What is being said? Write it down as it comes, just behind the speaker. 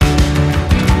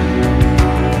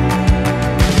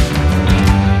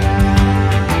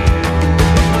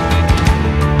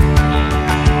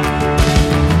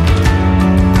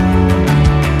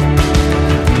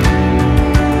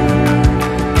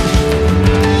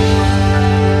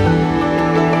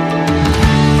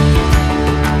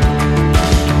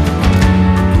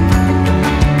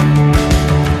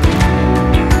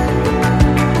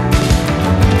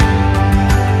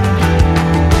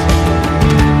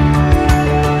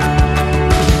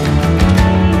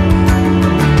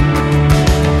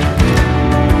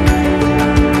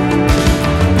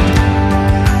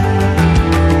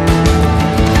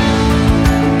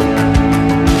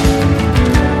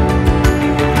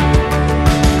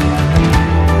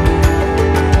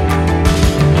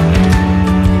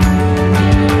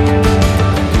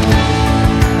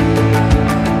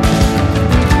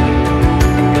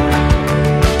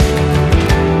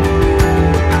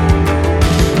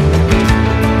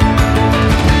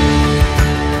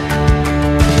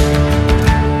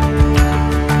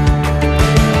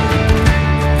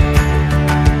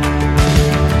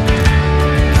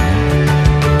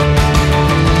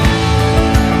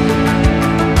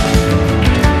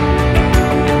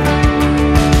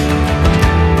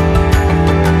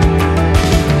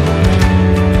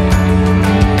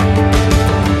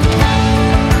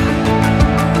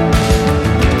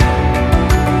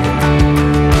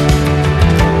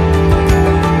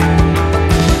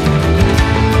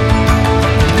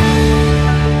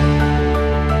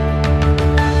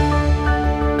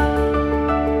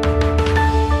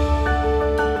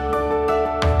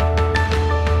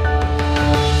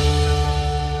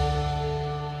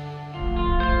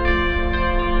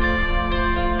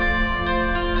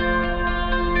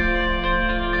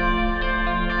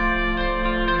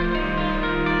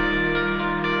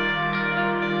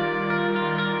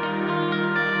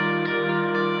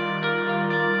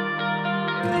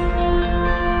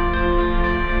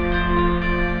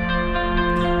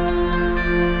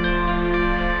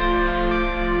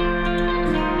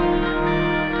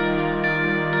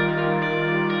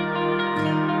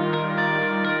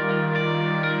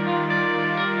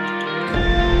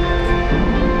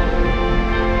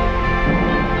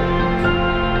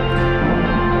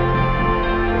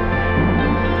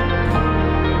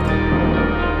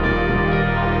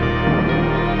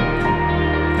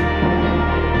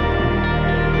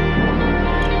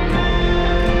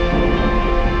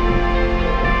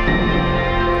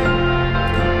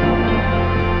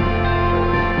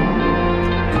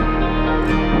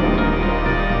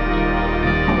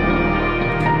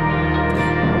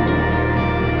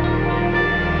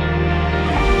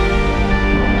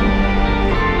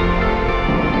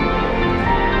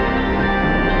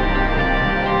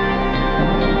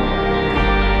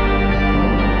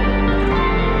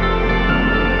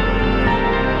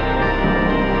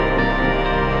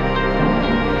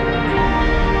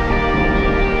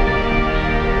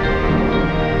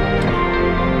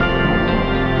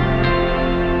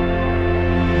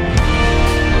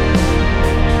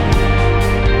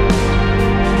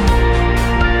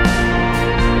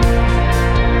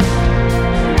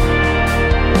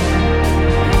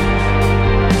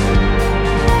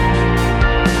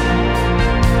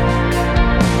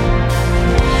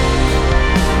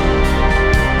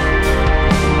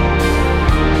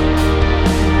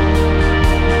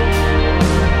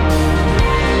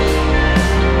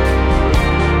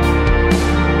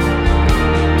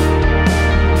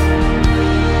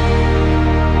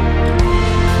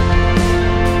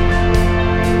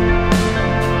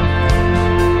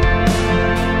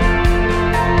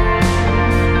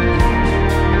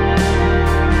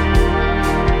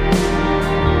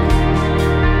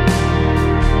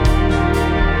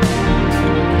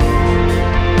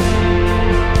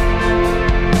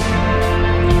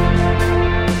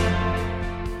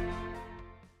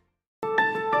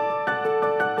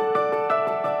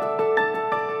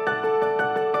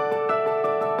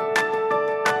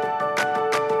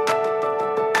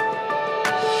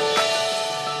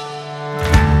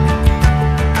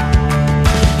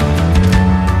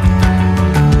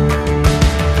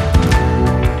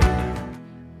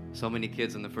many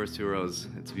kids in the first two rows.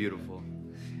 It's beautiful.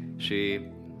 Și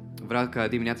vreau ca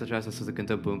dimineața aceasta să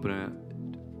cântăm împreună.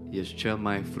 Ești cel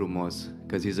mai frumos,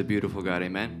 because He's a beautiful God.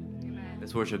 Amen? Amen.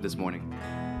 Let's worship this morning.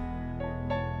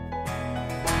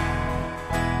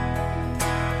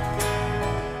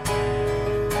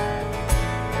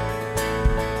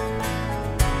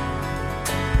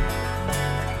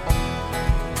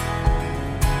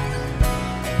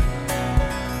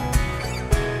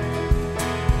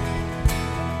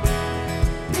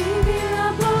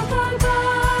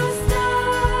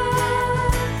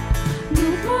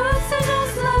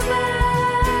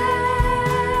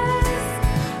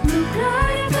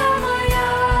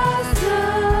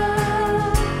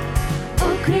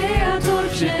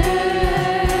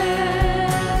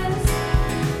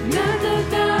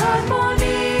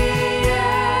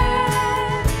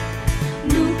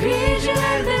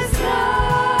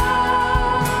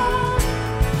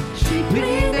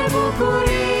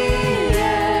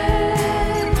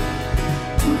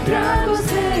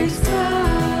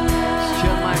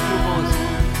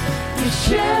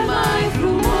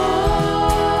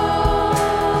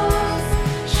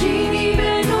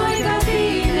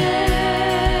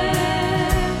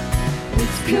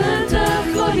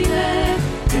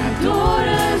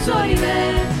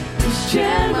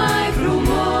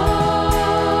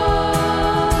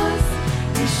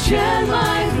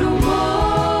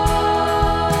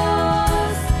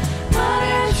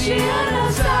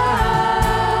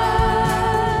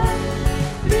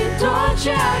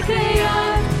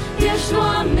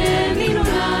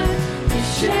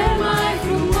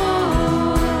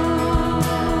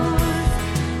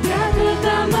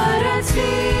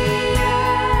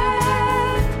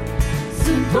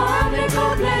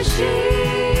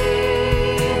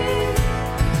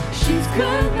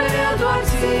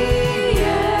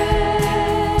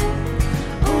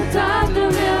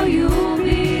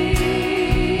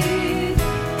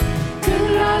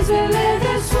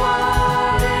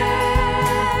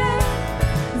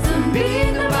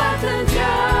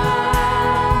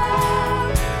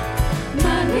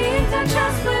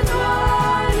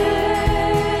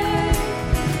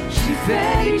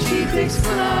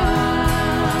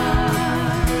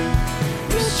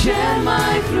 Cel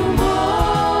mai frumos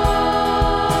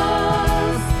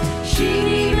și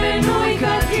nimeni nu-i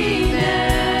ca tine.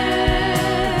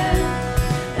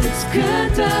 Îți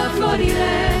cântă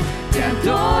florile, te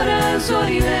adoră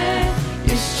zorile.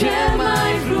 Ești cel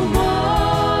mai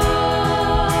frumos,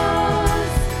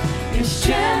 ești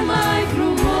cel mai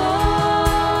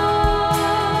frumos,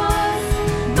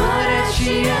 măreț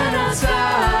și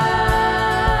înălțat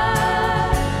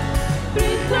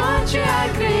prin tot ce ai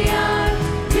creat.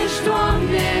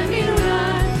 Doamne,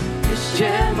 minunat, ești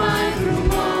cel mai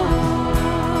frumos.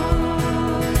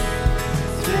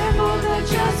 Spre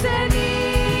bogăția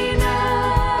senină,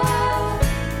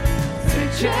 spre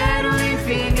cerul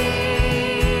infinit,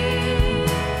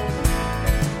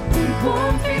 un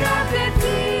pom firat de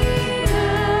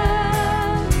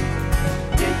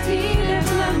tine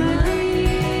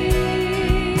flămărit.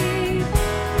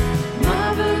 Mă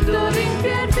văd dorind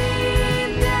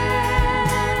fierbinte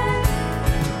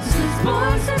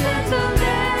zbor să te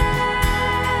întâlnesc,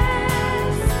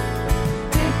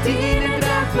 pe tine,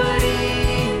 drag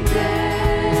Părinte,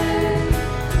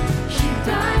 și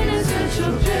taine să-ți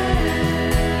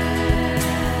ciopesc.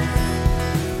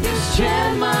 Ești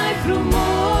cel mai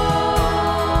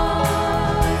frumos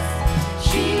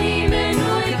și nimeni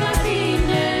nu-i ca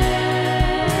tine.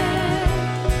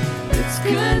 Îți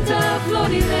cântă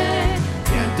florile,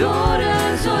 te adoră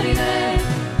zorile.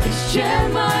 Ești cel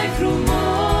mai frumos,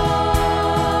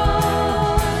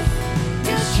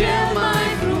 cel mai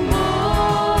frumos,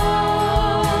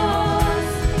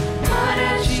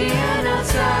 mare și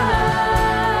înălțat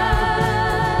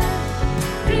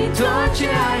prin tot ce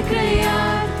ai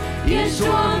creat. Ești,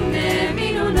 Doamne,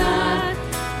 minunat,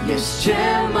 ești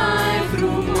cel mai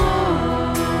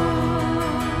frumos.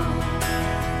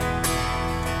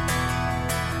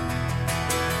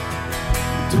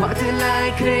 Toate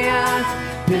le-ai creat,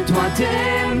 pe toate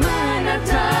mâna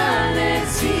ta le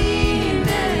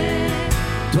ține.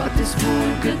 Toate spun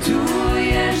că Tu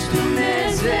ești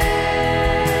Dumnezeu.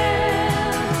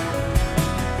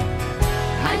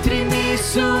 Ai trimis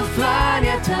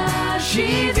suflarea Ta și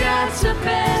viață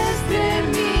peste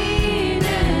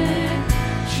mine.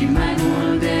 Și mai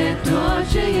mult de tot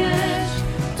ce ești,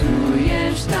 Tu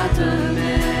ești Tatăl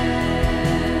meu.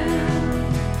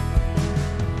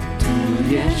 Tu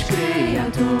ești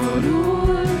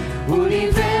Creatorul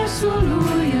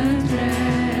universului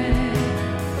întreg.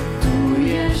 Tu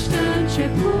ești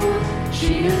început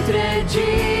și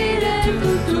întregire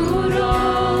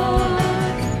tuturor.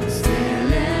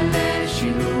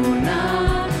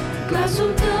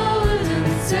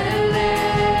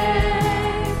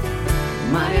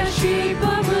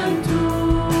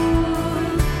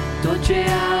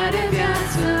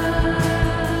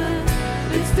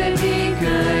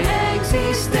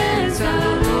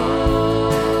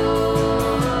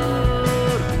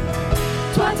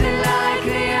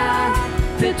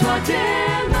 toate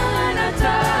mâna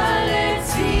ta le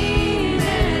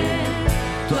ține,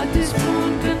 toate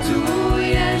spun că tu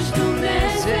ești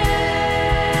Dumnezeu.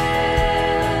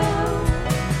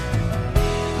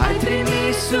 Ai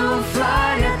trimis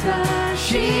suflarea ta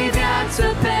și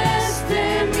viață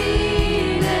peste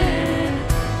mine,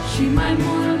 și mai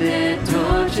mult de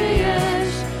tot ce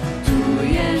ești, tu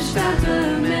ești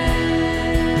Tatăl meu.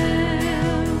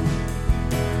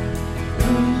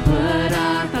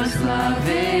 Împărat al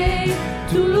slavei,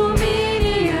 tu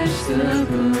luminii ești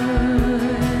stăpân,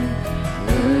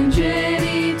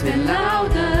 îngerii te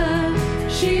laudă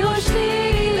și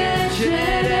oștirile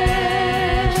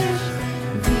cerești.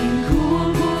 Vin cu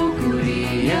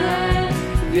bucurie,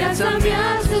 viața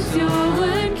mea să-ți o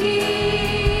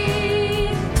închin,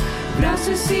 vreau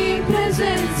să simt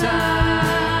prezența,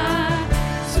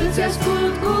 să-ți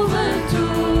ascult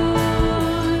cuvântul,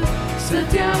 să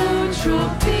te aud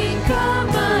șoptind că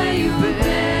mă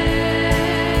iubești.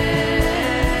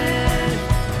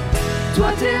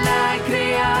 Toate le-ai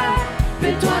creat,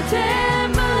 pe toate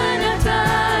mâna ta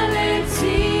le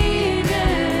ține,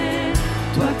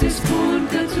 toate spun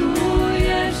că tu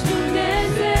ești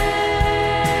Dumnezeu.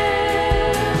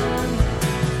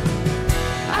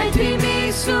 Ai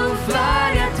trimis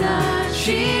suflarea ta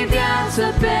și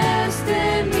viață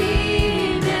peste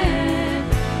mine,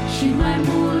 și mai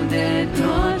mult de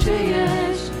tot ce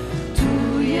ești,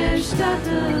 tu ești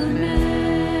Tatăl meu.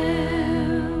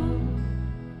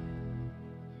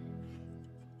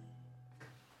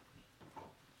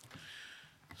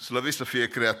 Slăvit să fie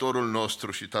Creatorul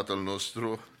nostru și Tatăl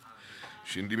nostru.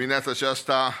 Și în dimineața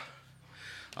aceasta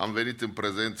am venit în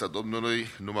prezența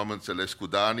Domnului, nu m-am înțeles cu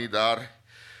Dani, dar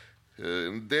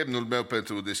îndemnul meu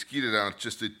pentru deschiderea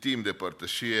acestui timp de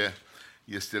părtășie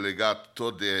este legat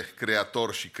tot de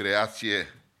Creator și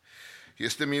creație.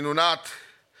 Este minunat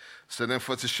să ne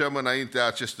înfățișăm înaintea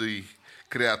acestui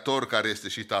Creator care este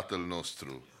și Tatăl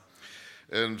nostru.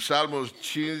 În Psalmul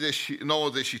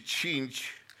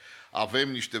 95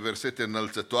 avem niște versete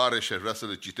înălțătoare și aș vrea să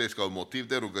le citesc ca un motiv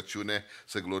de rugăciune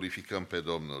să glorificăm pe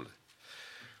Domnul.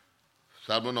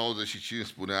 Psalmul 95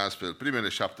 spune astfel, primele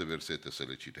 7 versete să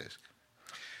le citesc.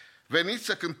 Veniți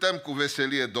să cântăm cu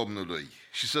veselie Domnului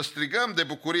și să strigăm de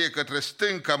bucurie către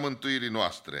stânca mântuirii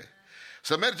noastre.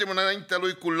 Să mergem înaintea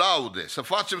Lui cu laude, să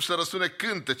facem să răsune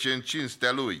cântece în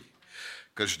cinstea Lui.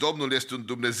 Căci Domnul este un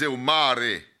Dumnezeu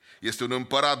mare, este un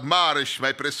împărat mare și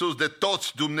mai presus de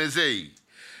toți Dumnezeii.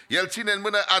 El ține în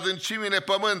mână adâncimile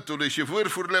pământului și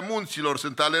vârfurile munților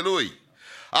sunt ale Lui.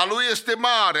 A Lui este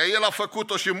mare, El a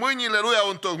făcut-o și mâinile Lui au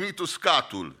întocmit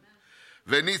uscatul.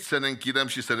 Veniți să ne închinăm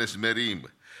și să ne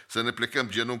smerim, să ne plecăm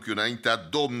genunchiul înaintea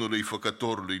Domnului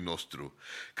Făcătorului nostru.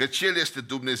 Căci El este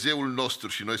Dumnezeul nostru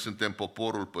și noi suntem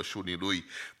poporul pășunii Lui,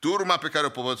 turma pe care o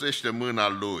povățuiește mâna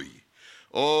Lui.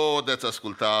 O, de-ați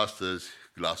asculta astăzi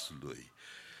glasul Lui.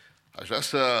 Aș vrea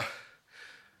să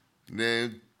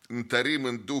ne întărim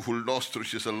în Duhul nostru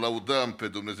și să-L lăudăm pe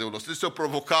Dumnezeul nostru. Este o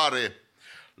provocare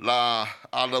la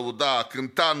a lăuda, a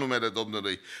cânta numele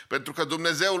Domnului, pentru că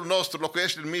Dumnezeul nostru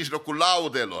locuiește în mijlocul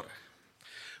laudelor.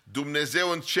 Dumnezeu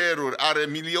în ceruri are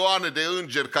milioane de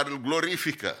îngeri care îl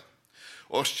glorifică.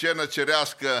 O scenă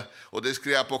cerească, o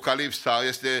descrie Apocalipsa,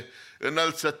 este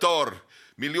înălțător.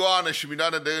 Milioane și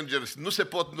milioane de îngeri nu se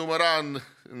pot număra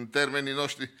în termenii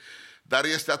noștri, dar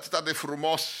este atât de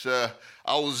frumos să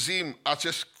auzim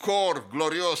acest cor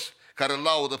glorios care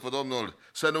laudă pe Domnul.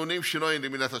 Să ne unim și noi în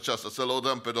dimineața aceasta, să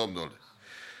lăudăm pe Domnul.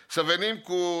 Să venim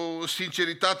cu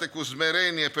sinceritate, cu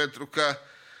smerenie, pentru că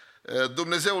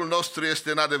Dumnezeul nostru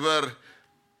este în adevăr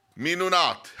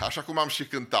minunat, așa cum am și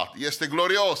cântat. Este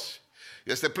glorios,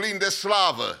 este plin de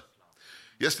slavă,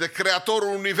 este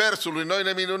creatorul universului. Noi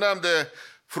ne minunăm de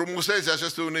frumusețea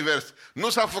acestui univers. Nu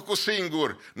s-a făcut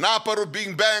singur, n-a apărut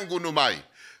Big Bang-ul numai.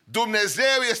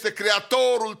 Dumnezeu este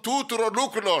creatorul tuturor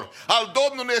lucrurilor. Al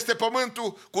Domnului este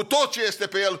pământul cu tot ce este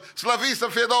pe el. Slăvit să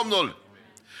fie Domnul!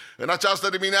 În această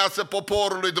dimineață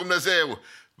poporul lui Dumnezeu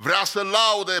vrea să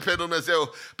laude pe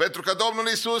Dumnezeu, pentru că Domnul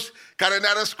Iisus, care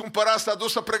ne-a răscumpărat, s-a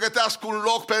dus să pregătească un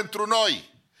loc pentru noi.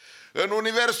 În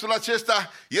universul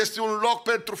acesta este un loc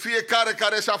pentru fiecare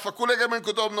care s-a făcut legământ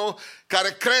cu Domnul, care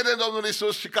crede în Domnul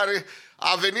Iisus și care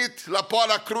a venit la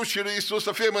poala crucii lui Iisus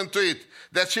să fie mântuit.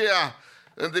 De aceea,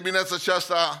 în dimineața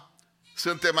aceasta,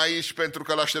 suntem aici pentru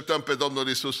că îl așteptăm pe Domnul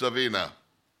Iisus să vină.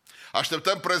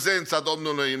 Așteptăm prezența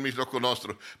Domnului în mijlocul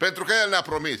nostru, pentru că El ne-a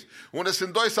promis. Unde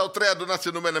sunt 2 sau 3 adunați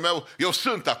în numele meu, eu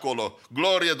sunt acolo.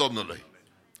 Glorie Domnului!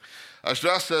 Aș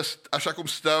vrea să, așa cum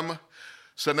stăm,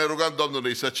 să ne rugăm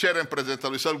Domnului, să cerem prezența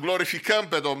Lui, să-L glorificăm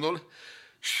pe Domnul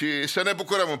și să ne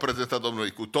bucurăm în prezența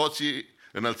Domnului. Cu toții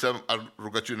înălțăm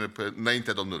rugăciune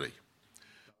înaintea Domnului.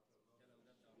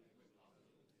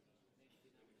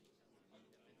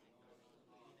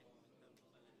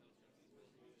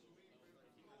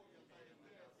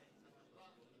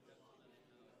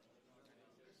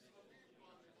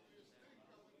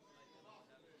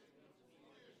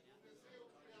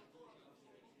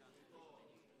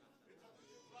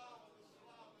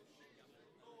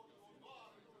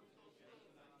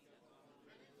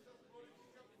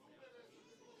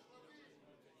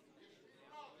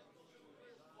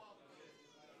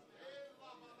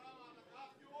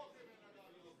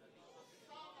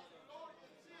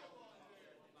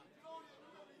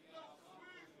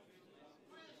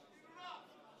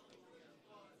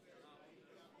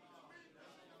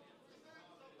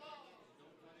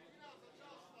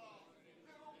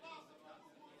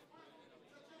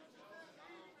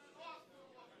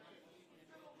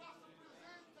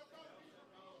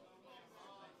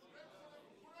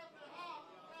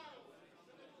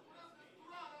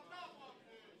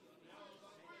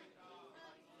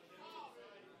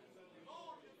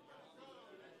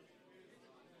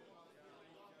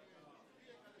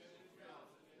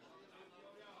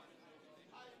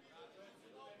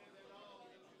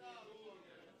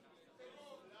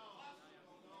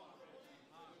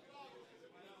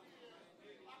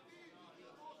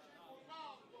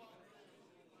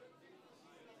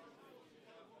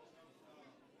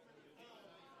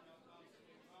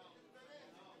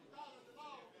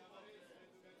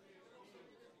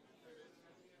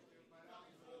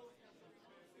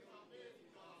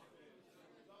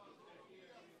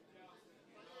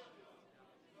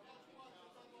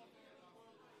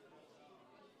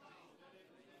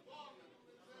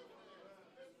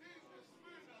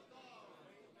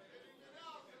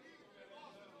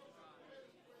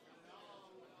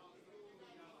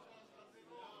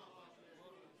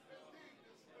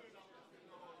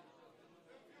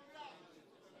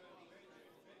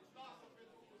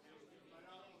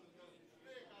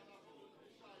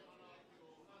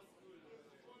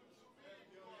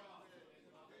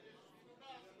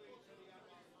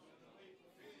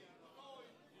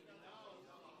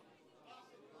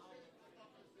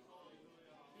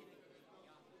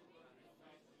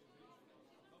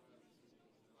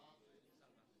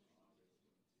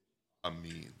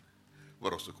 Amin. Vă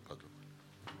rog să ocupați loc.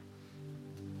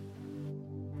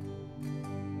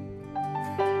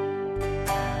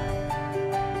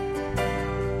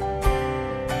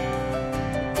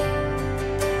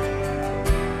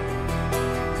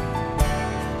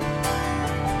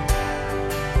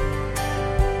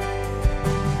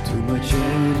 Tu mă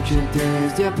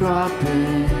cercetezi de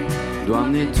aproape,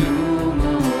 Doamne, Tu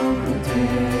mă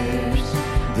ocrotești.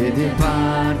 De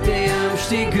departe îmi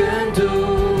știi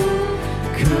gândul,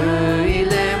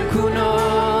 căile-mi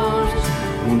cunoști.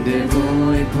 Unde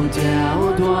voi putea,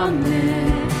 o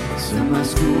Doamne, să mă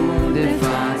ascund de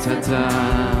fața Ta,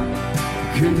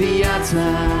 când viața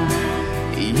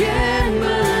e în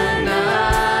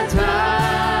mâna Ta.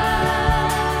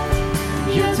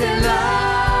 Eu Te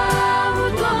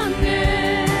laud,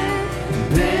 Doamne,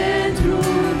 pentru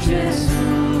ce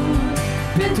sunt,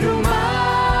 pentru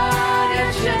marea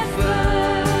ce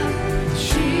fac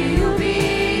și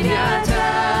iubirea Ta,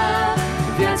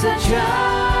 viața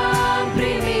ce-am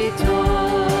primit-o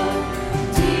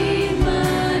din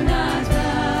mâna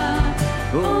Ta.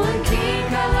 O închin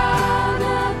ca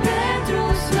laudă pentru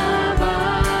slava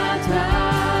Ta.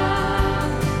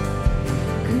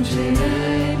 Când cei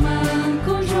răi mă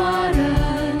înconjoară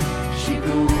și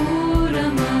cu ură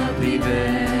mă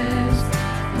privesc,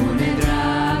 pune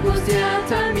dragostea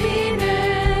Ta în mine,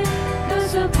 ca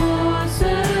să pot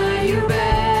să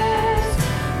iubesc.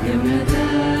 Eu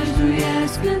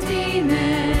nădăjduiesc în Tine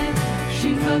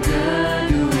și-n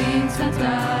făgăduința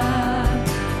Ta,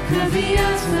 că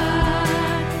viața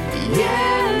e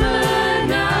în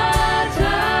mâna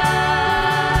Ta.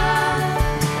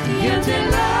 Eu Te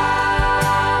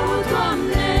laud,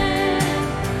 Doamne,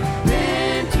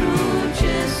 pentru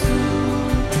ce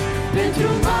sunt, pentru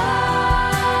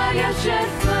marea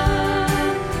jertfă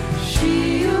și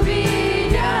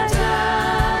iubirea Ta,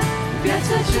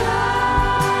 viața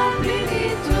ce-am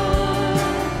primit-o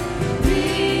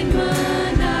din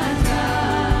mâna Ta.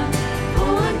 O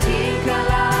închin ca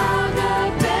laudă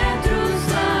pentru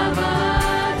slava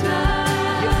Ta.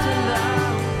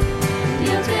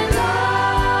 Eu Te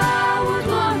laud,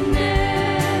 Doamne,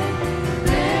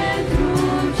 pentru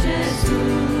ce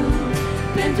sunt,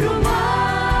 pentru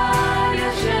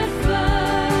marea jertfă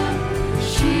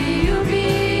și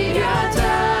iubirea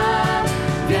Ta,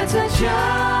 viața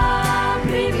ce-am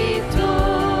primit-o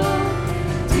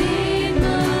din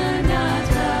mâna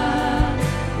Ta.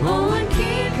 O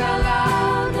închin ca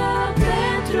laudă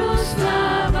pentru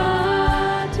slava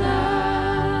Ta.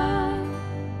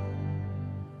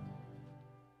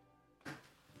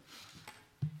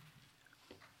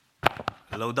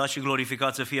 Lăudat și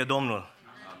glorificat să fie Domnul.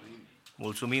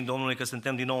 Mulțumim Domnului că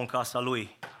suntem din nou în casa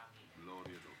Lui.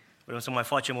 Vrem să mai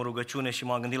facem o rugăciune și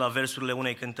m-am gândit la versurile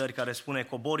unei cântări care spune: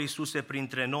 cobori, Iisuse,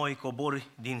 printre noi, cobori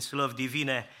din slăvi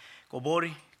divine,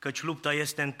 cobori, căci lupta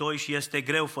este întoi și este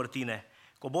greu fără Tine.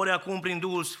 Cobori acum prin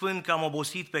Duhul Sfânt, că am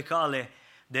obosit pe cale,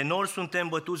 de nori suntem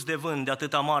bătuți de vânt, de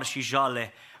atâta mari și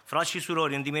jale. Frați și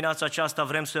surori, în dimineața aceasta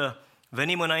vrem să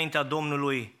venim înaintea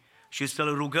Domnului și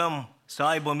să-L rugăm să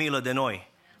aibă milă de noi.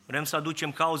 Vrem să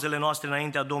aducem cauzele noastre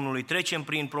înaintea Domnului, trecem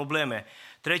prin probleme,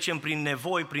 trecem prin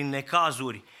nevoi, prin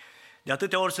necazuri. De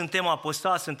atâtea ori suntem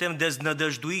apăsați, suntem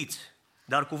deznădăjduiți,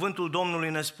 dar cuvântul Domnului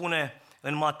ne spune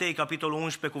în Matei, capitolul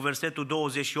 11, cu versetul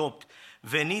 28,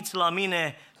 veniți la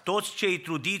mine toți cei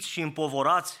trudiți și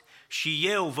împovorați și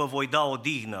eu vă voi da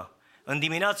odihnă. În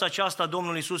dimineața aceasta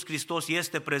Domnul Iisus Hristos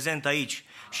este prezent aici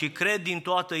și cred din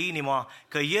toată inima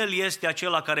că El este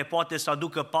acela care poate să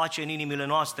aducă pace în inimile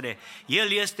noastre.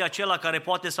 El este acela care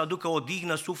poate să aducă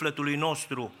odihnă sufletului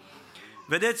nostru.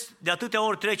 Vedeți, de atâtea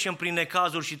ori trecem prin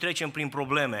necazuri și trecem prin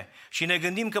probleme și ne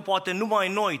gândim că poate numai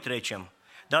noi trecem.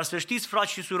 Dar să știți,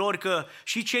 frați și surori, că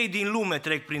și cei din lume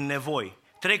trec prin nevoi,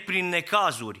 trec prin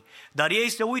necazuri, dar ei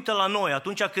se uită la noi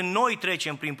atunci când noi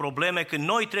trecem prin probleme, când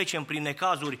noi trecem prin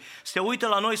necazuri, se uită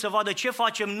la noi să vadă ce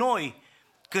facem noi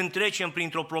când trecem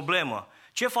printr-o problemă,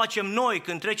 ce facem noi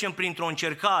când trecem printr-o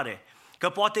încercare. Că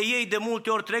poate ei de multe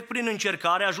ori trec prin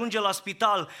încercare, ajunge la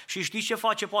spital și știți ce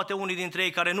face poate unii dintre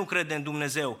ei care nu crede în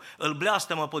Dumnezeu? Îl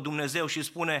bleastămă pe Dumnezeu și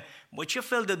spune: bă, ce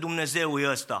fel de Dumnezeu e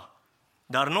ăsta?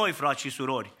 Dar noi, frați și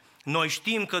surori, noi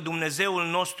știm că Dumnezeul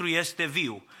nostru este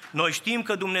viu. Noi știm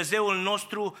că Dumnezeul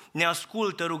nostru ne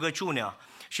ascultă rugăciunea.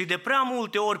 Și de prea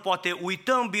multe ori poate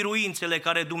uităm biruințele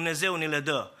care Dumnezeu ne le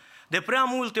dă. De prea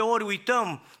multe ori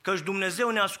uităm că Dumnezeu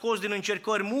ne-a scos din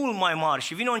încercări mult mai mari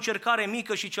și vine o încercare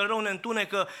mică și cel rău ne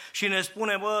întunecă și ne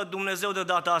spune: bă, Dumnezeu de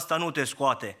data asta nu te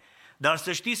scoate. Dar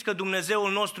să știți că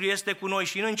Dumnezeul nostru este cu noi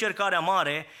și în încercarea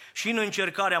mare și în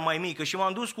încercarea mai mică. Și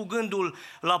m-am dus cu gândul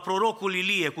la prorocul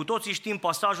Ilie. Cu toții știm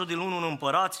pasajul din 1 în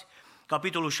Împărați,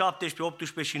 capitolul 17,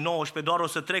 18 și 19, doar o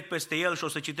să trec peste el și o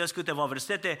să citesc câteva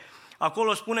versete.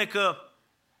 Acolo spune că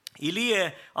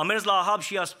Ilie a mers la Ahab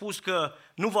și i-a spus că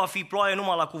nu va fi ploaie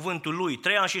numai la cuvântul lui.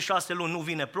 3 ani și 6 luni nu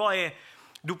vine ploaie.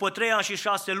 După 3 ani și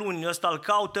 6 luni ăsta îl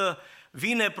caută,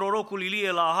 vine prorocul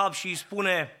Ilie la Ahab și îi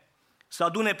spune să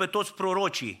adune pe toți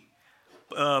prorocii.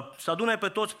 Să adune pe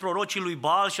toți prorocii lui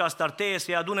Baal și Astarteie,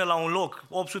 să-i adune la un loc.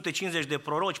 850 de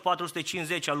proroci,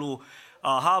 450 al lui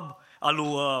Ahab, al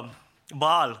lui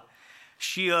Baal.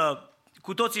 Și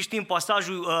cu toții știm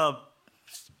pasajul,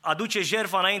 aduce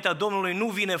jertfa înaintea Domnului, nu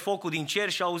vine focul din cer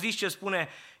și auziți ce spune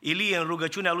Ilie în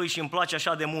rugăciunea lui și îmi place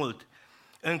așa de mult.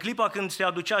 În clipa când se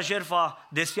aducea jertfa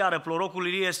de seară, prorocul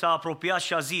Ilie s-a apropiat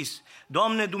și a zis: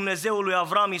 Doamne, Dumnezeul lui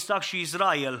Avram, Isaac și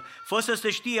Israel, fă să se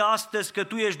știe astăzi că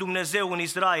Tu ești Dumnezeu în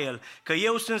Israel, că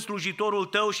eu sunt slujitorul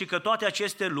Tău și că toate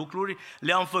aceste lucruri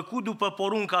le-am făcut după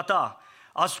porunca Ta.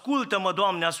 Ascultă-mă,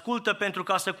 Doamne, ascultă, pentru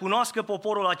ca să cunoască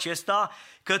poporul acesta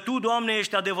că Tu, Doamne,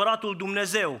 ești adevăratul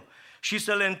Dumnezeu și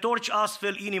să le întorci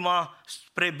astfel inima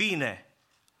spre bine.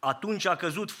 Atunci a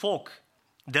căzut foc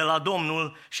de la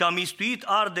Domnul și a mistuit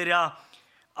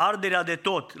arderea de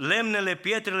tot, lemnele,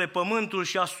 pietrele, pământul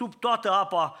și a sub toată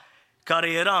apa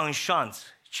care era în șanț.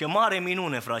 Ce mare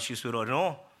minune, frați și surori,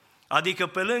 nu? Adică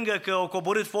pe lângă că a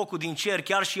coborât focul din cer,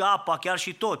 chiar și apa, chiar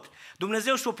și tot,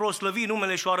 Dumnezeu și-a proslăvit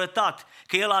numele și-a arătat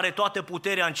că El are toată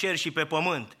puterea în cer și pe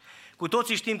pământ. Cu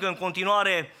toții știm că în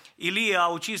continuare Ilie a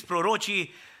ucis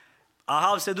prorocii,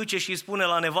 Ahab se duce și îi spune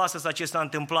la nevastă sa ce s-a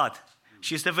întâmplat.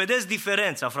 Și să vedeți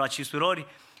diferența, frați și surori,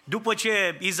 după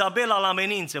ce Izabela îl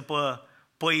amenință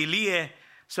pe Ilie,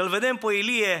 să-l vedem pe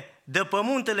Ilie de pe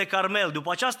muntele Carmel,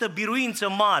 după această biruință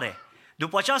mare,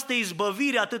 după această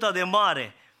izbăvire atât de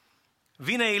mare,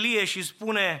 vine Ilie și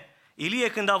spune, Ilie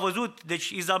când a văzut, deci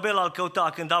Izabela îl căuta,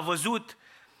 când a văzut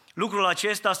lucrul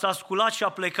acesta s-a sculat și a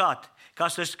plecat. Ca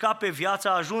să-și scape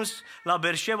viața, a ajuns la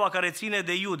Berșeba care ține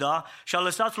de Iuda și a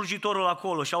lăsat slujitorul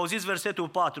acolo. Și auziți versetul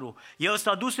 4. El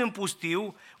s-a dus în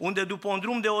pustiu, unde după un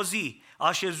drum de o zi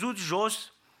a șezut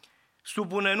jos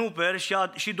sub un enuper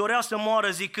și dorea să moară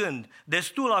zicând: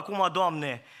 destul acum,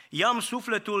 Doamne, i-am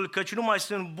sufletul căci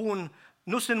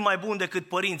nu sunt mai bun decât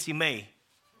părinții mei.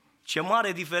 Ce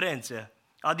mare diferență!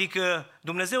 Adică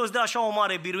Dumnezeu îți dă așa o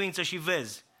mare biruință și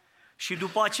vezi. Și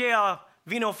după aceea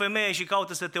vine o femeie și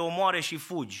caută să te omoare și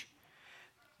fugi.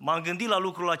 M-am gândit la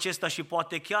lucrul acesta și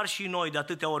poate chiar și noi de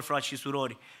atâtea ori, frați și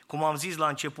surori, cum am zis la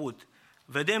început,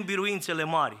 vedem biruințele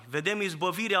mari, vedem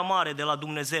izbăvirea mare de la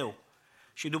Dumnezeu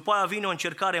și după aia vine o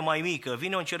încercare mai mică,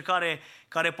 vine o încercare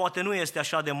care poate nu este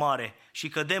așa de mare și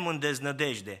cădem în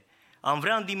deznădejde. Am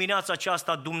vrea în dimineața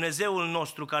aceasta Dumnezeul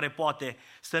nostru care poate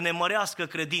să ne mărească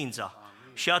credința.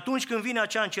 Și atunci când vine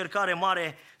acea încercare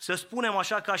mare, să spunem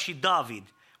așa ca și David.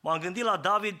 M-am gândit la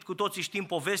David, cu toții știm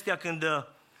povestea când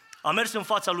a mers în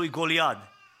fața lui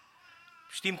Goliad.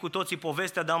 Știm cu toții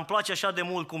povestea, dar îmi place așa de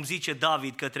mult cum zice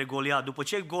David către Goliad. După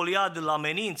ce Goliad îl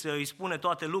amenință, îi spune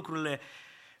toate lucrurile,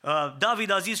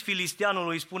 David a zis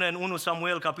filisteanului, îi spune în 1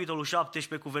 Samuel, capitolul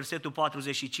 17, cu versetul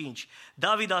 45.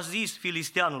 David a zis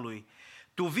filisteanului: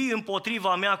 tu vii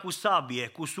împotriva mea cu sabie,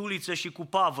 cu suliță și cu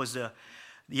pavăză,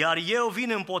 iar eu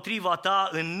vin împotriva ta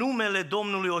în numele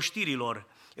Domnului oștirilor,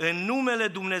 în numele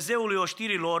Dumnezeului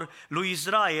oștirilor lui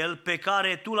Israel, pe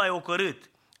care tu l-ai ocărât.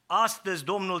 Astăzi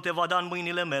Domnul te va da în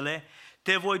mâinile mele,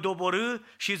 te voi doborî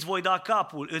și îți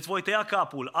voi tăia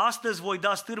capul. Astăzi voi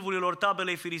da stârvurilor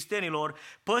tabelei filistenilor,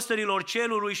 păsărilor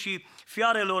cerului și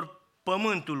fiarelor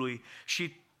pământului.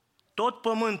 Și tot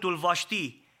pământul va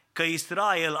ști că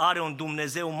Israel are un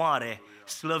Dumnezeu mare,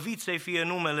 slăvit să-i fie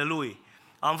numele Lui.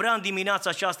 Am vrea în dimineața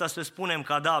aceasta să spunem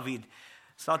ca David: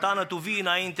 Satană, tu vii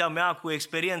înaintea mea cu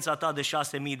experiența ta de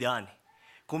 6.000 de ani,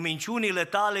 cu minciunile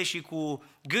tale și cu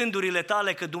gândurile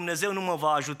tale că Dumnezeu nu mă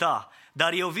va ajuta,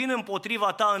 dar eu vin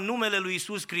împotriva ta în numele lui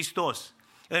Iisus Hristos,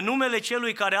 în numele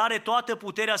Celui care are toată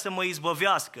puterea să mă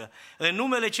izbăvească, în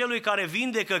numele Celui care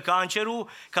vindecă cancerul,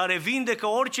 care vindecă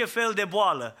orice fel de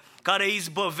boală, care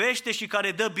izbăvește și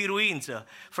care dă biruință.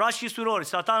 Frați și surori,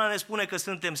 Satana ne spune că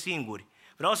suntem singuri.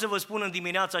 Vreau să vă spun în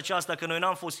dimineața aceasta că noi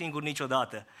n-am fost singuri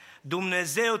niciodată.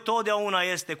 Dumnezeu totdeauna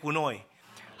este cu noi.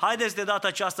 Haideți de data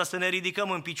aceasta să ne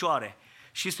ridicăm în picioare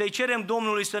și să-i cerem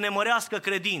Domnului să ne mărească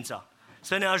credința,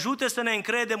 să ne ajute să ne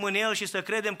încredem în El și să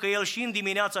credem că El și în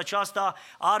dimineața aceasta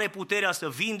are puterea să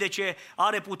vindece,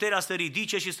 are puterea să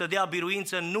ridice și să dea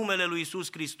biruință în numele lui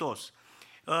Iisus Hristos.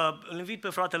 Îl invit pe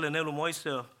fratele Nelu Moi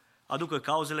să aducă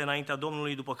cauzele înaintea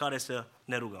Domnului, după care să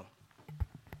ne rugăm.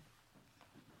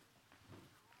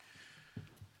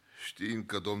 Știind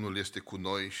că Domnul este cu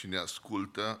noi și ne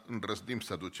ascultă, îndrăznim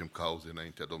să aducem cauze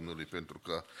înaintea Domnului, pentru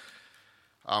că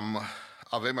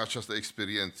Avem această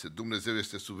experiență. Dumnezeu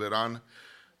este suveran,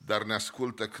 dar ne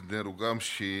ascultă când ne rugăm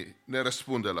și ne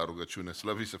răspunde la rugăciune.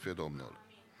 Slăvit să fie Domnul!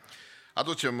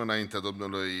 Aducem înaintea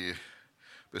Domnului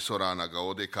pe sora Ana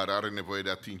Gaode, care are nevoie de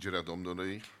atingerea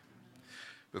Domnului,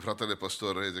 pe fratele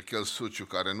păstor Ezechiel Suciu,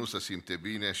 care nu se simte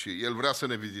bine și el vrea să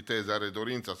ne viziteze, are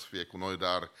dorința să fie cu noi,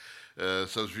 dar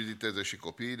să-și viziteze și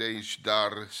copiii de aici,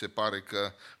 dar se pare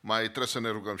că mai trebuie să ne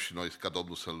rugăm și noi ca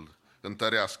Domnul să-l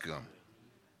întărească.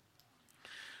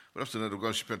 Vreau să ne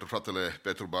rugăm și pentru fratele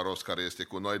Petru Baros, care este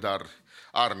cu noi, dar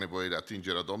are nevoie de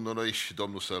atingerea Domnului și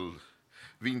Domnul să-l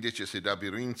vindece, să-i dea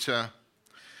biruință.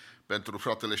 Pentru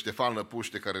fratele Ștefan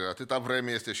Lăpuște, care de atâta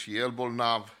vreme este și el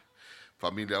bolnav,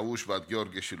 familia Ușvat,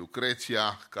 Gheorghe și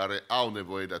Lucreția, care au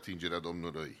nevoie de atingerea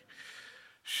Domnului.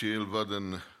 Și îl văd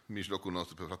în mijlocul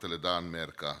nostru pe fratele Dan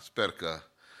Merca. Sper că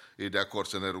e de acord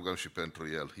să ne rugăm și pentru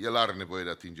el. El are nevoie de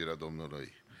atingerea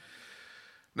Domnului.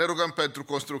 Ne rugăm pentru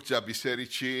construcția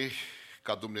bisericii,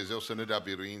 ca Dumnezeu să ne dea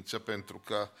biruință, pentru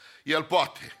că El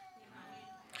poate.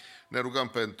 Ne rugăm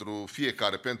pentru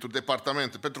fiecare, pentru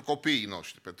departamente, pentru copiii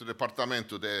noștri, pentru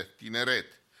departamentul de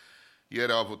tineret.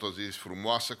 Ieri au avut o zi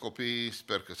frumoasă copiii,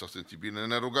 sper că s-au simțit bine.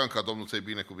 Ne rugăm ca Domnul să-i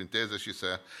binecuvinteze și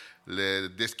să le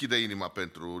deschidă inima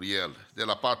pentru El. De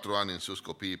la 4 ani în sus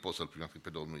copiii pot să-L primească pe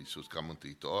Domnul Iisus ca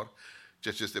mântuitor,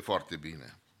 ceea ce este foarte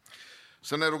bine.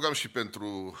 Să ne rugăm și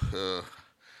pentru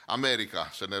America,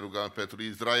 să ne rugăm pentru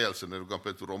Israel, să ne rugăm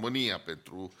pentru România,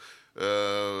 pentru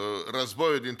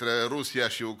războiul dintre Rusia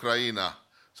și Ucraina.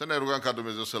 Să ne rugăm ca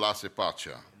Dumnezeu să lase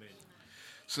pacea.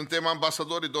 Suntem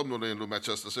ambasadorii Domnului în lumea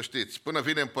aceasta, să știți. Până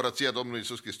vine împărăția Domnului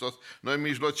Iisus Hristos, noi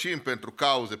mijlocim pentru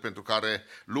cauze pentru care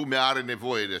lumea are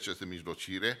nevoie de aceste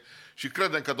mijlocire și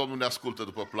credem că Domnul ne ascultă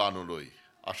după planul Lui,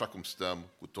 așa cum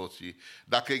stăm cu toții.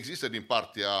 Dacă există din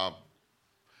partea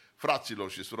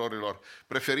fraților și surorilor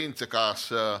preferințe ca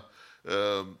să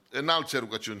înalțe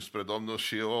rugăciuni spre Domnul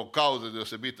și o cauză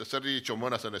deosebită, să ridice o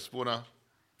mână să ne spună,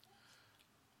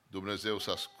 Dumnezeu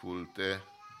să asculte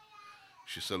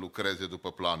și să lucreze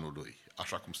după planul Lui,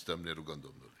 așa cum stăm ne rugăm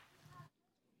Domnului.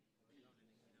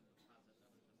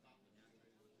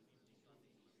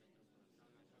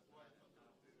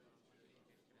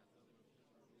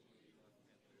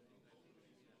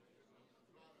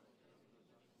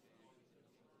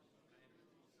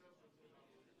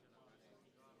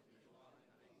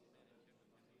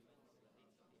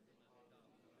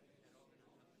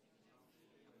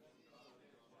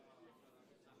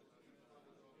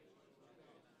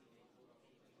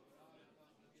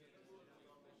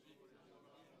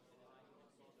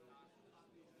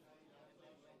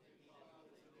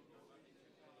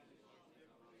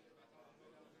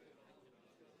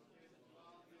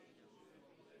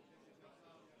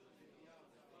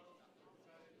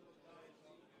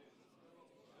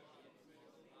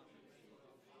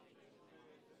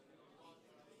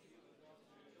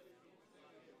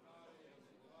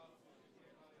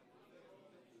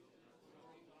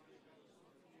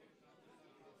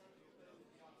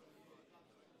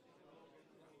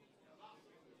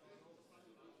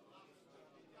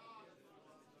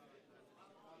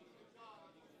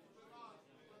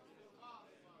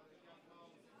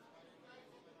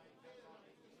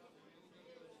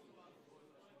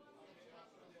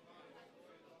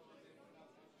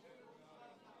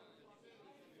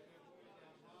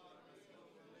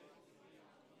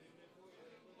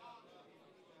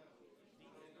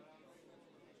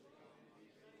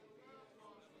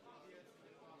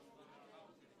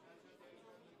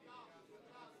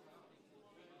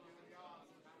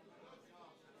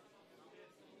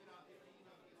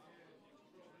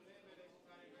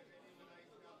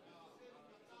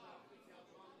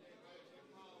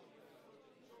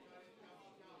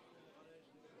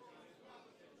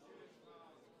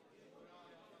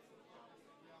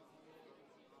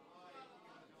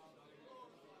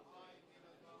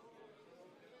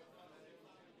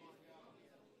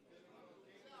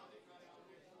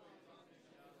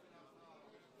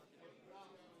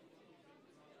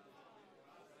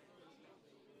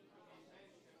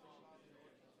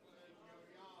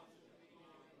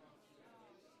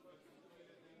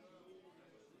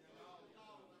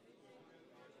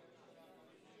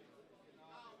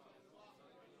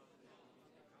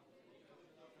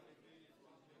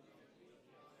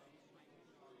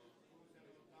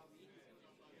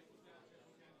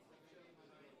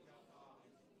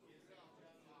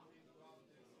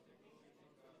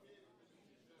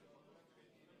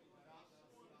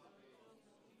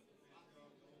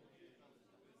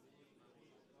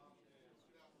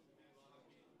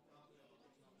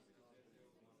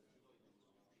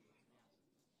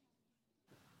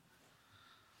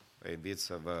 Vă invit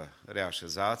să vă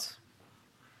reașezați.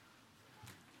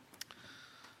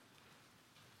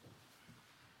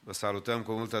 Vă salutăm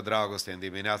cu multă dragoste în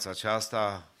dimineața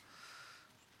aceasta,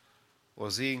 o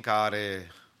zi în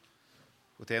care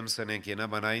putem să ne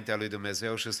închinăm înaintea lui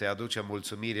Dumnezeu și să-i aducem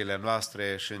mulțumirile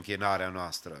noastre și închinarea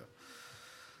noastră.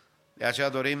 De aceea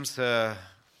dorim să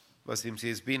vă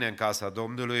simțiți bine în casa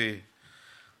Domnului,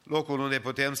 locul unde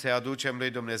putem să-i aducem lui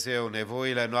Dumnezeu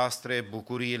nevoile noastre,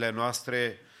 bucuriile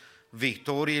noastre,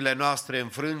 victoriile noastre,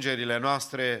 înfrângerile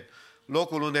noastre,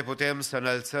 locul unde putem să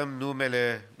înălțăm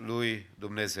numele lui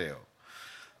Dumnezeu.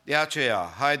 De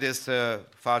aceea, haideți să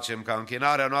facem ca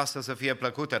închinarea noastră să fie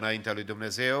plăcută înaintea lui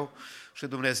Dumnezeu și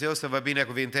Dumnezeu să vă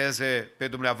binecuvinteze pe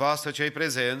dumneavoastră cei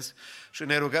prezenți și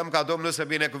ne rugăm ca Domnul să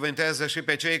binecuvinteze și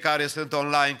pe cei care sunt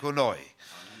online cu noi.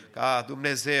 Ca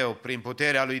Dumnezeu, prin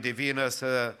puterea Lui divină,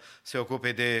 să se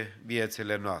ocupe de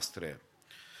viețile noastre.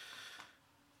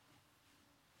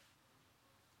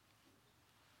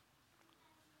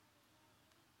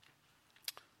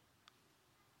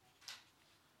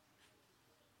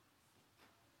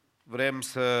 Vrem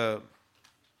să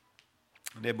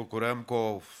ne bucurăm cu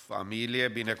o familie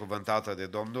binecuvântată de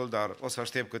Domnul, dar o să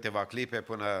aștept câteva clipe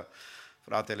până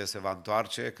fratele se va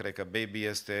întoarce. Cred că baby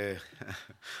este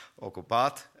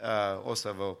ocupat. O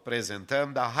să vă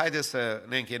prezentăm, dar haideți să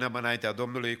ne închinăm înaintea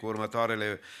Domnului cu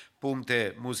următoarele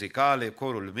puncte muzicale,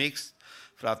 corul mixt,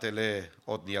 fratele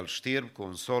Otniel Știrb cu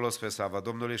un solo spre slava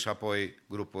Domnului și apoi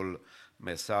grupul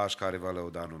Mesaj care va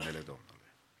lăuda numele Domnului.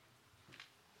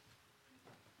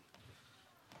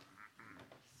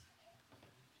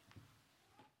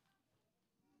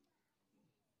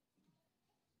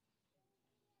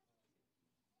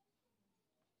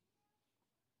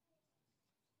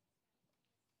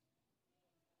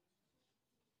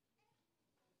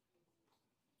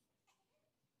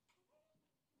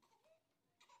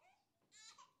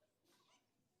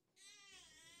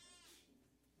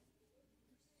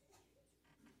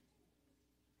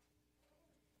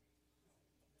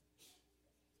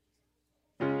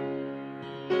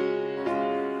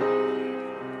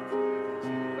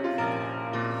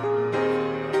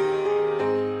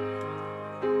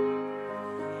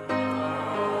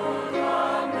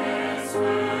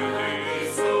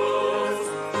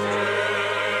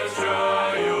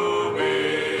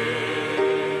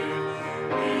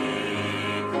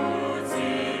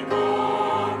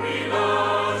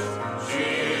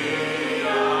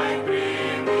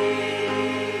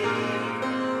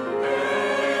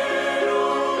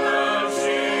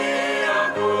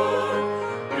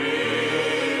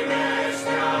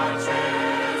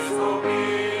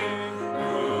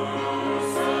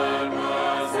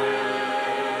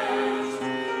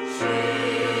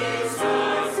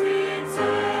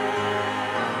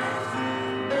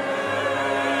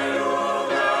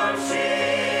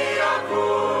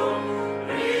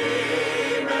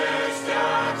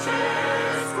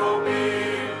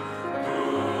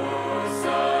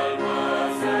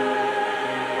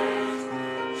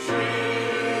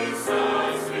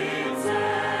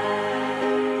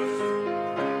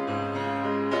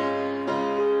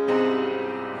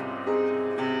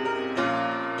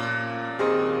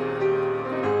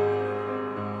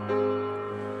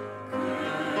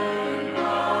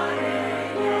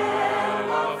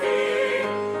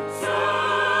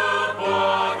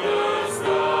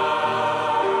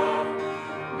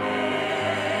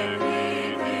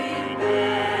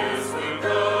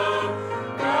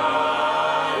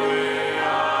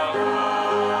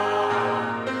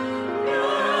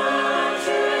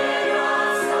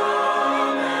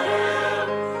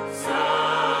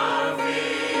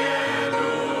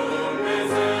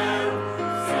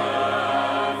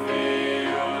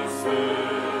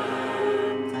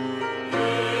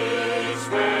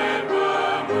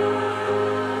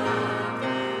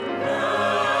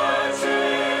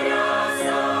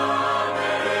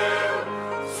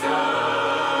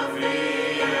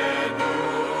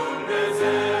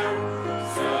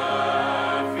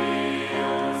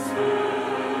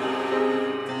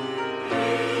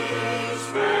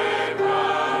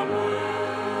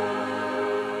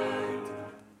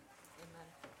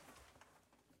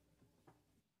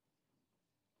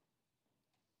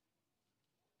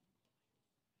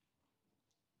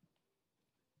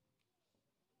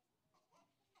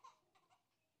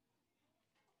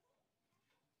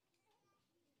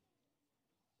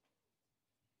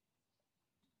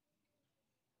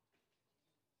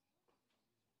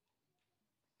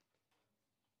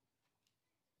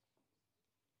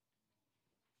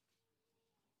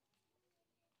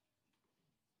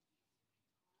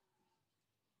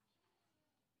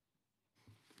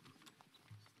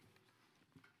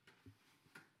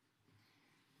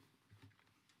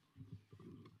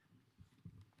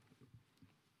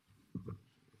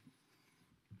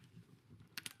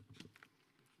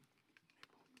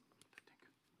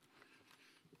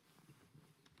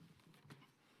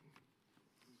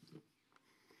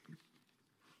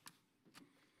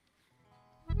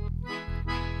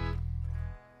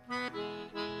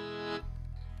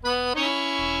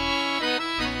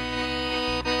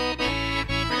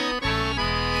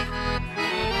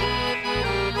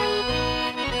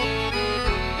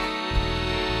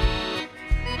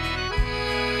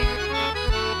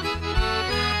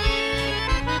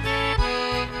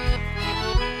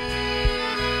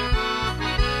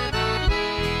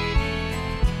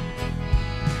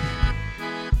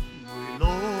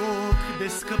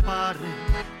 scăpare,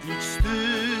 nici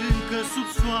stâncă sub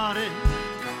soare,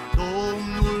 ca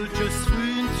Domnul ce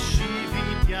sfânt și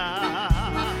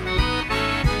viteaz.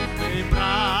 Pe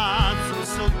brațul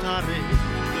său tare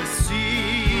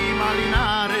găsim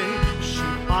alinare și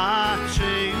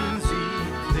pace în zi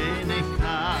de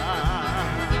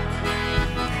necaz.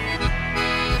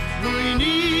 Nu-i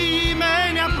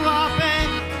nimeni aproape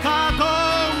ca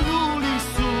Domnul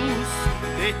Iisus,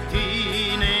 de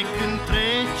tine când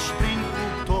treci prin cuptor.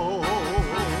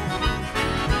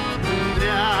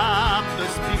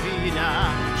 Îndreaptă-ți privirea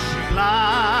și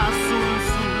glasul în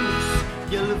sus,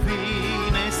 El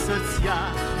vine să-ți ia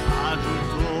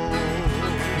ajutor.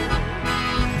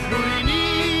 Nu-i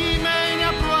nimeni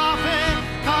aproape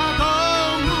ca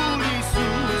Domnul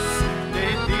Iisus, de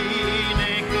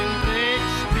tine când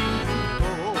treci prin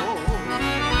cuptor.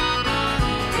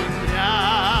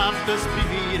 Îndreaptă-ți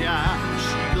privirea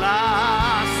și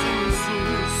glasul în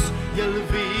sus, El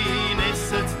vine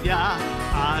să-ți dea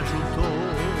ajutor.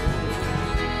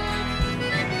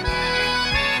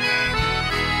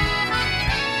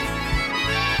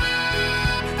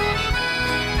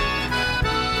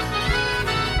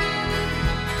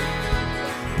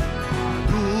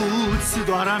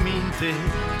 Doar aminte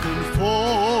când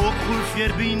focul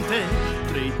fierbinte,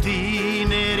 3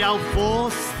 tineri au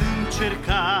fost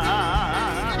încercați.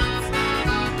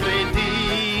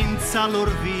 Credința lor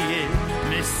vie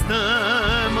ne stă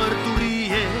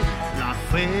mărturie, la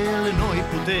fel noi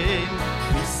putem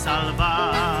fi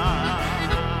salvați.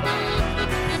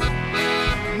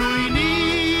 Nu-i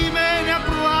nimeni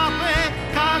aproape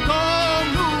ca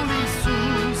Domnul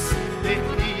Iisus, de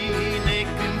tine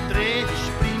când treci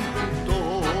prin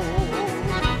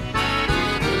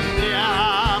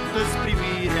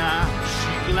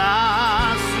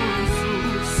glasul în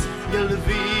sus, El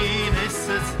vine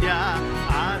să-ți dea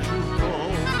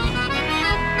ajutor.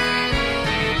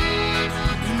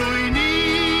 Nu-i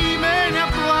nimeni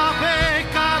aproape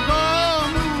ca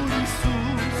Domnul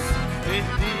Iisus, de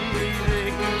tine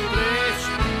când treci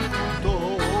prin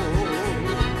cuptor.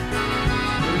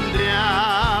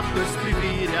 Îndreaptă-ți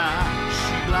privirea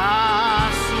și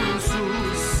glasul în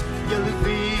sus, El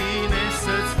vine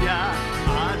să-ți dea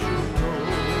ajutor.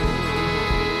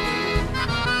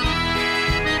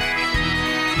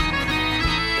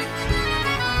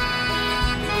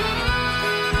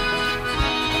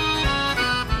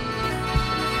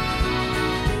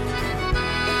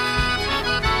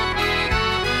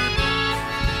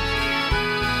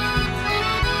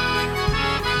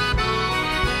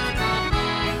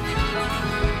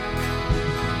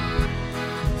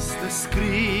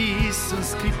 Scris în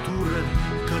Scriptură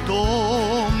că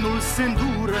Domnul se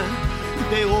îndură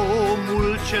de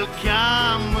omul ce-l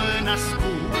cheamă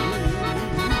n-ascuns.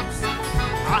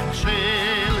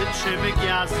 Acel ce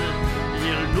veghează,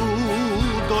 El nu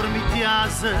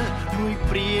dormitează, nu-i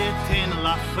prieten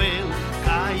la fel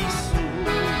ca Iisus.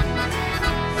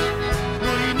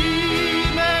 Nu-i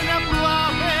nimeni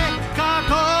aproape ca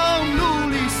Domnul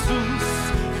Iisus,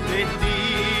 de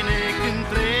tine când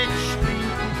treci prin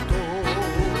cuptor.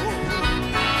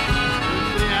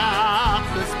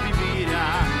 Îndreaptă-ți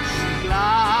privirea și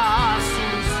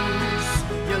glasul în sus,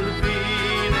 El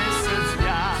vine să-ți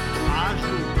dea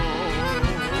ajutor.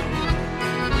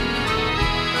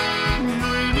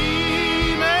 Nu-i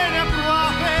nimeni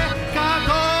aproape ca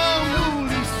Domnul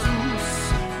Iisus,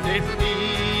 de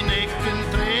tine când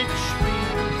treci prin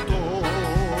cuptor.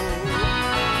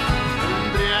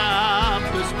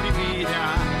 Îndreaptă-ți privirea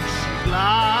și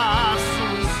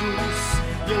glasul în sus,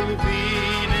 El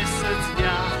vine să-ți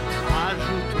dea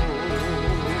ajutor.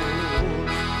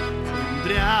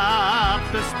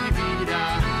 Îndreaptă-ți privirea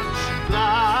și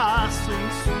glasul în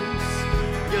sus,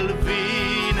 El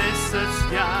vine să-ți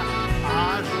dea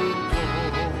ajutor.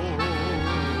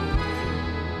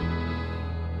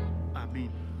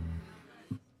 Amin.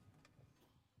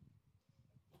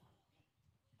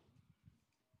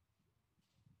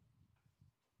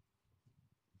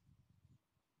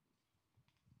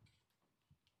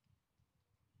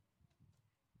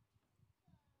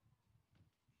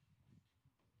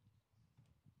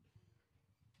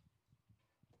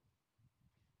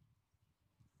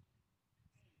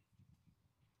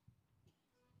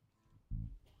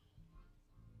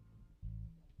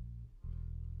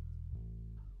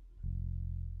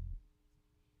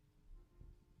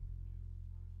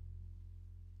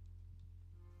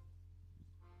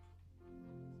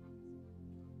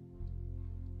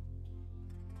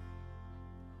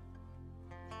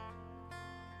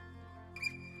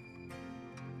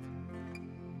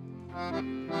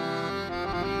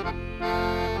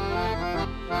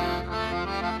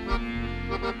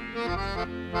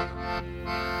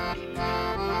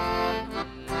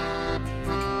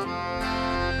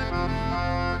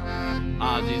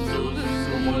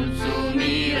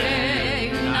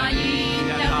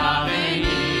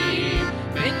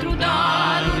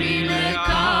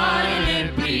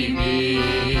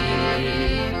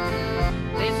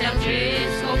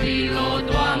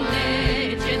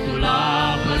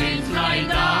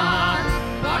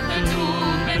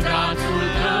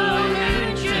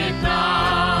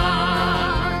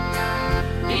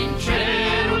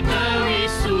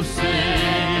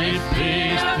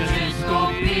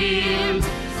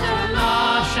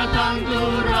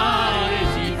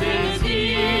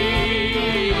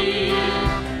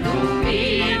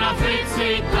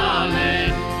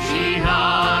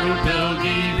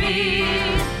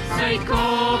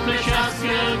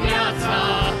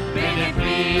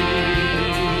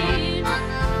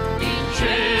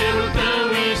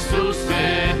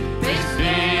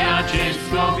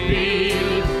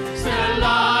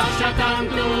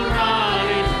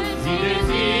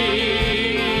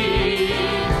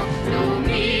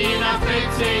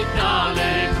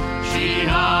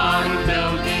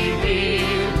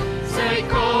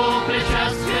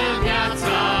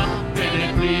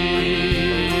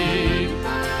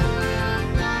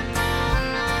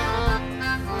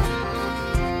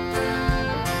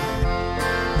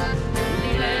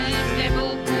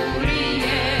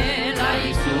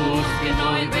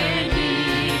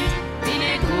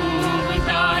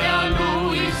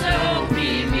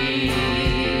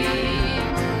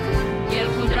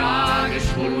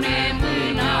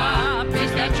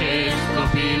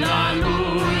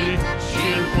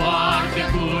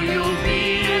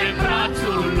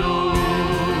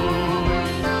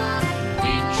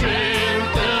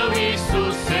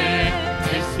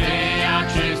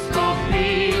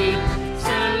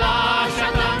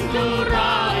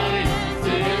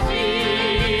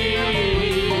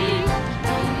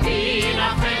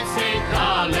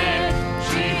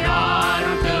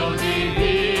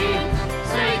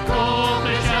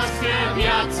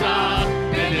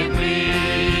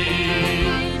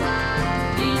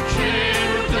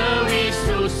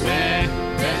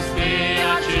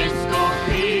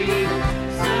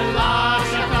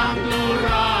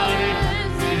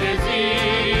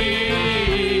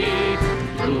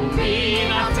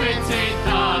 feței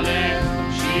tale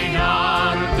și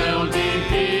harul tău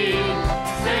divin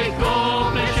să-i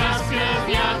copleșească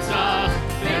viața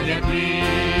pe deplin.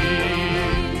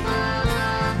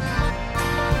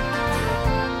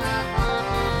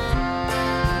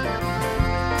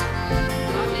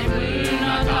 În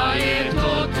mâna ta e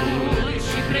totul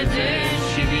și prezent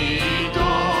și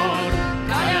viitor,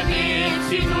 calea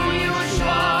vieții nu-i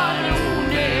ușoară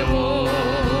uneori.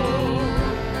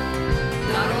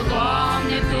 Dar, o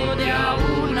Doamne,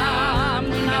 totdeauna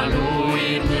mâna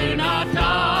Lui în mâna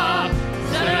ta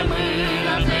să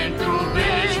rămână pentru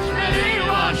veci mereu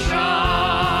așa.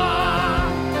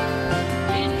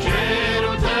 Din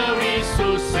cerul tău,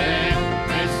 Iisuse,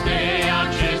 peste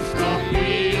acest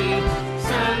copil,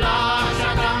 să lași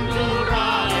a ta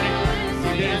îndurare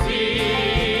zi de zi.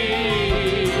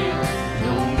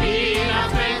 Lumina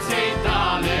feței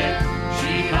tale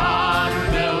și harul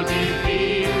tău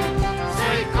divin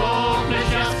să-i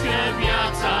copleșească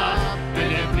viața pe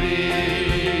deplin.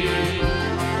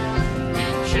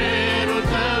 Din cerul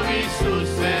tău,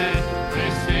 Iisuse,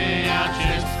 peste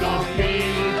acest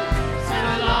copil, să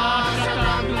lași a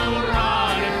ta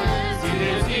îndurare zi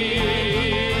de zi.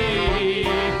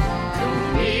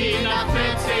 Lumina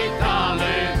feței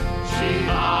tale și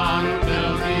harul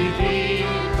tău divin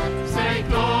să-i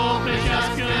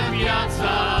copleșească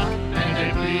viața pe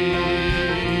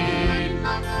deplin.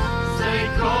 Să-i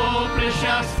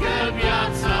copleșească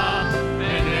viața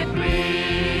pe deplin.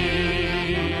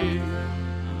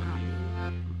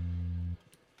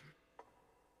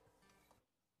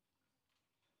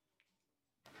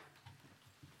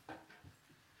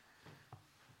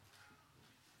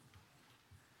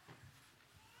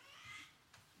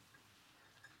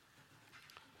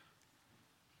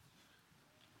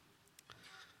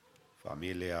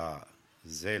 Familia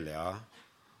Zelea,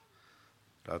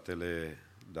 fratele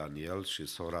Daniel și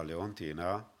sora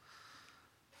Leontina,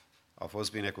 au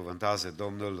fost binecuvântați de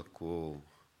Domnul cu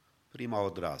prima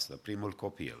odraslă, primul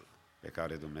copil pe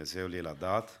care Dumnezeu l-a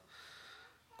dat,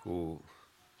 cu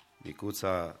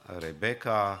micuța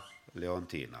Rebecca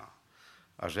Leontina.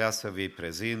 Aș vrea să vi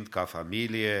prezint ca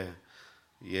familie.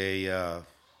 Ei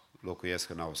locuiesc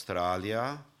în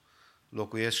Australia,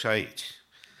 locuiesc și aici.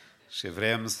 Și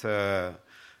vrem să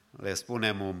le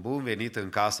spunem un bun venit în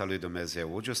casa lui Dumnezeu.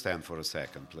 Would you stand for a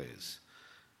second, please?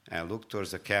 And look towards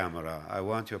the camera. I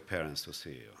want your parents to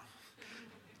see you.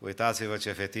 Uitați-vă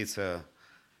ce fetiță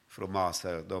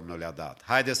frumoasă Domnul le-a dat.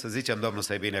 Haideți să zicem Domnul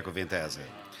să-i binecuvinteze.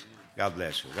 God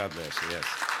bless you, God bless you, yes.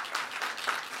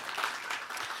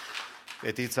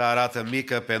 Fetița arată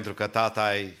mică pentru că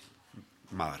tata e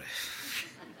mare.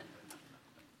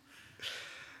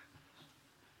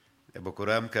 Ne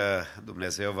bucurăm că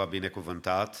Dumnezeu v-a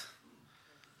binecuvântat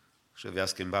și v-a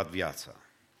schimbat viața.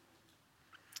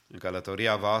 În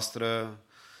călătoria voastră,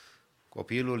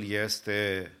 copilul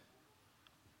este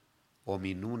o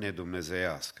minune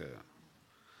dumnezeiască.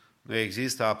 Nu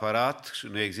există aparat și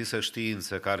nu există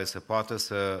știință care să poată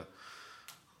să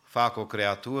facă o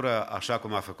creatură așa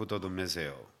cum a făcut-o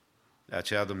Dumnezeu. De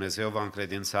aceea Dumnezeu v-a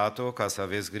încredințat-o ca să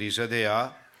aveți grijă de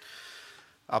ea.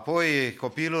 Apoi,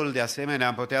 copilul, de asemenea,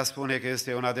 am putea spune că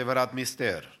este un adevărat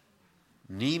mister.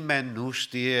 Nimeni nu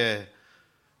știe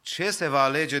ce se va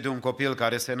alege de un copil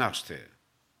care se naște.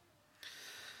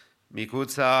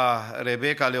 Micuța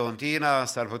Rebecca Leontina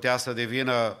s-ar putea să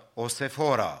devină o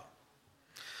Sefora,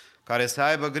 care să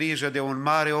aibă grijă de un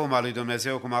mare om al lui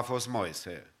Dumnezeu, cum a fost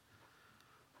Moise.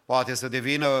 Poate să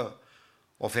devină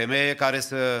o femeie care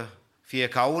să fie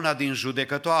ca una din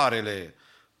judecătoarele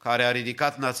care a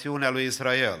ridicat națiunea lui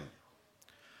Israel.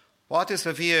 Poate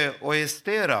să fie o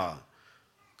Estera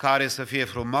care să fie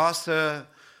frumoasă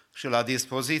și la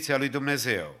dispoziția lui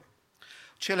Dumnezeu.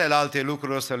 Celelalte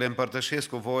lucruri o să le împărtășesc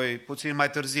cu voi puțin mai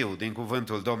târziu din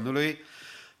cuvântul Domnului,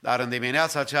 dar în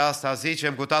dimineața aceasta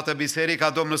zicem cu toată biserica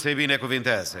Domnul să-i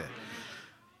binecuvinteze.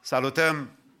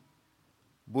 Salutăm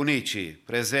bunicii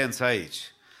prezenți aici,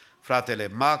 fratele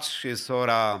Max și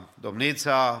sora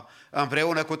Domnița,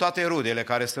 împreună cu toate rudele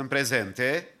care sunt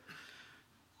prezente,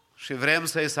 și vrem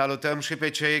să-i salutăm și pe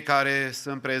cei care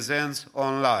sunt prezenți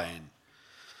online,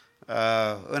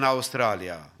 în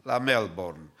Australia, la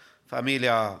Melbourne,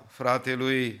 familia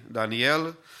fratelui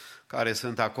Daniel, care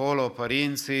sunt acolo,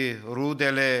 părinții,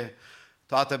 rudele,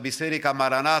 toată biserica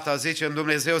Maranata, zicem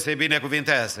Dumnezeu să-i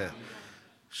binecuvinteze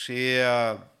și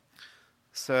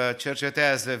să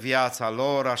cerceteze viața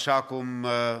lor, așa cum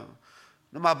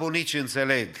numai bunicii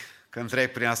înțeleg când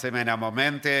trec prin asemenea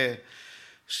momente,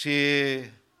 și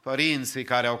părinții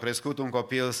care au crescut un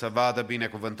copil să vadă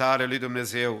binecuvântarea lui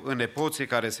Dumnezeu în nepoții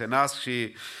care se nasc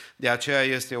și De aceea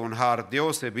este un har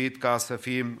deosebit ca să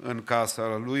fim în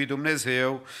casa lui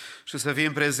Dumnezeu și să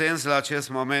fim prezenți la acest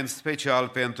moment special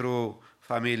pentru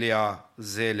familia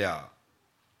Zelea.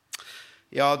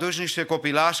 I-au adus niște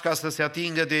copilași ca să se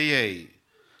atingă de ei,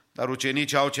 dar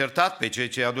ucenicii au certat pe cei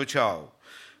ce aduceau.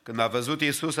 Când a văzut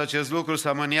Iisus acest lucru,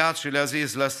 s-a mâniat și le-a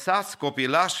zis: lăsați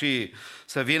copilașii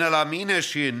să vină la mine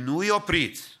și nu-i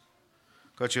opriți,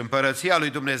 căci împărăția lui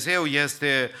Dumnezeu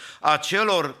este a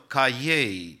celor ca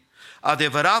ei.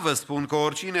 Adevărat vă spun că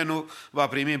oricine nu va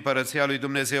primi împărăția lui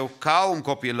Dumnezeu ca un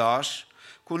copilaș,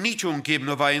 cu niciun chip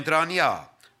nu va intra în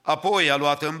ea. Apoi a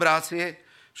luat în brațe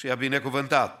și i-a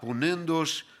binecuvântat,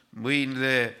 punându-și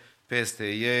mâinile peste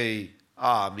ei.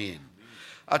 Amin.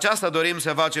 Aceasta dorim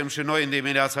să facem și noi în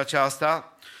dimineața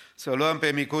aceasta, să luăm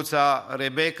pe micuța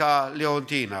Rebecca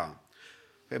Leontina,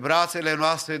 pe brațele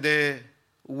noastre de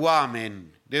oameni,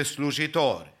 de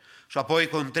slujitori, și apoi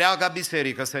cu întreaga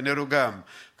biserică să ne rugăm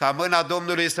ca mâna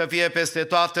Domnului să fie peste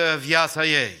toată viața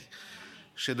ei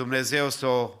și Dumnezeu să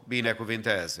o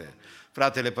binecuvinteze.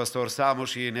 Fratele păstor Samu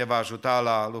și ne va ajuta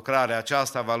la lucrarea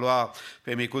aceasta, va lua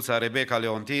pe micuța Rebecca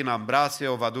Leontina în brațe,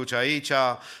 o va duce aici,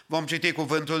 vom citi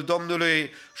cuvântul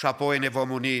Domnului și apoi ne vom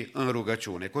uni în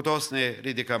rugăciune. Cu toți ne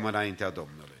ridicăm înaintea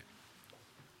Domnului.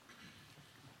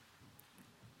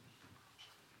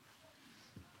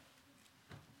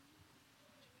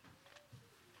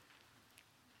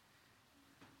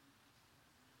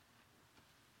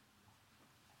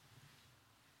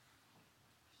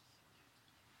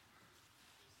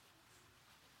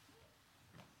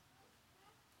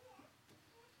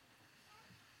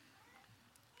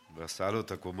 Vă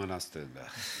salută cu mâna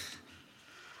stângă.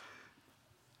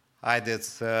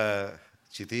 Haideți să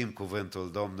citim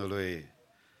cuvântul Domnului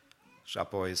și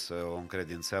apoi să o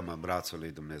încredințăm în brațul lui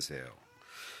Dumnezeu.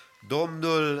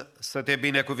 Domnul să te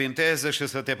binecuvinteze și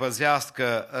să te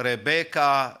păzească,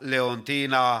 Rebecca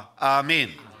Leontina.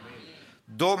 Amin.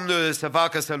 Domnul să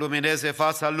facă să lumineze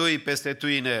fața lui peste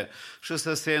tine și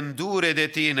să se îndure de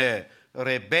tine,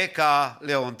 Rebecca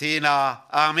Leontina.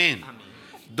 Amin. Amin.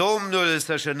 Domnul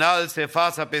să-și înalțe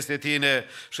fața peste tine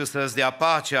și să-ți dea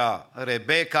pacea,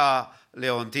 Rebecca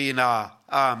Leontina.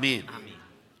 Amin. Amin.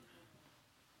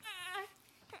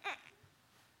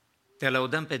 Te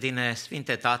lăudăm pe tine,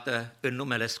 Sfinte Tată, în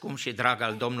numele scump și drag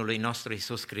al Domnului nostru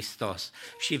Iisus Hristos.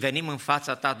 Și venim în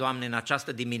fața Ta, Doamne, în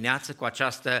această dimineață cu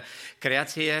această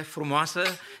creație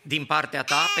frumoasă din partea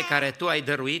Ta pe care Tu ai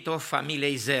dăruit-o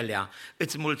familiei Zelea.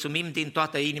 Îți mulțumim din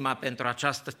toată inima pentru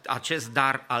acest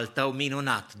dar al Tău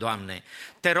minunat, Doamne.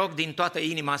 Te rog din toată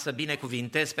inima să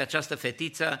binecuvintezi pe această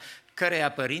fetiță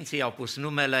căreia părinții au pus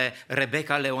numele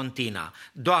Rebecca Leontina.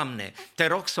 Doamne, te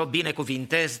rog să o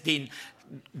binecuvintezi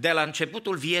de la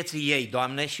începutul vieții ei,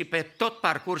 Doamne, și pe tot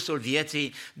parcursul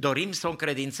vieții dorim să o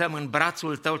încredințăm în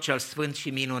brațul Tău cel sfânt și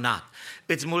minunat.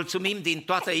 Îți mulțumim din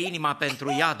toată inima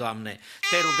pentru ea, Doamne.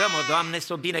 Te rugăm, o Doamne,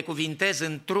 să o binecuvintezi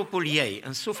în trupul ei,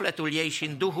 în sufletul ei și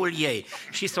în Duhul ei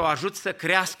și să o ajut să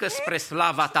crească spre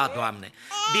slava Ta, Doamne.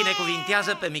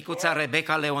 Binecuvintează pe micuța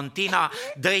Rebecca Leontina,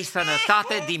 dă-i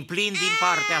sănătate din plin din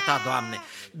partea Ta, Doamne.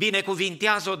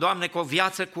 Binecuvintează-o, Doamne, cu o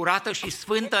viață curată și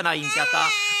sfântă înaintea Ta,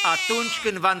 atunci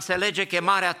când va înțelege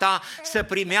chemarea Ta, să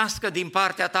primească din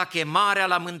partea Ta chemarea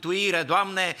la mântuire,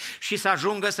 Doamne, și să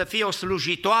ajungă să fie o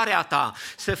slujitoare a Ta,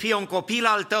 să fie un copil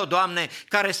al Tău, Doamne,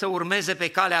 care să urmeze pe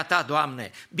calea Ta,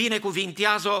 Doamne.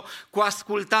 Binecuvintează-o cu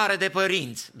ascultare de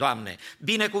părinți, Doamne.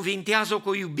 Binecuvintează-o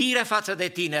cu iubire față de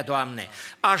Tine, Doamne.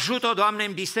 Ajută-o, Doamne,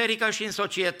 în biserică și în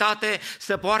societate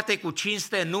să poarte cu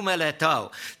cinste numele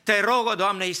Tău. Te rog, o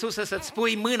Doamne Iisuse, să-ți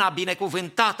pui mâna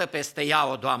binecuvântată peste ea,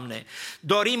 o Doamne.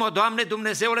 Dorim, o Doamne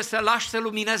Dumnezeule, să lași să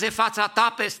lumineze fața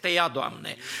Ta peste ea,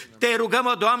 Doamne. Te rugăm,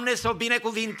 o Doamne, să o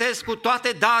binecuvintezi cu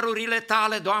toate darurile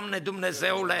Tale, Doamne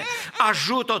Dumnezeule.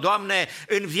 Ajută-o, Doamne,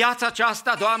 în viața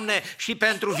aceasta, Doamne, și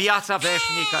pentru viața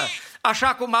veșnică.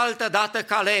 Așa cum altădată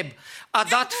Caleb a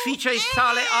dat fiicei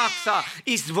sale Axa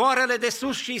izvoarele de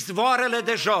sus și izvoarele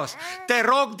de jos. Te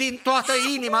rog din toată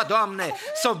inima, Doamne,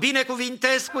 să o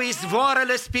binecuvintezi cu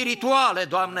izvoarele spirituale,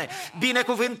 Doamne,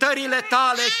 binecuvântările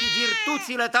Tale și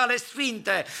virtuțile Tale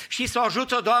sfinte și să o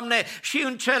ajuți, o Doamne, și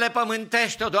în cele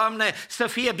pământești, o Doamne, să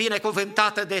fie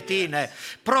binecuvântată de Tine.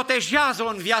 Protejează-o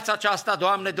în viața aceasta,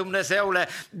 Doamne Dumnezeule,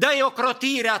 dă-i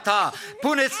ocrotirea Ta,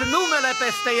 pune-ți numele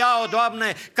peste ea, o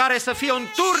Doamne, care să să fie un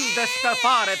turn de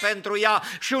scăpare pentru ea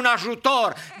și un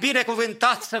ajutor.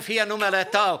 Binecuvântat să fie numele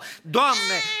Tău.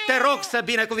 Doamne, Te rog să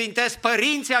binecuvintezi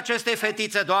părinții acestei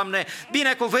fetițe, Doamne.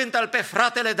 Binecuvântă-l pe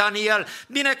fratele Daniel,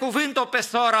 binecuvânt-o pe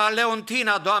sora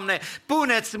Leontina, Doamne.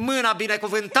 Puneți mâna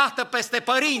binecuvântată peste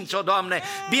părinți, o Doamne.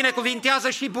 Binecuvintează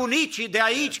și bunicii de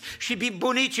aici și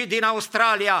bunicii din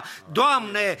Australia.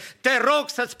 Doamne, Te rog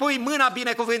să-ți pui mâna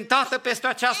binecuvântată peste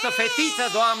această fetiță,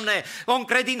 Doamne. O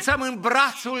încredințăm în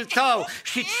brațul Tău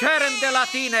și cerem de la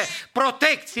Tine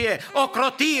protecție,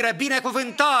 ocrotire,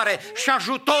 binecuvântare și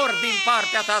ajutor din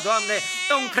partea Ta, Doamne.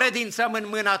 O încredințăm în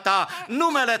mâna Ta.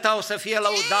 Numele Tău să fie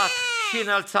lăudat și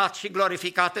înălțat și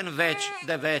glorificat în veci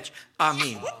de veci.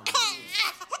 Amin.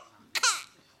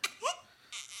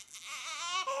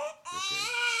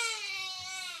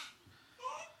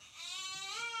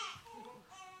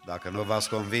 Dacă nu v-ați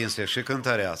convins, e și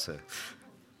cântăreață.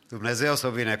 Dumnezeu să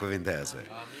o binecuvinteze.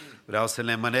 Vreau să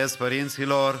le mânez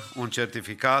părinților un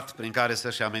certificat prin care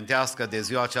să-și amintească de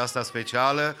ziua aceasta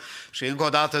specială și încă o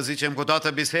dată zicem cu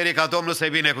toată biserica, Domnul să-i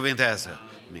binecuvinteze.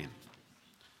 Amin.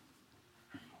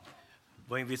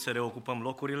 Vă invit să reocupăm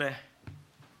locurile.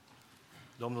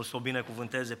 Domnul să o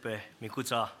binecuvânteze pe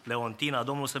micuța Leontina,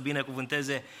 Domnul să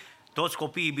binecuvânteze toți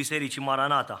copiii Bisericii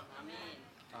Maranata.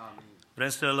 Vrem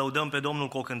să lăudăm pe Domnul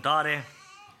cu o cântare,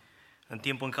 în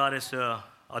timp în care să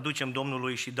aducem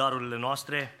Domnului și darurile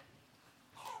noastre.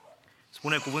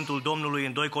 Spune cuvântul Domnului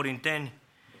în 2 Corinteni,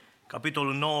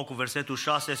 capitolul 9, cu versetul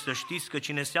 6, să știți că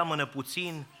cine seamănă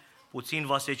puțin, puțin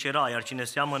va secera, iar cine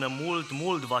seamănă mult,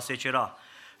 mult va secera.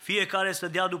 Fiecare să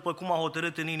dea după cum a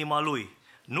hotărât în inima lui,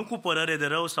 nu cu părere de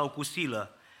rău sau cu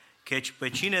silă, căci pe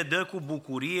cine dă cu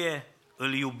bucurie,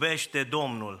 îl iubește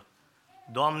Domnul.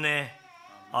 Doamne,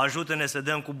 ajută-ne să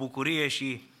dăm cu bucurie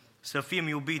și să fim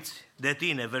iubiți de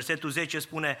Tine. Versetul 10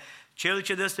 spune, Cel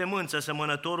ce dă semânță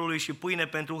semănătorului și pâine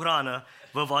pentru hrană,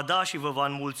 vă va da și vă va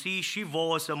înmulți și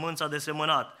vouă sămânța de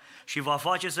semănat și va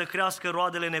face să crească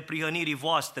roadele neprihănirii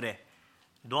voastre.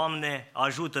 Doamne,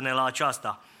 ajută-ne la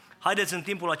aceasta. Haideți în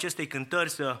timpul acestei cântări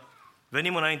să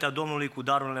venim înaintea Domnului cu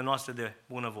darurile noastre de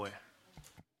bunăvoie.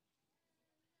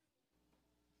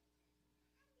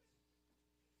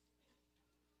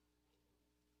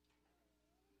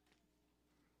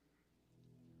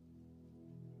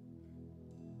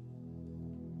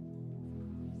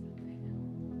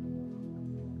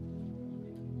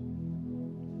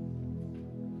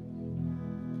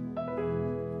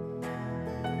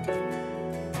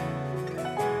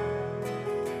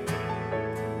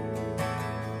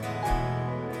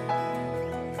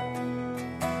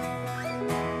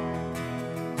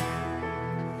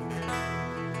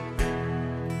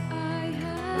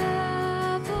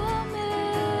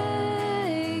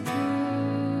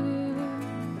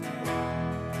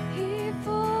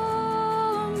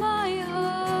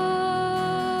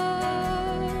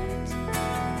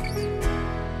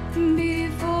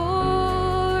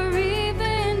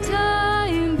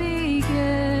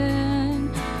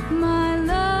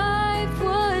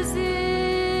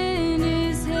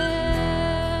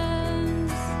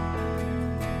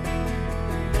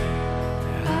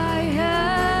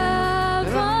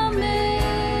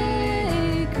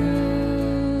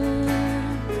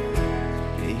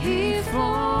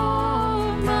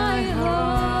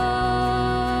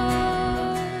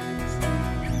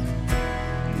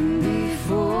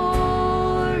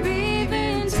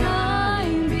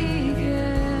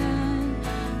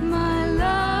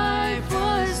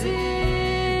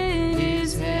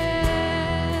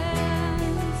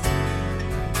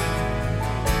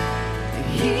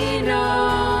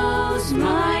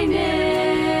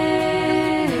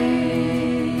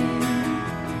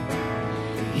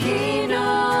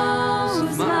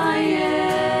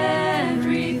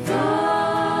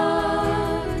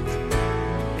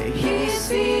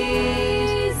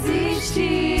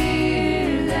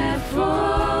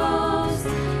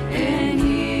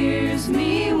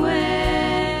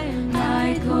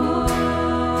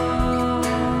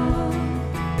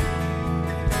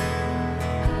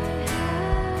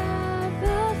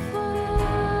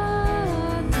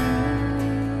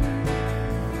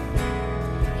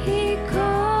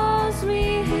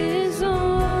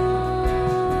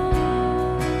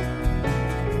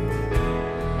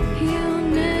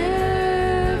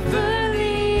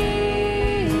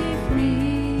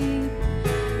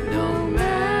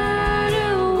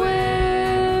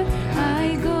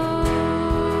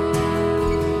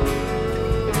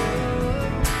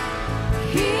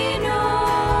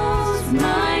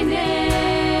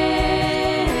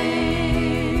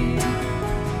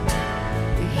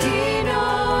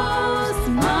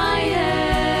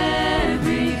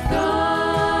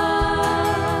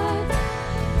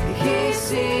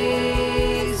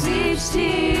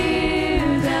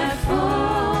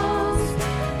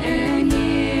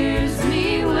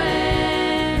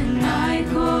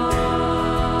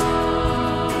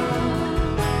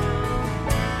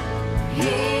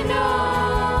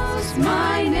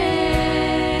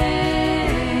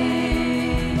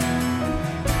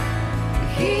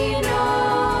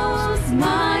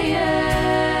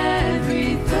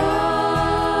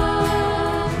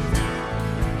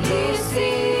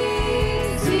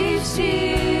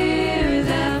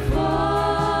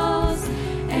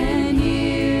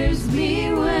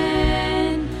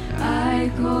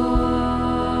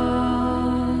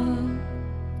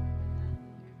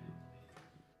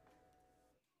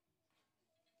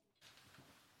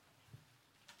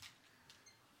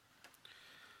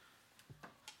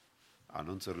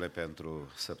 Anunțurile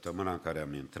pentru săptămâna în care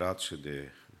am intrat și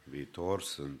de viitor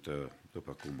sunt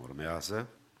după cum urmează.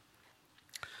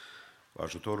 Cu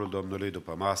ajutorul Domnului,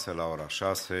 după masă, la ora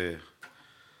 6,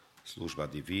 slujba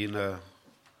divină,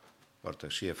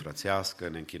 părtășie frățească,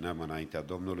 ne închinăm înaintea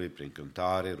Domnului prin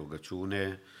cântare,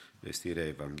 rugăciune, vestirea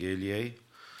Evangheliei.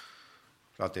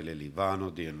 Fratele Livanu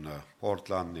din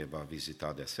Portland ne va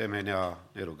vizita de asemenea.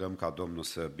 Ne rugăm ca Domnul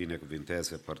să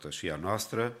binecuvinteze părtășia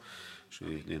noastră și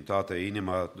din toată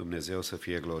inima Dumnezeu să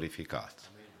fie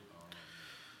glorificat.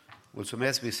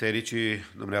 Mulțumesc bisericii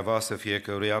dumneavoastră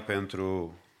fiecăruia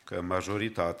pentru că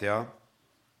majoritatea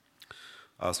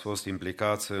ați fost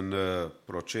implicați în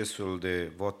procesul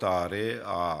de votare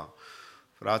a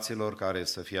fraților care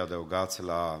să fie adăugați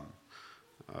la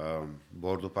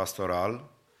bordul pastoral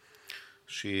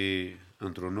și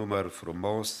într-un număr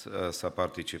frumos s-a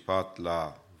participat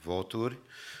la voturi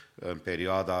în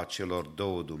perioada celor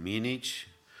 2 duminici,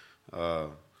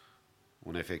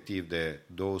 un efectiv de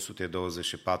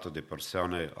 224 de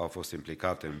persoane au fost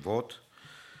implicate în vot.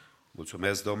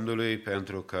 Mulțumesc Domnului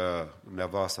pentru că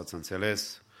dumneavoastră ați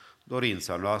înțeles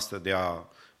dorința noastră de a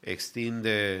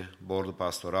extinde bordul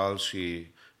pastoral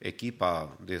și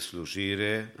echipa de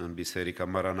slujire în Biserica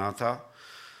Maranata.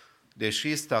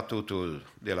 Deși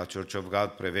statutul de la Church of God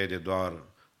prevede doar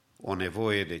o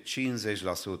nevoie de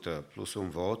 50% plus un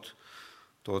vot,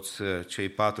 toți cei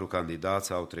 4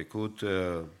 candidați au trecut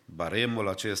baremul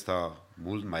acesta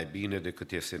mult mai bine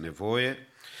decât este nevoie.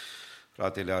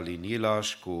 Fratele Alin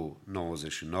Ilaș cu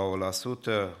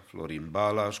 99%, Florin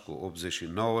Balaș cu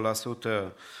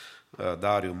 89%,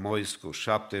 Dariu Mois cu 79%,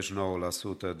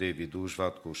 David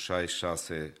Ujvat cu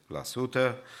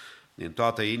 66%. Din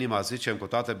toată inima zicem cu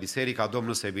toată biserica,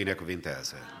 Domnul să-i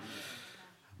binecuvinteze.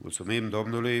 Mulțumim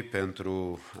Domnului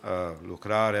pentru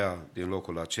lucrarea din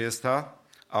locul acesta.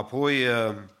 Apoi,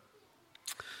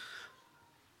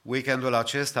 weekendul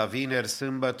acesta, vineri,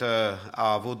 sâmbătă,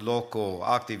 a avut loc o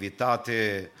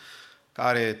activitate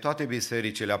care toate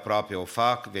bisericile aproape o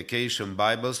fac, Vacation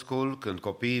Bible School, când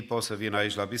copiii pot să vină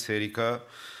aici la biserică,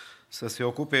 să se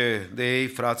ocupe de ei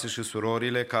frații și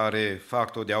surorile care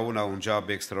fac totdeauna un job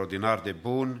extraordinar de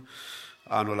bun.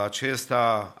 Anul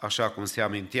acesta, așa cum se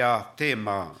amintea,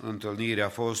 tema întâlnirii a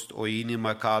fost o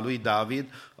inimă ca a lui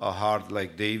David, a heart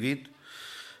like David,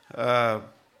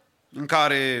 în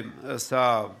care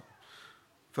s-a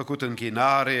făcut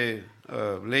închinare,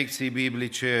 lecții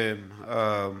biblice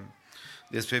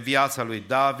despre viața lui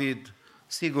David,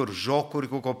 sigur, jocuri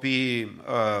cu copiii,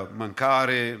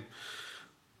 mâncare,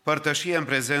 părtășie în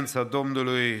prezența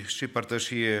Domnului și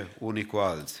părtășie unii cu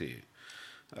alții.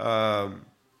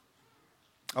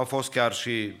 Au fost chiar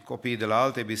și copii de la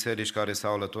alte biserici care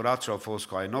s-au alăturat și au fost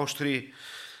cu ai noștri.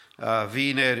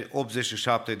 Vineri,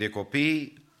 87 de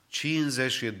copii,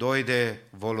 52 de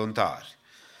voluntari.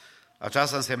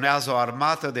 Aceasta însemnează o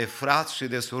armată de frați și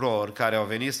de surori care au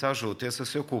venit să ajute să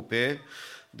se ocupe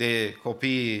de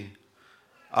copiii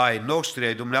ai noștri,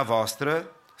 ai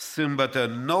dumneavoastră. Sâmbătă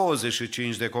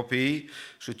 95 de copii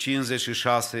și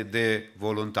 56 de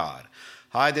voluntari.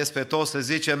 Haideți pe toți să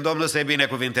zicem, Domnul să-i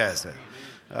binecuvinteze.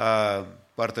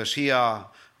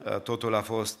 Părtășia, totul a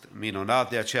fost minunat,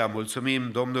 de aceea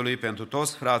mulțumim Domnului pentru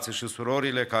toți frații și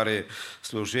surorile care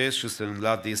slujesc și sunt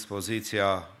la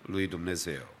dispoziția lui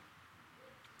Dumnezeu.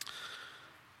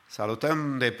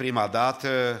 Salutăm de prima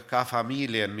dată ca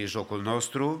familie în mijlocul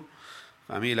nostru,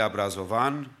 familia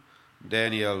Brazovan,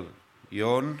 Daniel,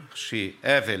 Ion și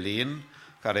Evelyn,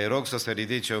 care rog să se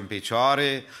ridice în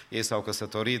picioare. Ei s-au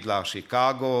căsătorit la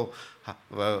Chicago.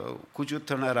 Could you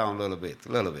turn around a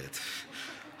little bit?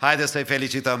 Haideți să-i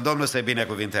felicităm. Domnul să-i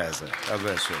binecuvinteze.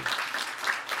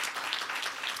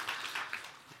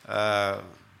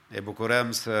 Ne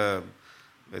bucurăm să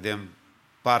vedem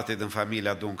parte din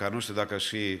familia Dunca. Nu știu dacă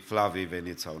și Flavii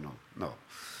veniți sau nu. No.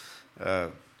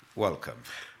 Welcome.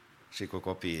 Și cu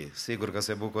copiii. Sigur că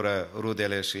se bucură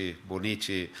rudele și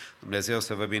bunicii. Dumnezeu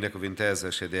să vă binecuvinteze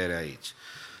șederea aici.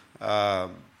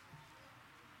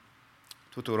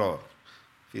 Tuturor,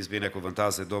 fiți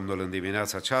binecuvântați de Domnul în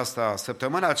dimineața aceasta.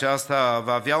 Săptămâna aceasta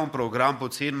va avea un program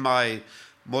puțin mai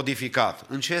modificat.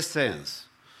 În ce sens?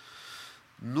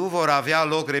 Nu vor avea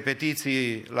loc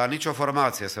repetiții la nicio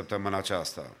formație săptămâna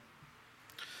aceasta.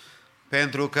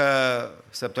 Pentru că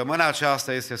săptămâna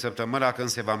aceasta este săptămâna când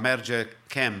se va merge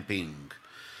camping.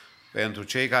 Pentru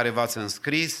cei care v-ați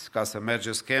înscris ca să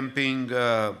mergeți camping,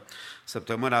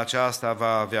 săptămâna aceasta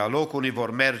va avea loc. Unii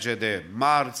vor merge de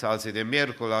marți, alții de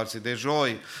miercuri, alții de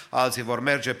joi, alții vor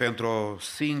merge pentru o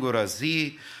singură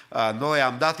zi. Noi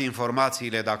am dat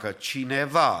informațiile dacă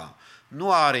cineva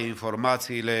nu are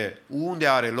informațiile unde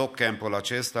are loc campul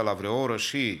acesta, la vreo oră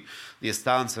și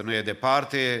distanță, nu e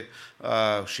departe,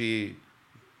 și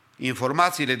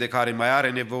informațiile de care mai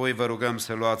are nevoie, vă rugăm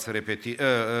să luați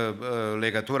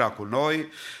legătura cu noi.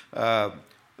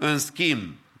 În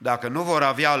schimb, dacă nu vor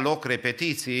avea loc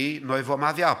repetiții, noi vom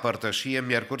avea părtășie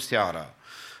miercuri seara.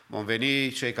 Vom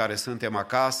veni cei care suntem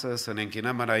acasă să ne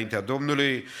închinăm înaintea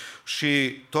Domnului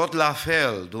și tot la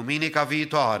fel, duminica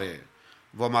viitoare,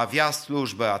 vom avea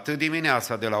slujbă atât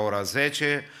dimineața de la ora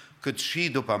 10, cât și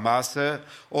după masă.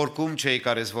 Oricum, cei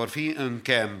care vor fi în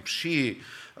camp și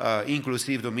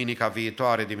inclusiv duminica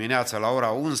viitoare dimineața la ora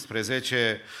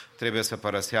 11 trebuie să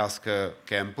părăsească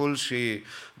campul și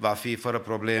va fi fără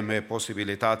probleme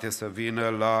posibilitate să vină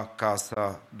la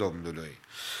casa Domnului.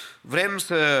 Vrem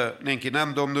să ne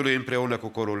închinăm Domnului împreună cu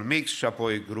corul mix și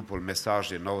apoi grupul Mesaj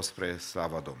din nou spre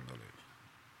slava Domnului.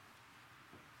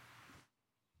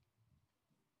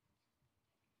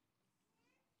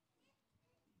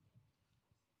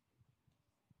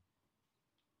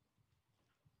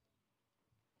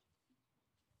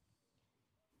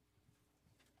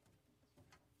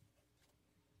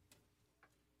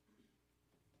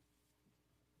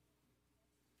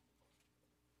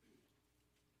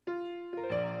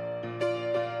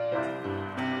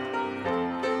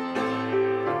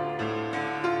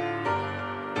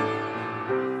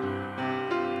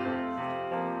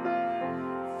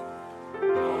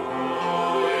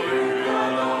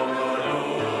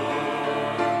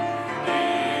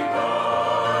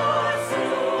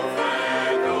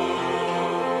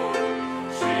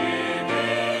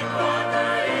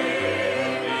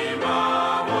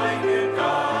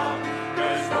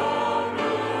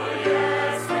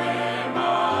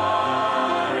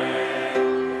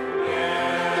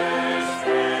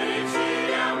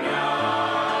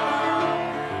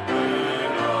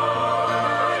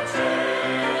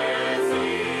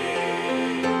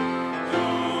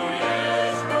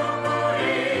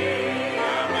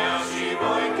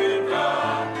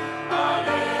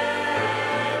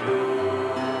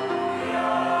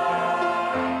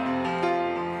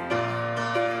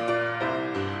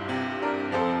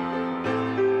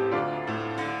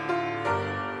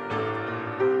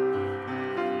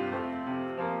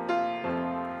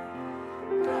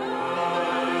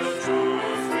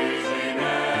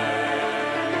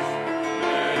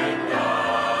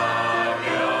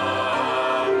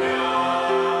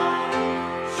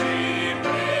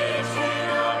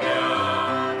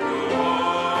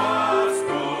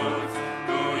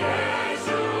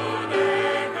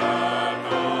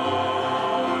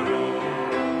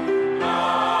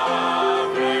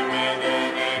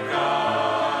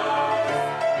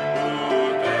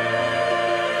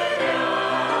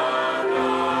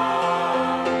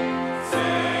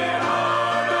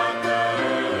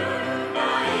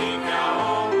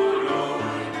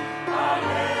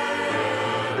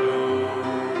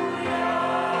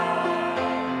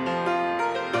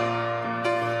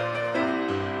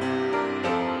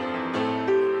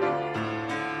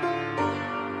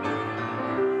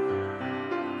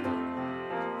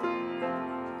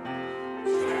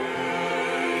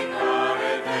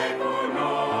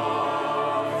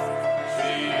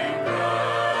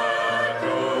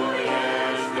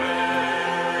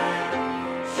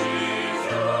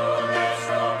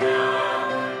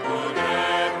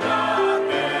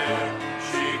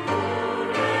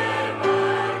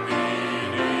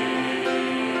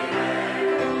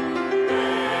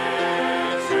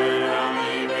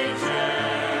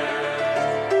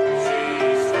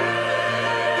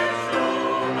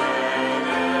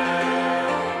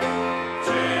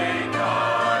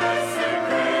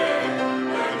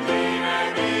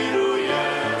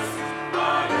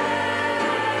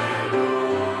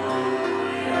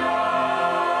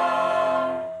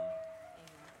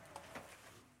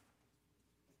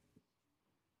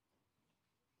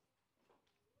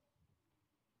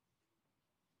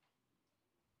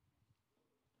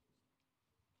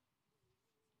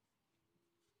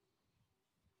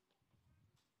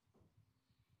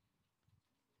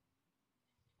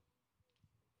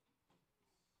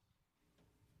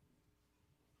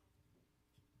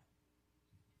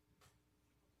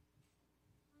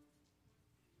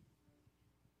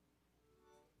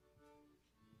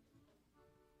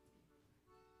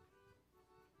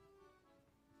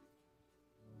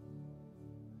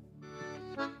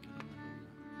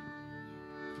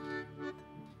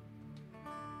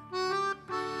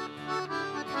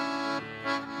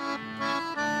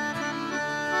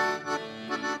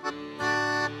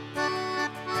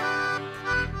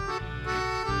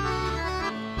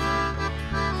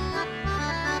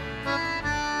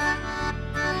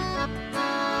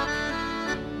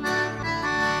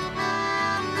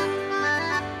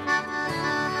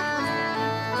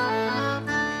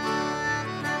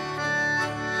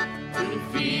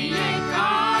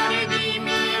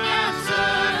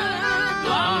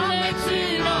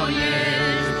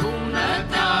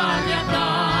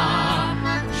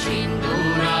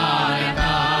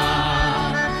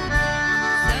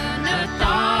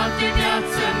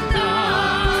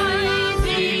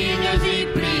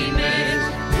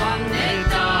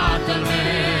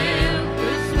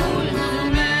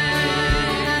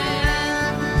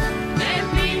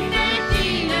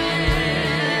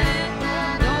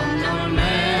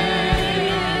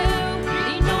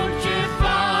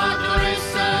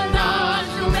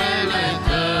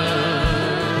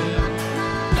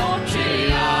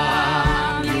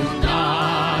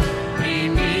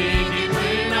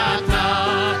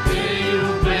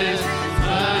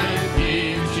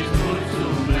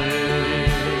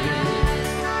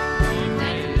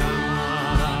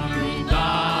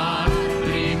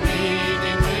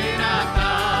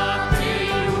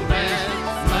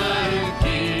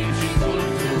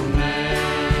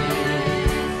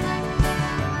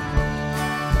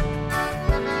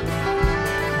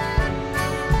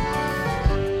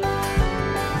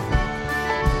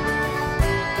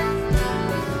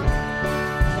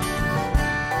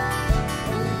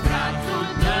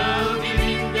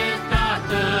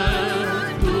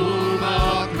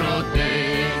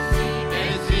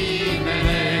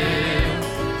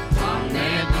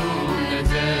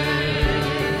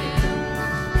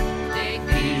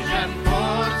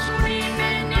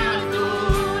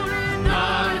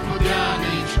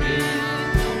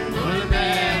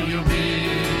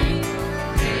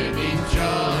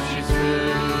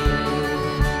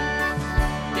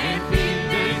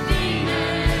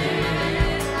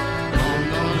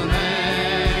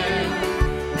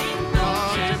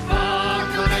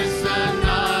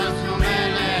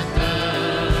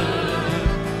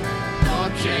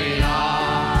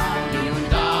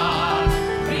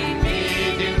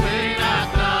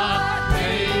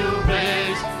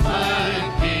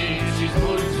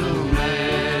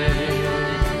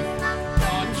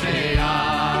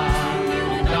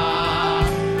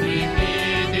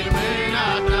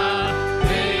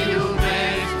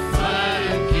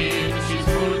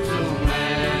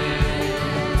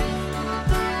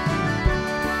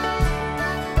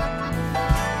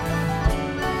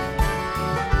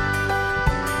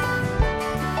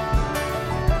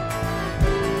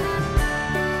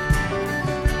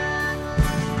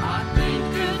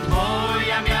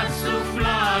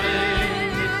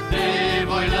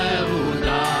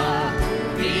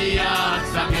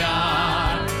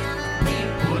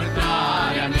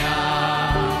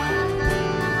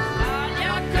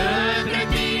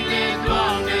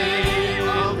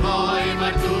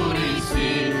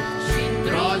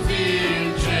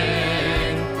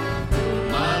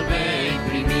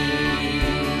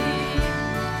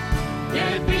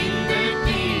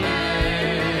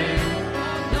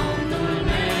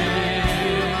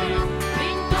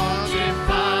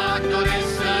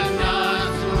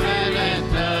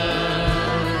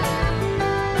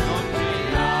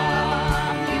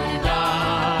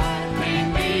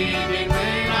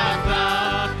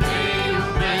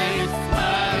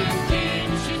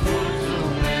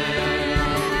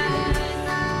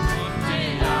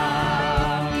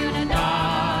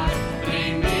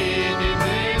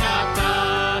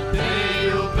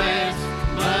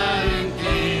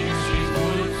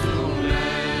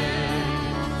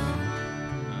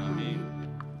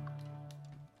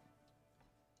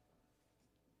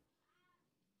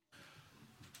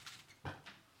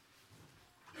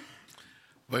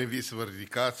 Vă invit să vă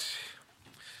ridicați.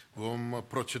 Vom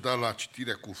proceda la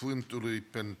citirea cuvântului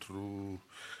pentru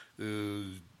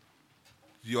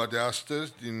ziua de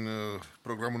astăzi din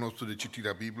programul nostru de citire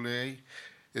a Bibliei,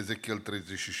 Ezechiel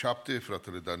 37,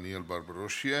 fratele Daniel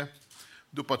Barbaroșie.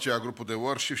 După aceea grupul de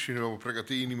worship și ne vom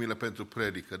pregăti inimile pentru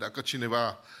predică. Dacă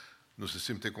cineva nu se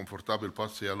simte confortabil,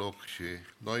 poate să ia loc și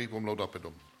noi vom lăuda pe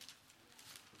Domnul.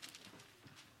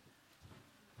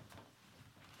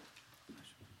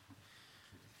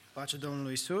 Pacea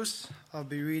Domnului Isus. I'll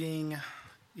be reading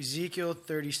Ezekiel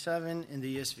 37 in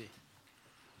the ESV.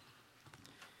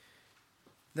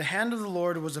 The hand of the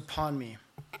Lord was upon me,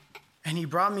 and he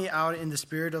brought me out in the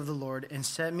spirit of the Lord and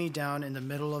set me down in the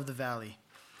middle of the valley.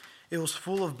 It was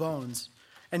full of bones,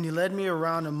 and he led me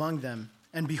around among them,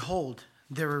 and behold,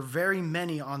 there were very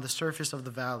many on the surface of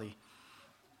the valley.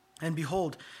 And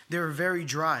behold, they were very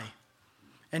dry.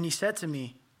 And he said to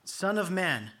me, Son of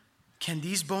man, can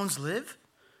these bones live?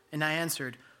 And I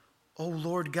answered, O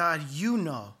Lord God, you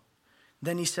know.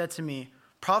 Then he said to me,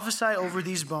 Prophesy over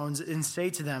these bones and say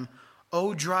to them,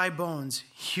 O dry bones,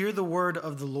 hear the word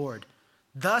of the Lord.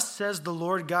 Thus says the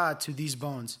Lord God to these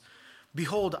bones,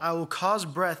 Behold, I will cause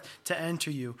breath to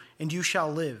enter you, and you shall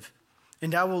live.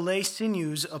 And I will lay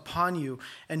sinews upon you,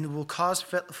 and will cause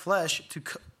flesh to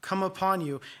come upon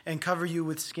you, and cover you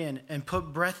with skin, and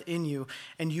put breath in you,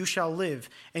 and you shall live.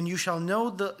 And you shall know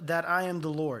that I am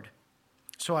the Lord.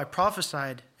 So I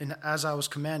prophesied, and as I was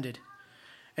commanded.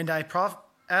 And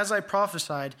as I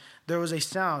prophesied, there was a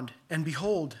sound, and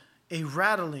behold, a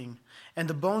rattling, and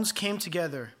the bones came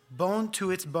together, bone to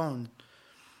its bone.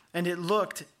 And it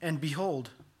looked, and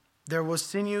behold, there was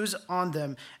sinews on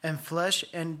them, and flesh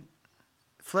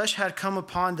had come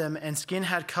upon them, and skin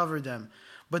had covered them,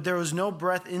 but there was no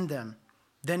breath in them.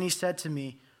 Then he said to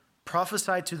me,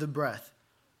 Prophesy to the breath.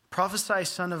 Prophesy,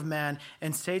 Son of man,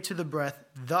 and say to the breath,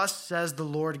 Thus says the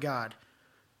Lord God,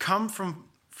 Come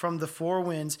from the four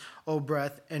winds, O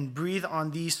breath, and breathe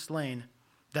on these slain,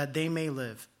 that they may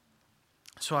live.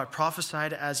 So I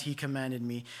prophesied as he commanded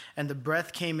me, and the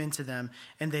breath came into them,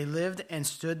 and they lived and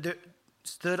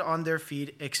stood on their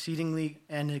feet,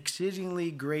 an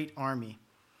exceedingly great army.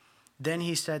 Then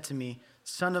he said to me,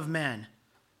 Son of man,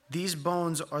 these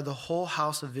bones are the whole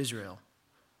house of Israel.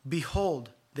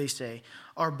 Behold, they say,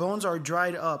 our bones are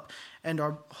dried up, and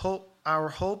our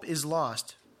hope is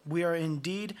lost. We are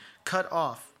indeed cut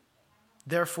off.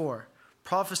 Therefore,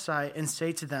 prophesy and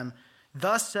say to them,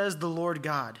 Thus says the Lord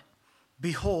God,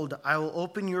 Behold, I will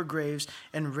open your graves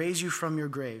and raise you from your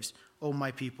graves, O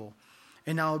my people,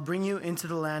 and I will bring you into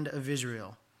the land of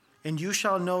Israel. And you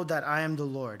shall know that I am the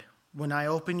Lord, when I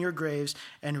open your graves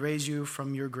and raise you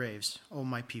from your graves, O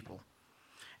my people.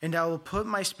 And I will put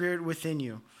my spirit within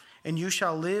you, and you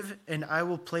shall live, and I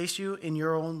will place you in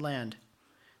your own land.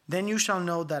 Then you shall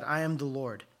know that I am the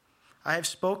Lord. I have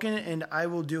spoken, and I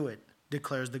will do it,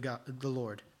 declares the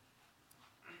Lord.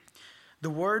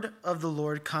 The word of the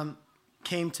Lord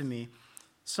came to me,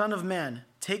 Son of man,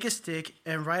 take a stick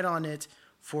and write on it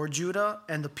for Judah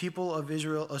and the people of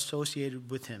Israel associated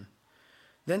with him.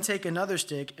 Then take another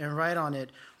stick and write on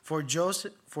it for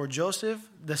Joseph,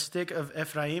 the stick of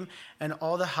Ephraim, and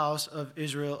all the house of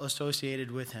Israel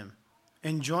associated with him.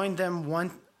 And join them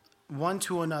one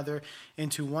to another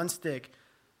into one stick,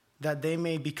 that they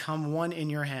may become one in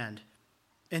your hand.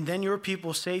 And then your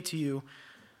people say to you,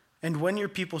 when your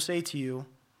people say to you,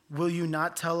 Will you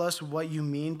not tell us what you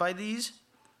mean by these?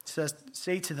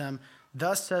 Say to them,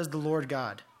 Thus says the Lord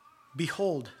God,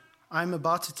 Behold, I am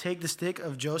about to take the stick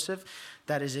of Joseph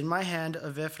that is in my hand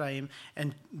of Ephraim,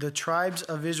 and the tribes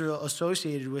of Israel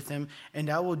associated with him, and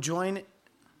I will join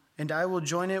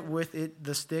it with it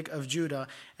the stick of Judah,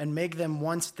 and make them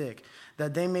one stick,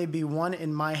 that they may be one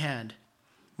in my hand.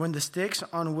 When the sticks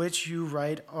on which you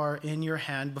write are in your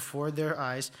hand before their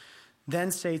eyes,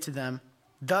 then say to them,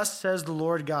 Thus says the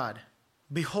Lord God,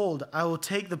 Behold, I will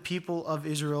take the people of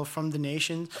Israel from the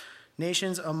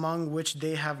nations among which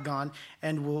they have gone,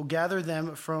 and will gather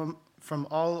them from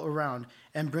all around,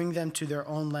 and bring them to their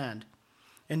own land.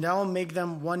 And I will make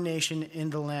them one nation in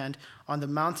the land on the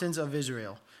mountains of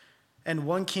Israel, and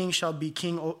one king shall be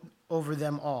king over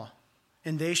them all.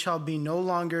 And they shall be no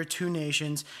longer two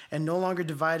nations, and no longer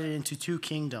divided into two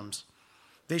kingdoms.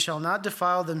 They shall not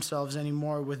defile themselves any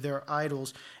more with their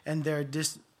idols and their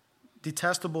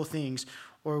detestable things,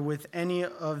 or with any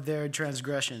of their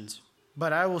transgressions.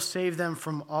 But I will save them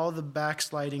from all the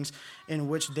backslidings in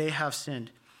which they have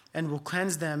sinned, and will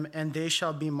cleanse them, and they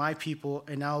shall be my people,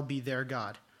 and I will be their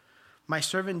God. My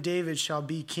servant David shall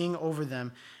be king over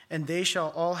them, and they shall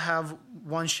all have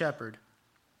one shepherd.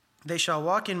 They shall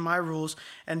walk in my rules,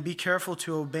 and be careful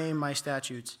to obey my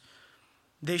statutes.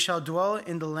 They shall dwell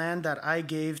in the land that I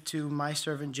gave to my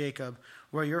servant Jacob,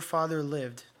 where your father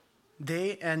lived.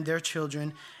 They and their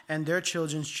children and their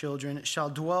children's children shall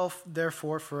dwell there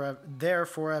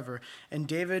forever, and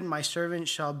David my servant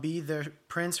shall be their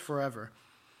prince forever.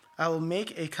 I will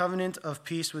make a covenant of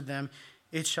peace with them.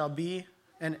 It shall be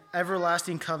an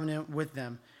everlasting covenant with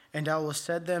them, and I will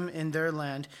set them in their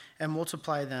land and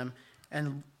multiply them,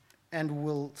 and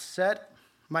will set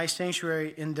my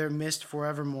sanctuary in their midst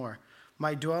forevermore.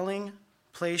 My dwelling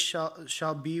place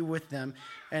shall be with them,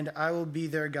 and I will be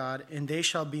their God, and they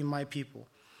shall be my people.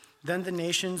 Then the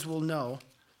nations will know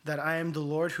that I am the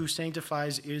Lord who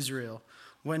sanctifies Israel,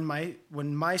 when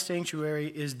my sanctuary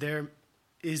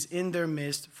is in their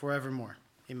midst forevermore.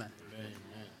 Amen.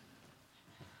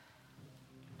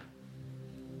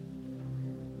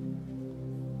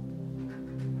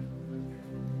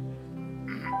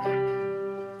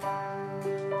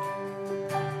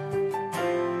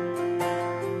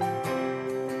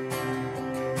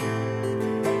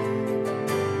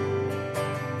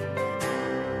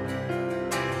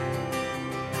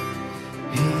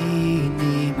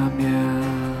 Inima mea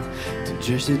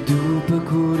tângește după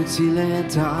curțile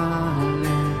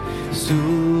tale,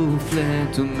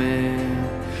 sufletul meu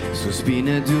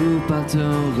suspină după al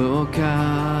tău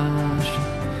locaș.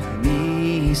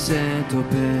 Mi se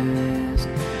topesc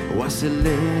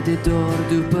oasele de dor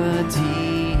după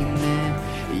tine,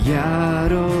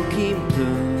 iar ochii-mi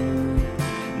plâng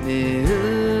neîncetat.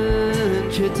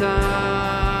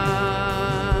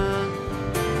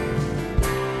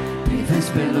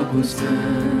 Privesc pe locul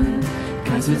sfânt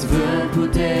ca să-ți văd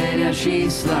puterea și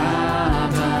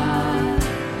slava.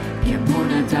 E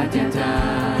bunătatea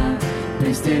ta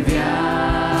peste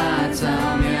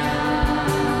viața mea.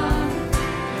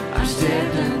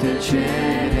 Aștept în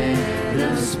tăcere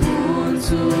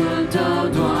răspunsul tău,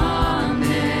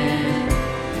 Doamne.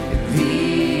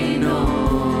 Vino,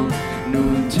 nu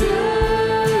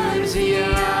întârzia.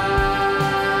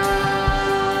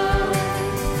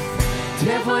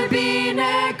 Te voi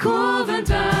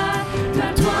binecuvânta,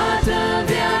 dar toată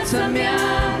viața mea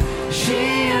și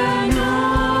în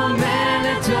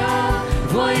numele tău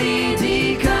voi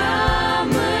ridica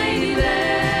mâinile.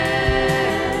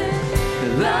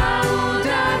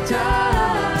 Lauda ta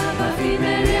va fi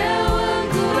mereu în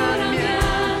gura mea.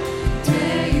 Te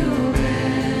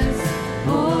iubesc, o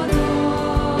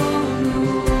Domnul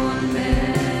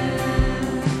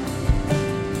meu.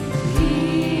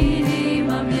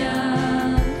 Inima mea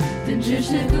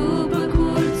tângește după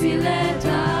curțile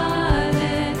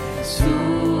tale,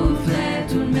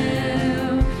 sufletul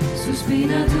meu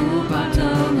suspină după al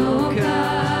tău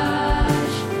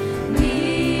locaș. Mi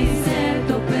se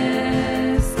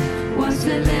topesc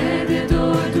oasele de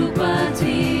dor după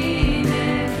tine,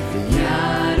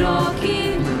 iar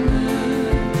ochii-mi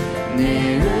plâng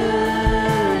neîncetat.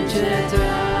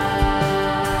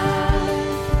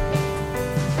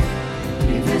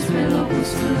 Privesc pe locul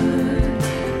sfânt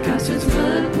ca să-ți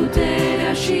văd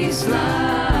puterea și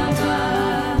slava.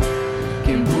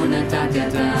 Chem bunătatea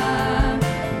ta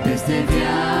peste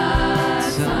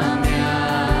viața mea.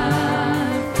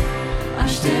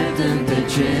 Aștept în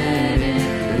tăcere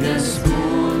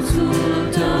răspunsul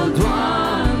tău,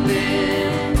 Doamne.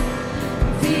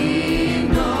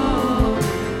 Vino,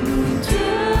 nu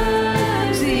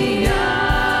întârzia.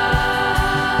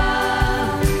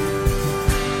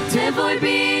 Te voi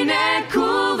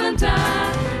binecuvânta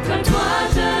ca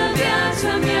toată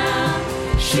viața mea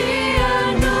și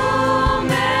în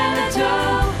numele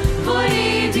tău voi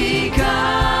ridica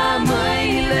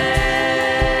mâinile.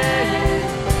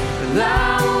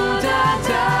 Lauda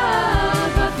ta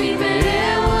va fi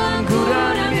mereu în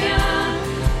gura mea.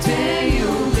 Te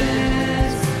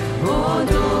iubesc, o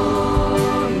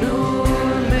Domnul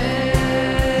meu.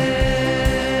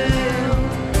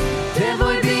 Te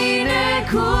voi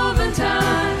binecuvânta,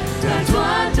 dar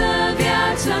toată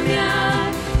viața mea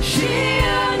și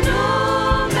în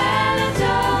numele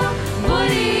tău voi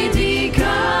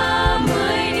ridica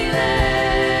mâinile.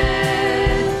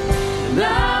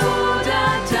 Lauda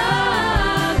ta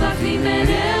va fi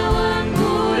mereu în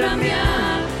gura mea.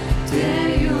 Te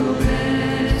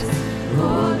iubesc, o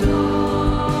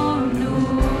Domnul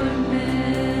meu.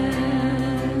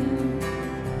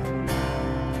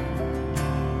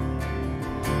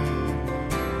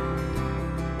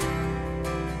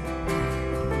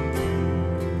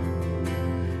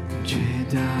 Ce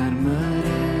dar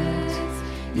măreț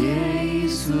e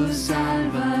Iisus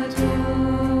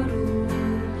Salvatorul,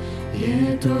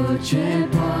 e tot ce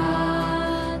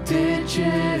poate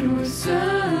cerul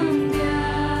să-mi dea.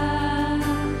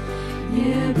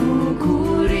 E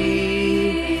bucuria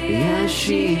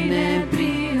și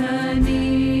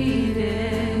neprihănirea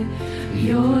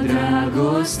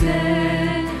dragoste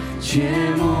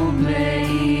ce-mi umple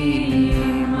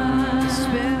inima.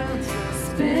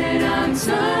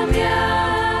 Speranța mea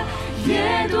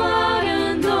e doar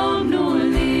în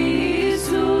Domnul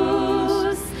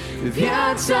Iisus.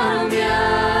 Viața mea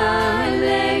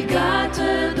legată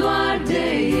doar de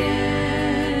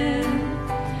El.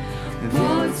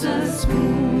 Pot să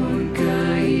spun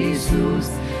că Iisus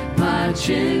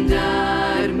pace-n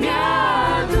dar mi-a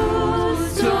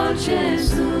adus. Tot ce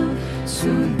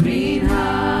sunt prin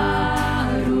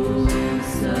harul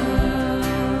Său.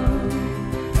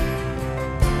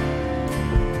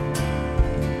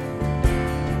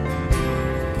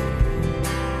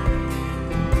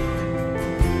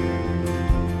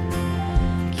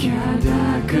 Chiar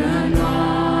dacă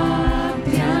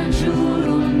noaptea-n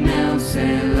jurul meu se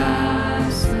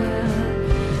lasă,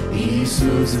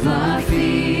 Iisus va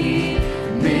fi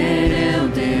mereu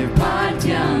de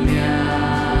partea mea.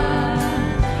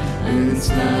 În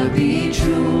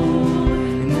slăbiciuni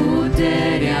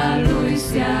puterea Lui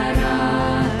se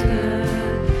arată,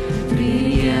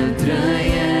 prin El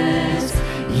trăiesc,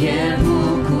 e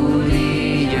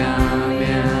bucuria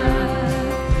mea.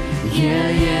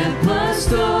 El e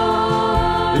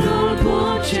păstorul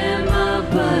bun ce mă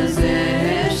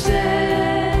păzește.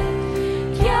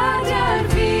 Chiar de-ar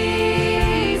fi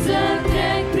să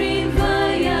trec prin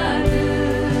văi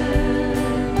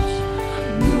adânci,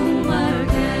 nu mă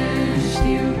tem,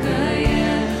 știu că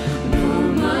El nu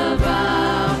mă va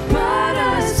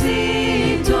părăsi.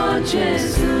 Tot ce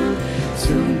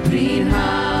sunt prin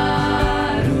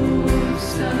harul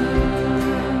Său.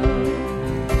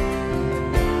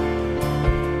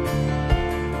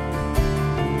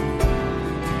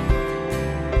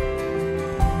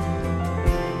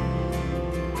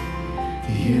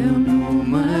 Eu nu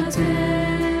mă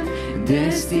tem,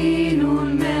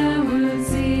 destinul meu îl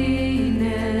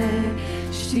ține.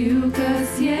 Știu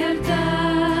că-s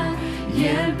iertat,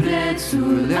 El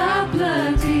prețul a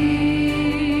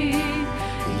plătit.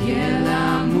 El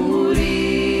a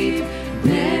murit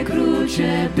pe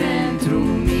cruce pentru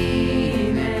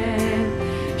mine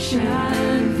și-a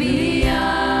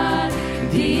înviat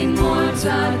din morți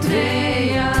a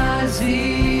treia zi.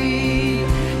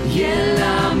 El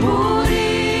a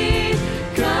murit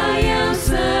ca eu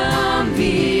să am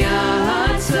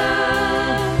viață.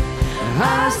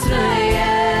 Azi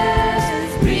trăiesc,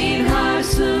 prin har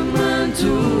sunt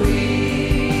mântuit.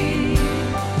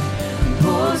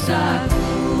 Pot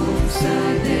acum să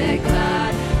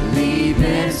declar,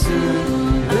 liber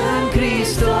sunt în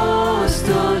Hristos.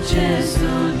 Tot ce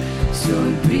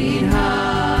sunt prin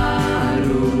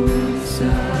harul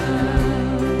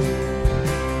Său.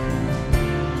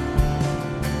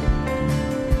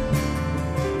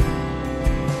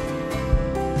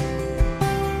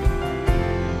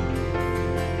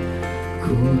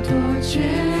 Cu tot ce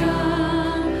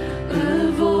am,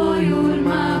 îl voi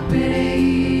urma pe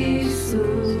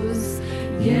Iisus.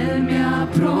 El mi-a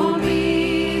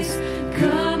promis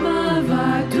că mă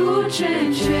va duce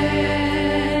în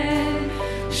cer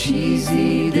și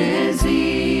zi de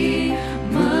zi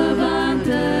mă va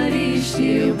întări,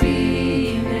 știu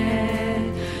bine,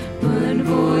 până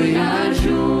voi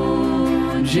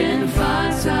ajunge în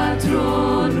fața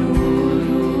tronului.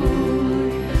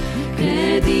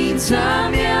 Credința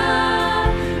mea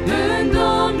în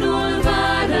Domnul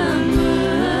va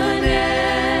rămâne,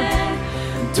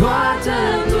 toată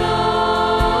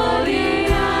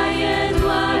gloria e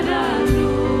doar a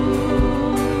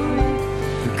Lui.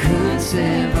 Când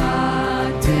se va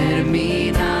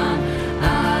termina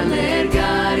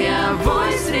alergarea,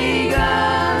 voi striga,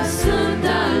 sunt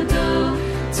al Tău,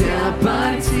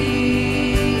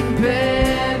 ți-aparțin pe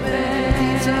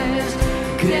veci.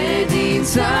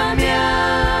 Credința mea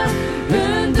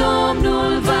în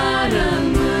Domnul va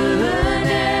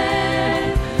rămâne,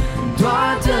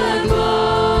 toată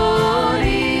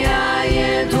gloria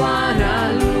e doar a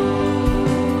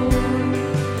Lui.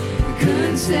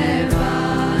 Când se va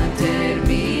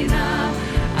termina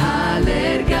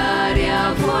alergarea,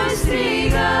 voi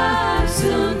striga,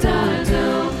 sunt al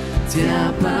Tău,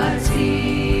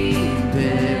 ți-aparțin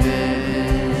pe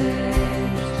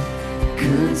veci.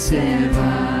 Când se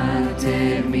va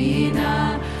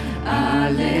termina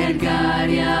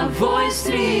alergarea, voi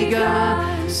striga,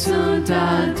 sunt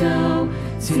al Tău,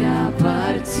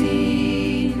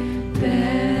 ți-aparțin pe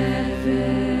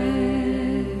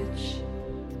veci.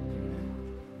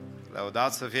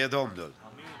 Lăudați să fie Domnul!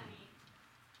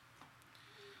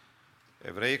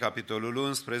 Evrei, capitolul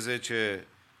 11,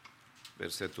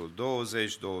 versetul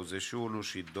 20, 21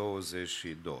 și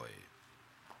 22.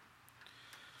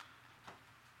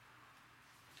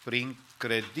 Prin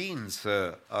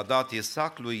credință a dat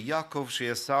Isaac lui Iacov și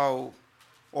Esau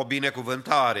o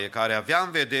binecuvântare care avea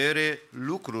în vedere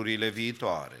lucrurile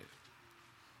viitoare.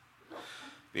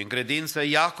 Prin credință,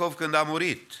 Iacov, când a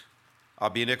murit, a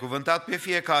binecuvântat pe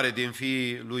fiecare din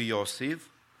fiii lui Iosif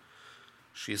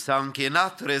și s-a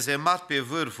închinat rezemat pe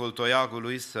vârful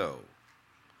toiagului său.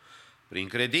 Prin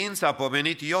credință a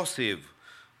pomenit Iosif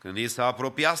când i s-a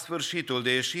apropiat sfârșitul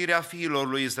de ieșirea fiilor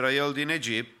lui Israel din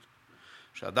Egipt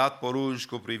și a dat porunci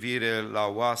cu privire la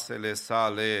oasele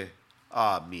sale.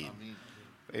 Amin. Amin.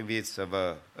 Invit să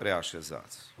vă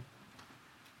reașezați.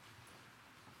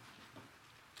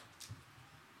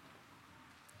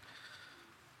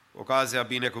 Ocazia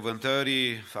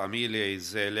binecuvântării familiei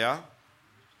Zelea,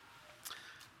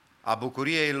 a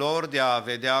bucuriei lor de a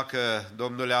vedea că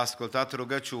Domnul le-a ascultat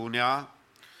rugăciunea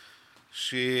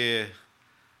și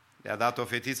le-a dat o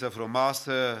fetiță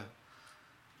frumoasă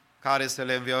care să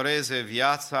le învioreze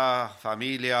viața,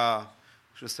 familia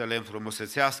și să le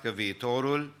înfrumusețească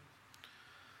viitorul.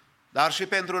 Dar și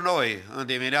pentru noi, în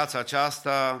dimineața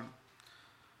aceasta,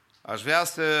 aș vrea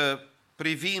să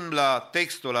privim la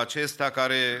textul acesta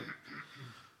care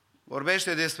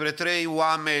vorbește despre 3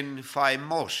 oameni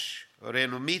faimoși,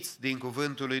 renumiți din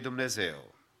cuvântul lui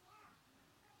Dumnezeu.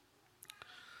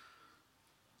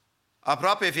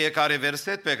 Aproape fiecare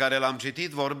verset pe care l-am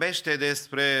citit vorbește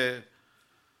despre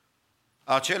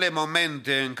acele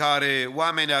momente în care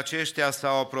oamenii aceștia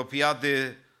s-au apropiat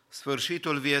de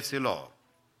sfârșitul vieții lor.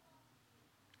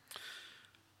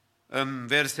 În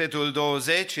versetul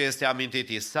 20 este amintit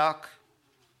Isaac,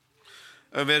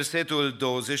 în versetul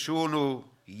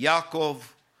 21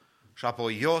 Iacov și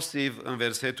apoi Iosif în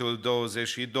versetul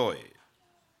 22.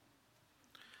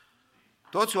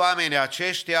 Toți oamenii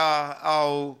aceștia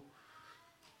au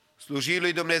slujit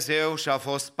lui Dumnezeu și au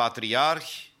fost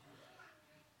patriarhi,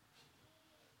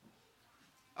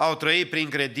 au trăit prin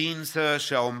credință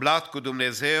și au umblat cu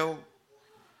Dumnezeu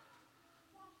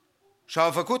și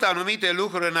au făcut anumite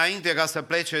lucruri înainte ca să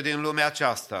plece din lumea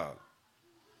aceasta.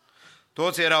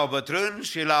 Toți erau bătrâni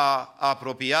și la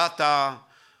apropiata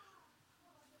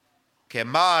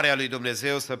chemarea lui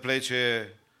Dumnezeu să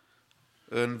plece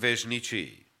în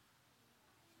veșnicii.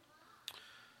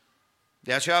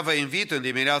 De aceea vă invit în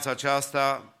dimineața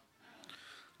aceasta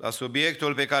la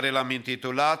subiectul pe care l-am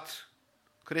intitulat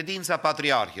Credința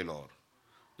patriarhilor,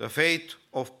 The Faith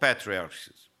of Patriarchs.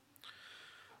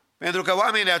 Pentru că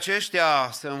oamenii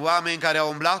aceștia sunt oameni care au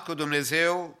umblat cu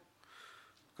Dumnezeu,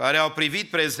 care au privit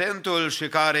prezentul și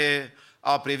care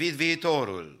au privit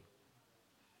viitorul.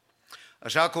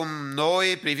 Așa cum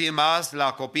noi privim azi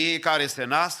la copiii care se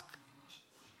nasc,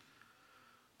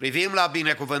 privim la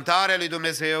binecuvântarea lui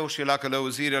Dumnezeu și la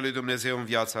călăuzirea lui Dumnezeu în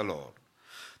viața lor.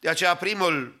 De aceea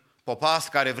primul popas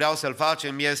care vreau să-l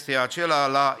facem este acela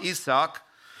la Isaac,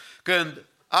 când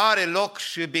are loc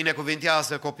și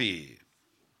binecuvintează copiii.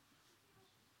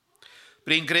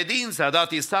 Prin credință a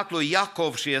dat Isaac lui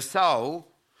Iacov și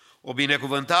Esau o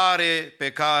binecuvântare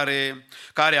pe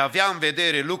care avea în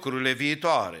vedere lucrurile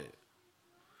viitoare.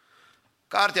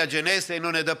 Cartea Genesei nu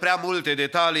ne dă prea multe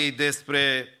detalii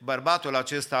despre bărbatul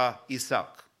acesta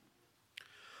Isaac.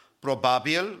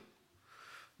 Probabil,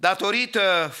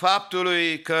 datorită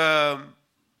faptului că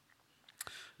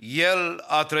el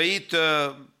a trăit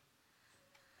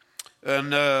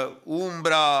în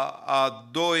umbra a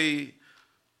 2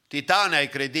 titani ai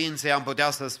credinței, am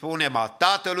putea să spunem, a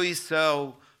tatălui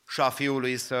său și a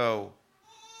fiului său.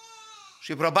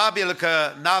 Și probabil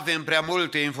că nu avem prea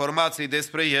multe informații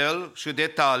despre el și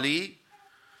detalii,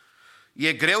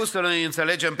 e greu să ne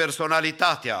înțelegem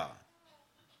personalitatea.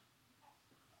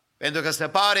 Pentru că se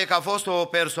pare că a fost o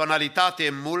personalitate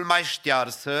mult mai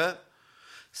ștearsă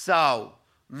sau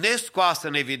nescoasă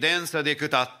în evidență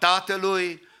decât a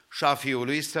tatălui și a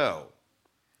fiului său.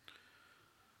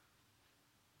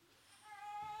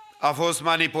 A fost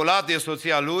manipulat de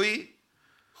soția lui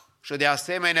și de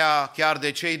asemenea chiar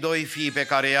de cei 2 fii pe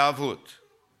care i-a avut.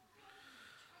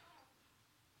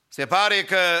 Se pare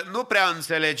că nu prea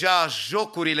înțelegea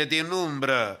jocurile din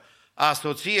umbră a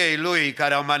soției lui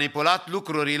care au manipulat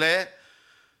lucrurile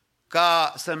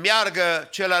ca să meargă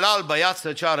celălalt băiat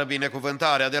să ceară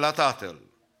binecuvântarea de la tatăl.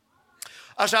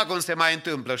 Așa cum se mai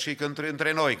întâmplă și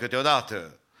între noi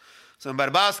câteodată. Sunt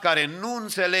bărbați care nu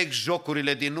înțeleg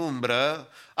jocurile din umbră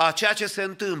a ceea ce se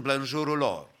întâmplă în jurul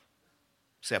lor.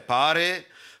 Se pare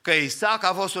că Isaac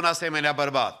a fost un asemenea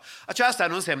bărbat. Aceasta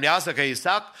nu însemnează că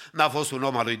Isaac n-a fost un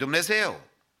om al lui Dumnezeu.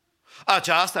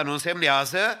 Aceasta nu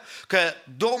însemnează că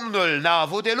Domnul n-a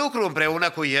avut de lucru împreună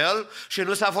cu el și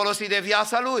nu s-a folosit de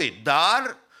viața lui.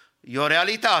 Dar e o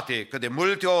realitate că de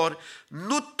multe ori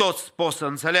nu toți pot să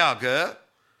înțeleagă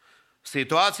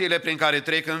situațiile prin care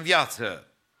trec în viață.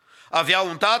 Avea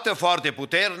un tată foarte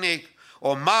puternic,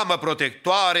 o mamă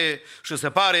protectoare și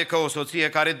se pare că o soție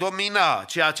care domina,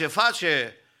 ceea ce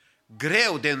face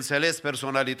greu de înțeles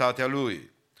personalitatea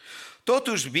lui.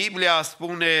 Totuși, Biblia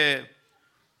spune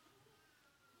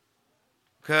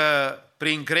că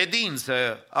prin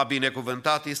credință a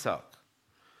binecuvântat Isaac.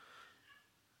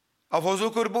 Au fost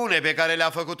lucruri bune pe care le-a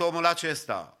făcut omul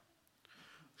acesta.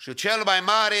 Și cel mai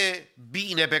mare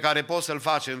bine pe care poți să-l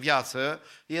faci în viață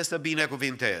este să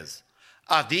binecuvintezi.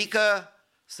 Adică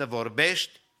să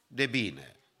vorbești de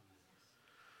bine.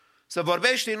 Să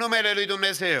vorbești în numele lui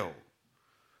Dumnezeu.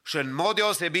 Și în mod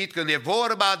deosebit când e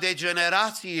vorba de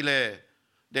generațiile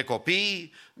de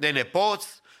copii, de nepoți,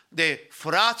 de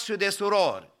frați și de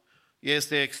surori,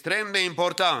 este extrem de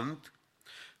important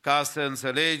ca să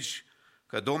înțelegi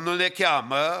că Domnul ne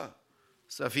cheamă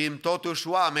să fim totuși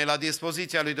oameni la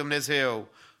dispoziția lui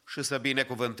Dumnezeu și să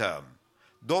binecuvântăm.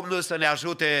 Domnul să ne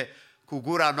ajute cu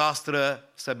gura noastră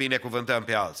să binecuvântăm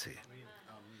pe alții.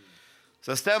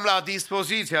 Să stăm la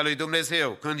dispoziția lui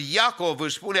Dumnezeu. Când Iacov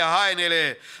își pune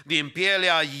hainele din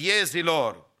pielea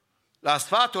iezilor la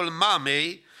sfatul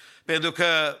mamei, pentru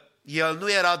că el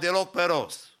nu era deloc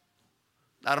păros,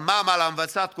 dar mama l-a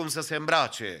învățat cum să se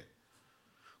îmbrace,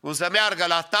 cum să meargă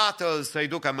la tatăl să-i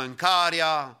ducă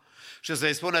mâncarea și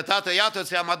să-i spună: tată, iată,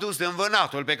 ți-am adus din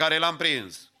vânatul pe care l-am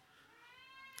prins.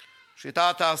 Și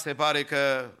tata se pare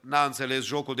că n-a înțeles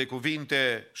jocul de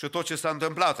cuvinte și tot ce s-a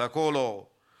întâmplat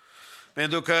acolo,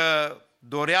 pentru că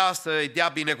dorea să-i dea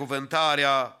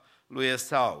binecuvântarea lui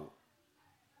Esau.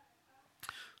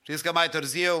 Știți că mai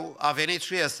târziu a venit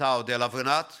și Esau de la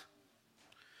vânat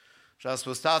și a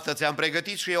spus: tată, ți-am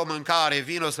pregătit și eu mâncare,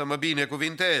 vino să mă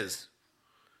binecuvintez.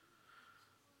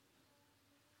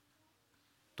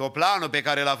 Tot planul pe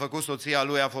care l-a făcut soția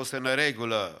lui a fost în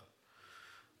regulă.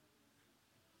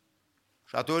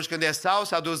 Și atunci când Esau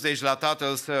s-a dus deci la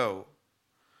tatăl său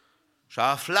și a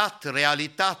aflat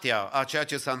realitatea a ceea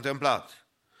ce s-a întâmplat,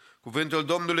 cuvântul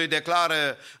Domnului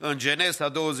declară în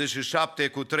Genesa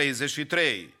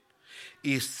 27:33,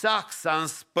 Isaac s-a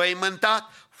înspăimântat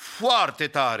foarte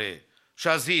tare și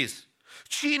a zis: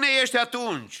 cine ești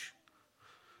atunci?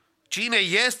 Cine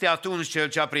este atunci cel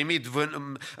ce a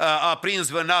prins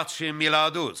vânat și mi l-a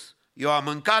adus? Eu am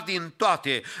mâncat din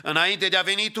toate înainte de a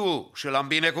veni tu și l-am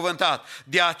binecuvântat.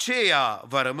 De aceea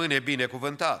va rămâne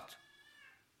binecuvântat.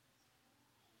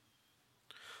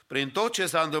 Prin tot ce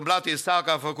s-a întâmplat, Isaac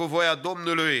a făcut voia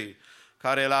Domnului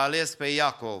care l-a ales pe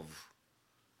Iacov.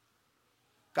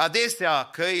 Că adesea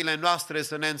căile noastre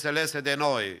sunt neînțelese de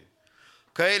noi.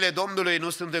 Căile Domnului nu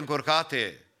sunt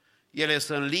încurcate, ele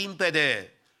sunt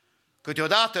limpede.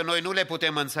 Câteodată noi nu le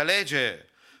putem înțelege,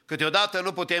 câteodată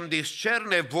nu putem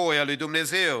discerne voia lui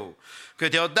Dumnezeu,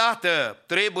 câteodată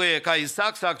trebuie ca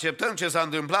Isaac să acceptăm ce s-a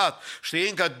întâmplat,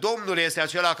 știind că Domnul este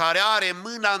acela care are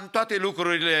mâna în toate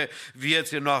lucrurile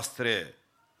vieții noastre.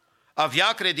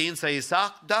 Avea credință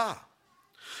Isaac? Da.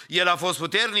 El a fost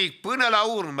puternic până la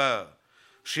urmă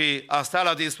și a stat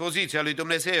la dispoziția lui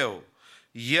Dumnezeu.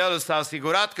 El s-a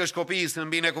asigurat că și copiii sunt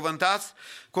binecuvântați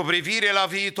cu privire la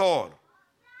viitor.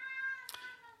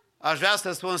 Aș vrea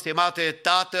să spun, stimate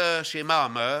tată și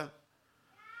mamă,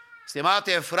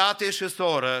 stimate frate și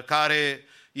soră, care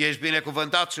ești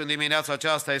binecuvântat și în dimineața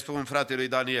aceasta îi spun fratelui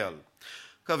Daniel,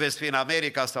 că veți fi în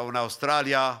America sau în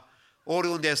Australia,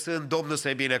 oriunde sunt, Domnul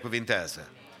să-i binecuvinteze.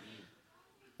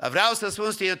 Dar vreau să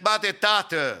spun, stimate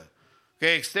tată, că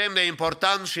e extrem de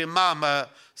important și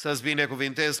mamă să-ți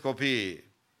binecuvintezi copiii.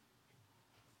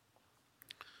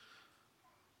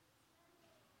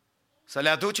 Să le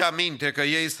aduci aminte că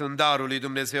ei sunt darul lui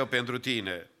Dumnezeu pentru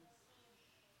tine.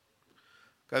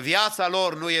 Că viața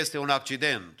lor nu este un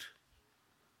accident.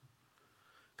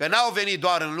 Că n-au venit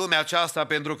doar în lumea aceasta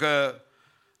pentru că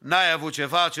n-ai avut ce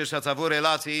face și ați avut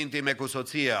relații intime cu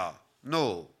soția.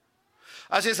 Nu.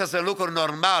 Acestea sunt lucruri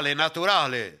normale,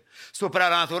 naturale.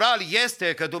 Supranatural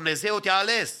este că Dumnezeu te-a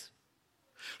ales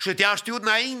și te-a știut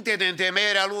înainte de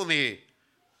întemeierea lumii.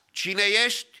 Cine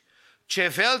ești? Ce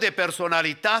fel de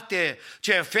personalitate,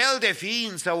 ce fel de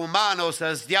ființă umană o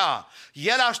să-ți dea.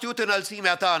 El a știut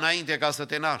înălțimea ta înainte ca să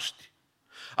te naști.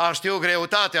 A știut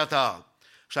greutatea ta.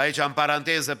 Și aici, în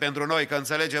paranteză, pentru noi, că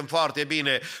înțelegem foarte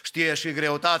bine, știe și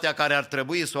greutatea care ar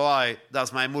trebui să o ai,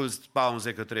 dați mai mulți pauni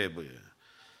decât trebuie.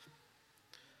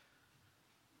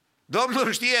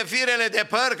 Domnul știe firele de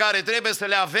păr care trebuie să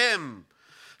le avem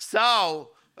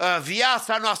sau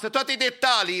viața noastră, toate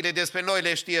detaliile despre noi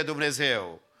le știe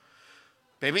Dumnezeu.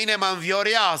 Pe mine mă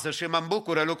înviorează și mă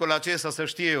bucură lucrul acesta să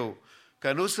știu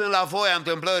că nu sunt la voia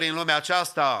întâmplării în lumea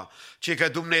aceasta, ci că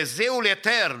Dumnezeul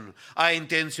etern a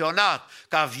intenționat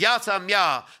ca viața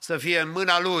mea să fie în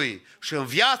mâna Lui și în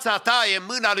viața ta e în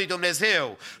mâna Lui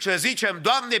Dumnezeu. Și zicem,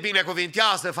 Doamne,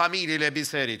 binecuvintează familiile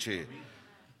bisericii,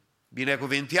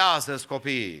 binecuvintează-ți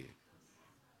copiii.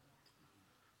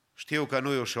 Știu că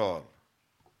nu e ușor,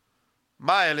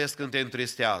 mai ales când te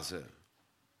întristează,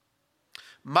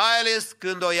 mai ales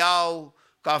când o iau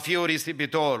ca fiul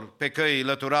risipitor pe căi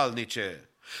lăturalnice,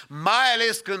 mai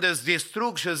ales când îți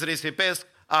distrug și îți risipesc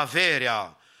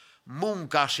averea,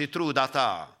 munca și truda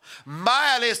ta,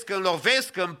 mai ales când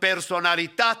lovesc în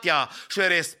personalitatea și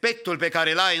respectul pe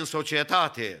care îl ai în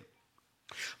societate,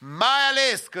 mai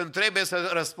ales când trebuie să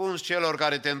răspunzi celor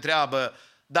care te întreabă,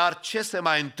 dar ce se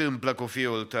mai întâmplă cu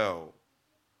fiul tău?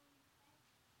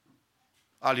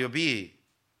 A-l iubi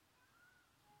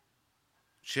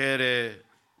cere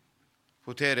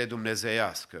putere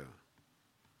dumnezeiască.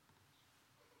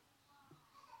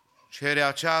 Cere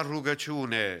acea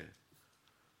rugăciune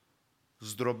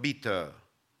zdrobită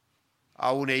a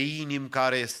unei inimi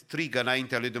care strigă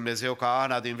înaintea lui Dumnezeu ca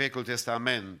Ana din Vechiul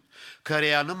Testament,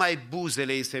 căreia numai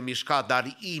buzele îi se mișca,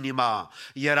 dar inima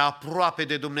era aproape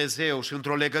de Dumnezeu și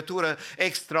într-o legătură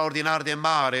extraordinar de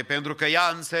mare, pentru că ea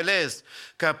a înțeles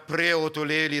că preotul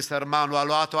Eli, sărmanul, a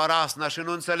luat-o arasna și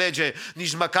nu înțelege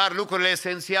nici măcar lucrurile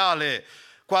esențiale.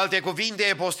 Cu alte cuvinte,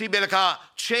 e posibil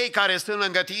ca cei care sunt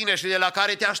lângă tine și de la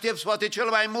care te aștepți poate cel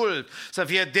mai mult să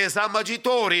fie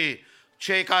dezamăgitorii,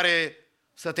 cei care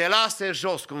să te lase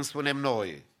jos, cum spunem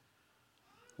noi.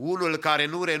 Unul care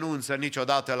nu renunță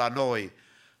niciodată la noi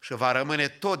și va rămâne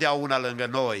totdeauna lângă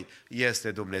noi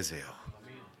este Dumnezeu.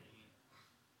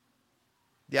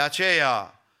 De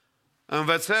aceea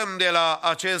învățăm de la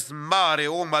acest mare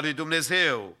om al lui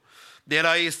Dumnezeu, de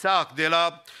la Isaac, de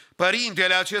la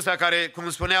părintele acesta care, cum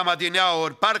spuneam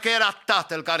adineauri, parcă era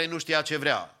tatăl care nu știa ce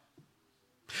vrea.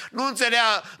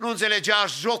 Nu înțelegea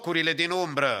jocurile din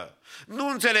umbră, nu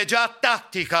înțelegea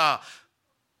tactica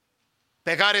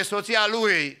pe care soția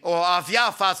lui o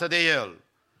avea față de el.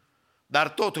 Dar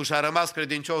totuși a rămas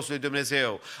credincios lui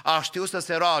Dumnezeu. A știut să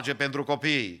se roage pentru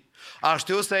copii, a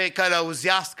știut să-i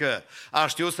călăuzească, a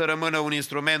știut să rămână un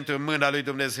instrument în mâna lui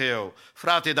Dumnezeu.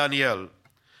 Frate Daniel,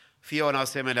 fie un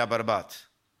asemenea bărbat.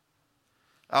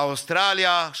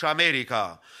 Australia și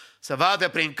America să vadă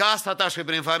prin casa ta și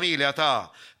prin familia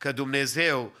ta că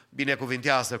Dumnezeu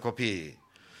binecuvintează copiii.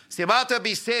 Stimată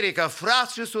biserică,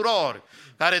 frați și surori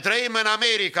care trăim în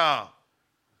America,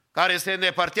 care se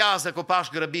îndepărtează cu pași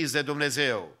grăbiți de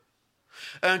Dumnezeu,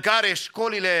 în care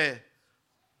școlile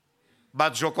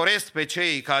batjocoresc pe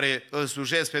cei care îl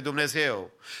slujesc pe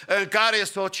Dumnezeu, în care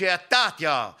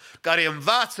societatea care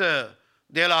învață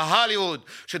de la Hollywood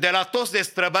și de la toți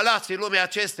destrăbălații lumea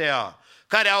acesteia,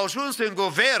 care au ajuns în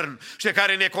guvern și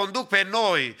care ne conduc pe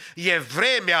noi, e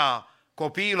vremea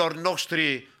copiilor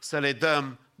noștri să le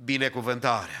dăm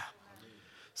binecuvântarea.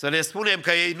 Să le spunem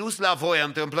că ei nu sunt la voia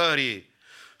întâmplării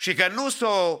și că nu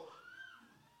sunt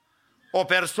o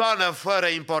persoană fără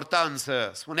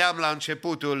importanță. Spuneam la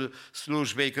începutul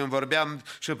slujbei când vorbeam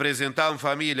și prezentam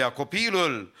familia,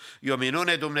 copilul e o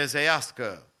minune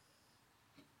dumnezeiască.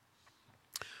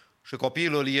 Și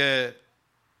copilul e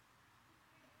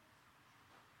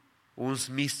un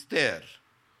mister,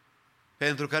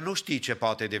 pentru că nu știi ce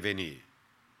poate deveni.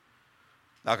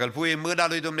 Dacă îl pui în mâna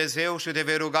lui Dumnezeu și te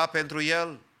vei ruga pentru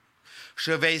el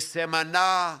și vei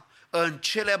semăna în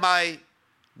cele mai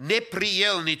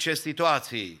neprielnice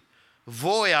situații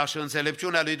voia și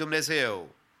înțelepciunea lui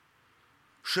Dumnezeu,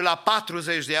 și la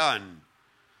 40 de ani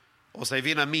o să-i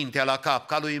vină mintea la cap,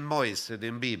 ca lui Moise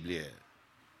din Biblie.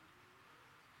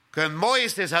 Când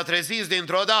Moise s-a trezit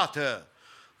dintr-o dată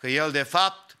că el de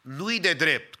fapt nu-i de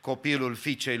drept copilul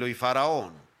fiicei lui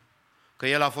Faraon, că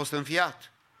el a fost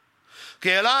înfiat, că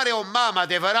el are o mamă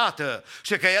adevărată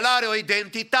și că el are o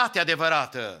identitate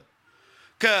adevărată,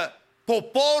 că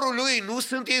poporul lui nu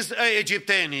sunt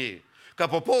egiptenii, că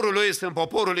poporul lui sunt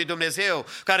poporul lui Dumnezeu,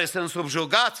 care sunt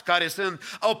subjugați, care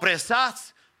sunt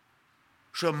opresați.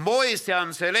 Și Moise a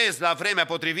înțeles la vremea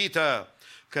potrivită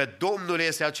că Domnul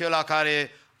este acela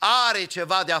care are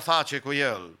ceva de a face cu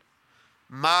el.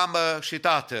 Mamă și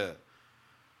tată,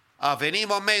 a venit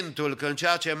momentul când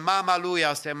ceea ce mama lui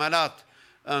a semănat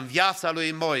în viața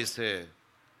lui Moise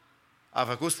a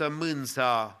făcut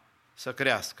sămânța să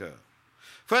crească.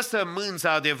 Fă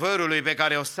sămânța adevărului pe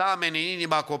care o sameni în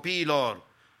inima copiilor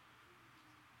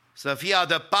să fie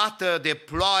adăpată de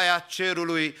ploaia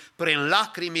cerului prin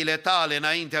lacrimile tale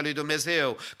înaintea lui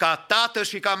Dumnezeu, ca tată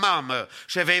și ca mamă,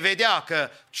 și vei vedea că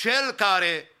Cel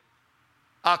care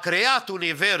a creat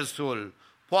universul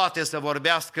poate să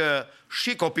vorbească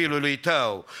și copilului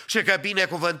tău și că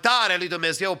binecuvântarea lui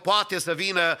Dumnezeu poate să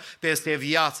vină peste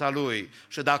viața lui.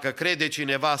 Și dacă crede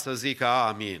cineva să zică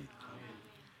amin.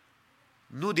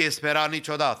 Nu dispera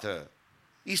niciodată.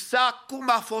 Isaac, cum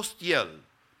a fost el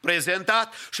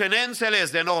prezentat și neînțeles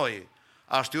de noi,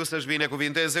 a știut să-și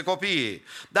binecuvinteze copiii.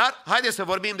 Dar haideți să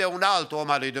vorbim de un alt om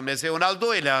al lui Dumnezeu, în al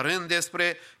doilea rând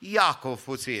despre Iacov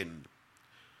puțin,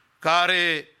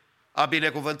 care a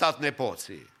binecuvântat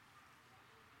nepoții.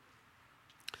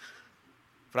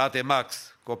 Frate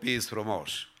Max, copiii sunt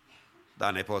frumoși,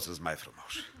 dar nepoții sunt mai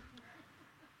frumoși.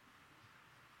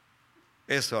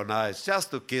 It's so nice just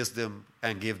to kiss them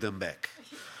and give them back.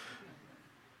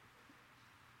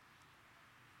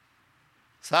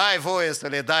 Să ai voie să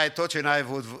le dai tot ce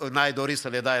n-ai dorit să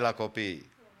le dai la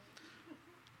copii.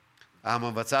 Am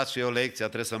învățat și eu lecția,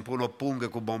 trebuie să-mi pun o pungă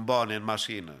cu bomboane în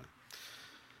mașină.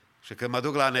 Și când mă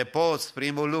duc la nepoți,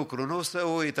 primul lucru, nu se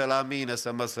uită la mine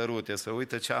să mă sărute, se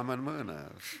uită ce am în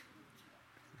mână.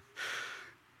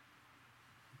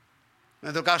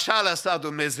 Pentru că așa a lăsat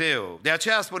Dumnezeu. De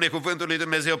aceea spune cuvântul lui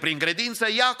Dumnezeu, prin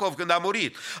credință Iacov, când a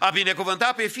murit, a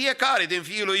binecuvântat pe fiecare din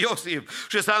fiul lui Iosif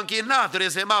și s-a închinat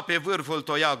rezemat pe vârful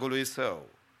toiagului său.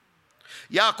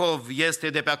 Iacov este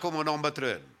de pe acum un om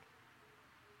bătrân.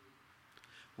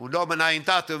 Un om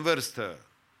înaintat în vârstă,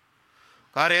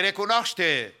 care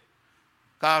recunoaște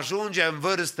că ajunge în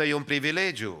vârstă e un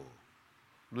privilegiu,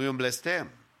 nu e un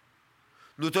blestem.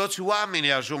 Nu toți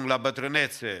oamenii ajung la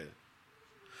bătrânețe.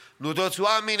 Nu toți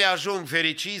oamenii ajung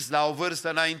fericiți la o vârstă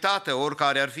înaintată,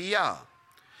 oricare ar fi ea.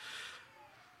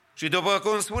 Și după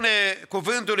cum spune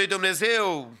cuvântul lui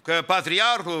Dumnezeu, că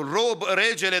patriarhul,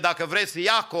 regele, dacă vreți,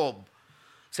 Iacob,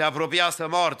 se apropia să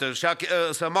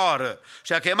moară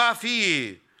și a chemat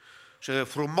fiii. Și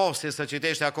frumos să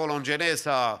citește acolo în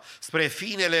Genesa, spre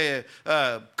finele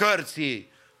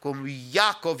cărții, cum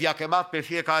Iacov i-a chemat pe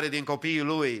fiecare din copiii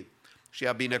lui și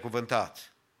i-a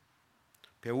binecuvântat.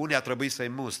 Pe unii a trebuit să-i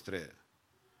mustre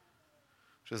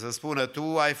și să spună,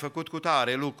 tu ai făcut cu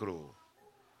tare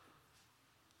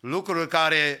lucruri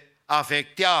care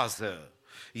afectează.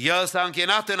 El s-a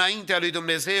închinat înaintea lui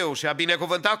Dumnezeu și a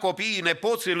binecuvântat copiii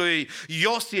nepoții lui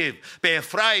Iosif, pe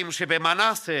Efraim și pe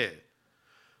Manase.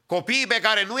 Copiii pe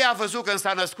care nu i-a văzut când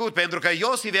s-a născut, pentru că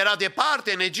Iosif era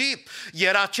departe în Egipt,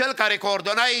 era cel care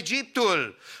coordona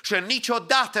Egiptul și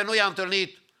niciodată nu i-a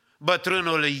întâlnit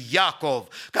bătrânul Iacov,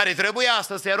 care trebuia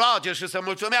să se roage și să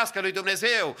mulțumească lui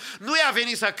Dumnezeu. Nu i-a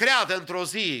venit să creadă într-o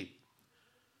zi,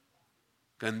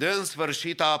 când în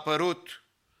sfârșit a apărut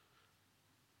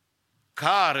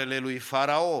carele lui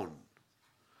Faraon,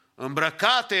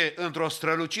 îmbrăcate într-o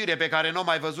strălucire pe care nu o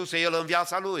mai văzuse el în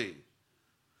viața lui.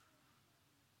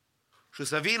 Și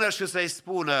să vină și să-i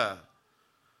spună,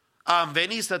 am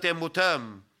venit să te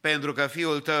mutăm pentru că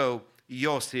fiul tău,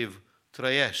 Iosif,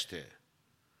 trăiește.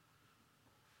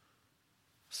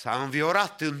 S-a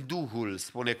înviorat în Duhul,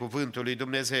 spune cuvântul lui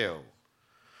Dumnezeu.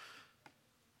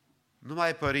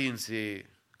 Numai părinții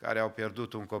care au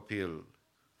pierdut un copil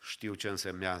știu ce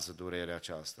însemnează durerea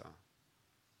aceasta.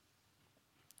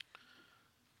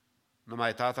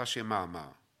 Numai tata și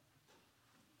mama.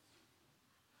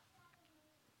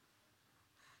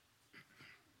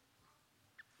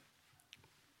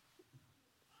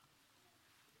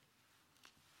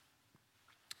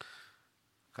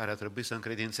 Care a trebuit să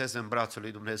încredințeze în brațul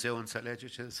lui Dumnezeu, înțelege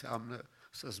ce înseamnă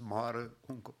să-ți moară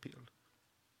un copil.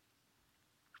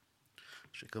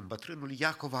 Și când bătrânul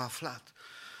Iacov a aflat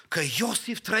că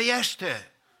Iosif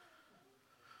trăiește,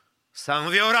 s-a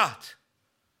înviorat.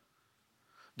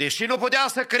 Deși nu putea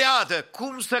să creadă,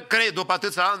 cum să cred după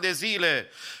atâția ani de zile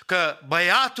că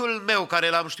băiatul meu care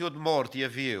l-am știut mort e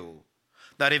viu.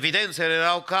 Dar evidențele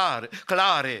erau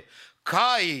clare,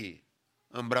 caii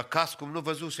îmbrăcați cum nu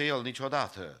văzuse el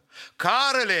niciodată,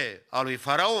 carele a lui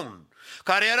Faraon,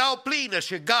 care erau pline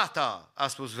și gata, a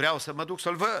spus vreau să mă duc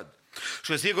să-l văd.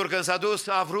 Și sigur când s-a dus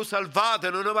a vrut să-l vadă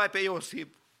nu numai pe Iosif,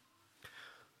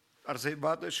 dar să-i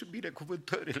vadă și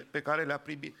binecuvântările pe care le-a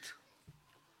primit.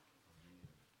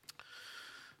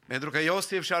 Pentru că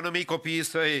Iosif și-a numit copiii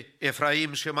săi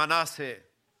Efraim și Manase.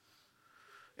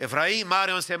 Efraim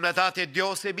are o însemnătate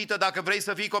deosebită dacă vrei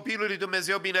să fii copilul lui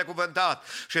Dumnezeu binecuvântat.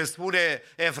 Și spune,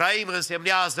 Efraim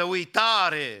însemnează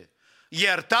uitare,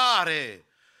 iertare,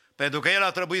 pentru că el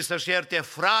a trebuit să-și ierte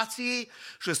frații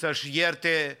și să-și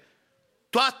ierte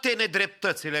toate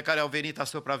nedreptățile care au venit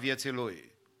asupra vieții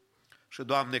lui. Și,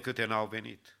 Doamne, câte n-au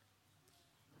venit.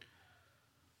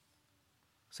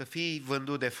 Să fii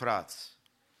vândut de frați,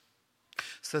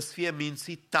 să-ți fie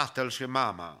mințit tatăl și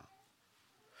mama,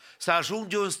 să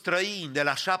ajungi un străin de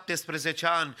la 17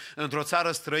 ani într-o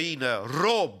țară străină,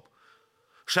 rob,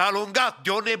 și-a alungat de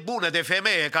o nebună de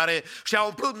femeie care și-a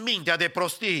umplut mintea de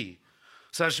prostii,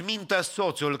 să-și mintă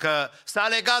soțul că s-a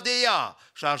legat de ea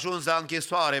și a ajuns la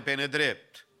închisoare pe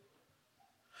nedrept.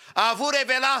 A avut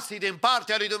revelații din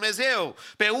partea lui Dumnezeu.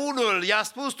 Pe unul i-a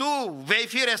spus: tu vei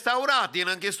fi restaurat din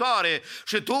închisoare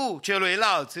și tu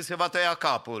celuilalt ți se va tăia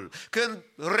capul. Când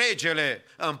regele,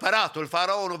 împăratul,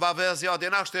 faraonul va avea ziua de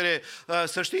naștere,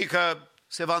 să știi că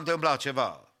se va întâmpla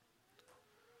ceva.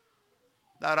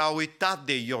 Dar a uitat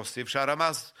de Iosif și a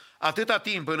rămas atâta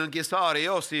timp în închisoare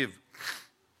Iosif.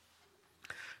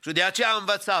 Și de aceea a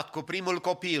învățat cu primul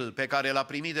copil pe care l-a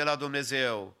primit de la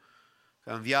Dumnezeu că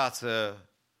în viață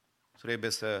trebuie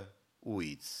să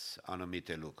uiți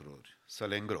anumite lucruri, să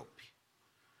le îngropi.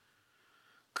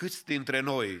 Câți dintre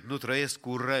noi nu trăiesc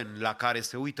cu răni la care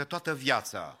se uită toată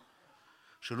viața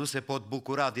și nu se pot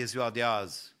bucura de ziua de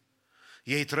azi?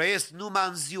 Ei trăiesc numai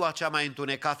în ziua cea mai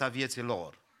întunecată a vieții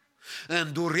lor,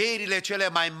 în durerile cele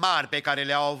mai mari pe care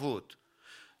le-au avut.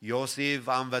 Iosif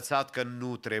a învățat că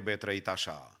nu trebuie trăit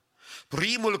așa.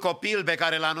 Primul copil pe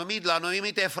care l-a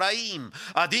numit Efraim,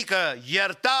 adică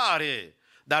iertare,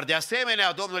 dar de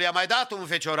asemenea Domnul i-a mai dat un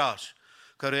fecioraș,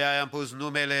 căruia i-a pus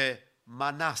numele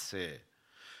Manase.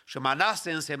 Și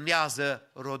Manase însemnează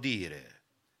rodire.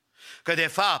 Că de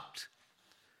fapt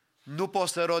nu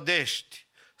poți să rodești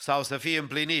sau să fii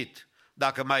împlinit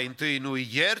dacă mai întâi nu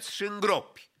ierți și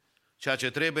îngropi ceea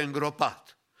ce trebuie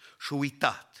îngropat și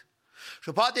uitat.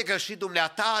 Și poate că și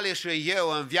dumneatale și eu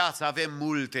în viață avem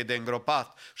multe de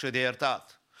îngropat și de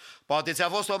iertat. Poate ți-a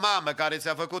fost o mamă care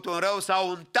ți-a făcut un rău sau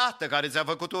un tată care ți-a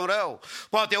făcut un rău.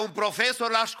 Poate un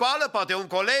profesor la școală, poate un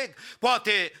coleg,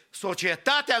 poate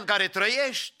societatea în care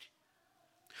trăiești.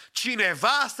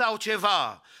 Cineva sau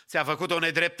ceva ți-a făcut o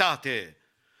nedreptate.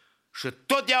 Și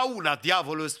totdeauna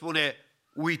diavolul spune: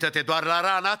 uită-te doar la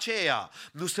rana aceea,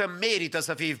 nu se merită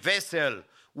să fii vesel,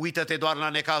 uită-te doar la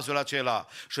necazul acela.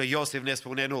 Și Iosif ne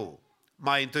spune: nu,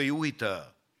 mai întâi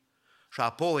uită și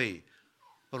apoi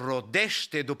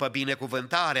rodește după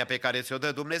binecuvântarea pe care ți-o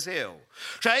dă Dumnezeu.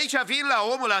 Și aici vin la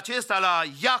omul acesta, la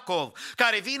Iacov,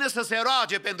 care vine să se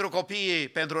roage pentru copiii,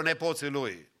 pentru nepoții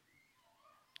lui.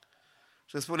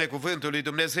 Și spune cuvântul lui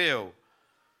Dumnezeu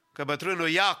că bătrânul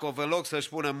Iacov, în loc să-și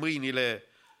pună mâinile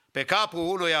pe capul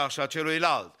unuia și a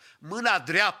celuilalt, mâna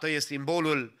dreaptă e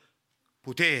simbolul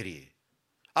puterii,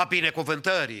 a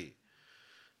binecuvântării.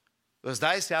 Îți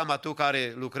dai seama tu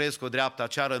care lucrezi cu dreapta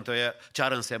ce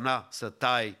ar însemna să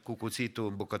tai cu cuțitul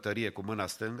în bucătărie cu mâna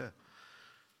stângă?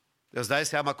 Îți dai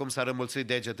seama cum s-ar înmulți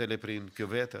degetele prin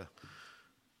chiuvetă?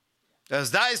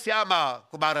 Îți dai seama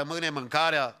cum ar rămâne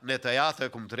mâncarea netăiată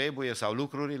cum trebuie sau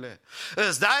lucrurile?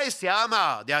 Îți dai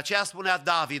seama, de aceea spunea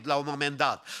David la un moment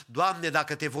dat: Doamne,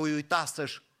 dacă te voi uita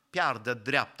să-și piardă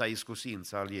dreapta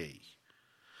iscusința al ei.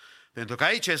 Pentru că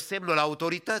aici e semnul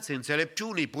autorității,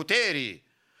 înțelepciunii, puterii.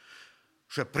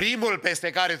 Și primul peste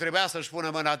care trebuia să-și pună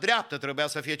mâna dreaptă trebuia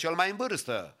să fie cel mai în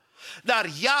vârstă. Dar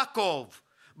Iacov,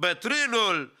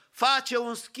 bătrânul, face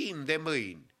un schimb de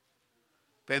mâini.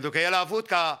 Pentru că el a avut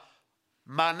ca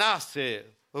Manase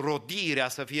rodirea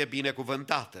să fie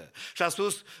binecuvântată. Și a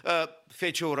spus: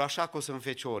 feciorul, așa că o sunt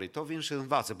feciorii, tot vin și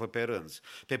învață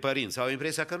pe părinți. Au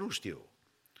impresia că nu știu.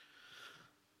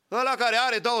 Ăla care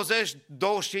are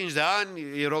 20-25 de ani,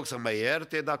 îi rog să mă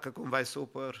ierte dacă cumva-i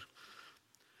supăr.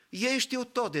 Ei știu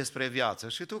tot despre viață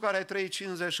și tu care ai trăit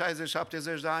 50, 60,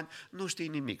 70 de ani, nu știi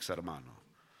nimic, sărmanul.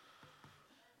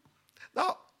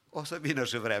 Da, o să vină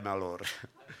și vremea lor.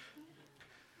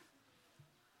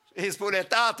 Îi spune: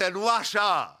 tată, nu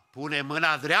așa, pune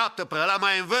mâna dreaptă pe ăla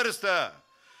mai în vârstă.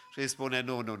 Și îi spune: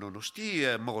 nu,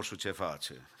 știe moșul ce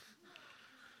face.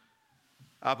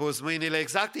 A pus mâinile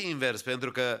exact invers,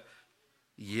 pentru că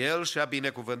el și-a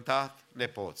binecuvântat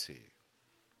nepoții.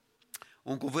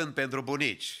 Un cuvânt pentru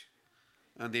bunici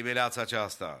în dimineața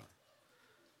aceasta: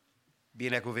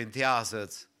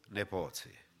 binecuvintează-ți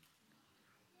nepoții.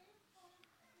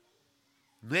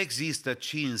 Nu există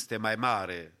cinste mai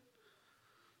mare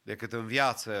decât în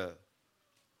viață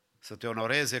să te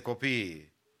onoreze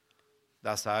copiii,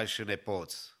 dar să ai și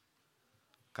nepoți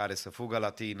care să fugă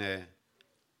la tine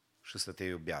și să te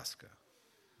iubească.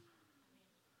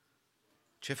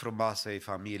 Ce frumoasă e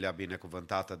familia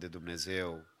binecuvântată de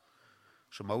Dumnezeu.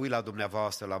 Și mă uit la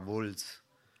dumneavoastră, la mulți,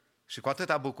 și cu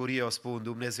atâta bucurie o spun: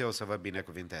 Dumnezeu să vă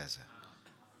binecuvinteze.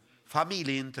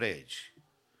 Familii întregi,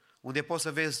 unde poți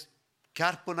să vezi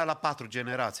chiar până la 4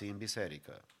 generații în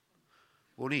biserică.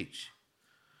 Bunici,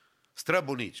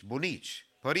 străbunici, bunici,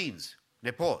 părinți,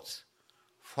 nepoți.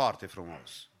 Foarte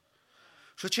frumos.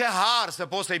 Și ce har să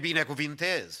poți să-i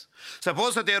binecuvintezi, să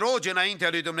poți să te rogi înaintea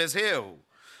lui Dumnezeu.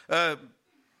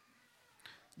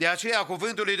 De aceea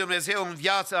cuvântul lui Dumnezeu în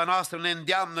viața noastră ne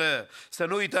îndeamnă să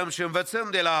nu uităm și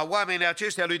învățăm de la oamenii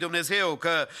aceștia lui Dumnezeu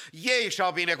că ei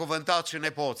și-au binecuvântat și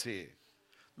nepoții.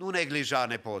 Nu neglija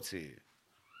nepoții.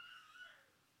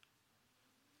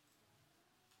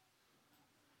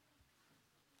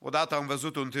 Odată am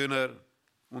văzut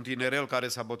un tinerel care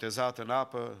s-a botezat în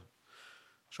apă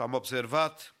și am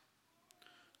observat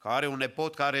că are un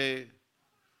nepot care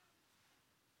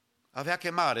avea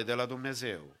chemare de la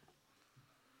Dumnezeu.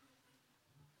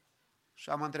 Și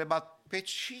am întrebat, pe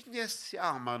cine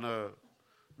seamănă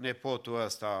nepotul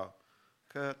ăsta?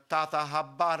 Că tata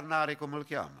habar n-are cum îl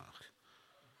cheamă.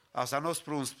 Asta nu a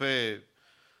spus pe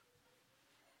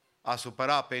a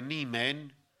supăra pe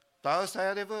nimeni, dar ăsta e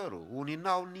adevărul. Unii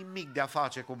n-au nimic de a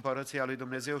face cu împărăția lui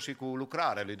Dumnezeu și cu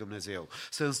lucrarea lui Dumnezeu.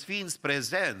 Sunt sfinți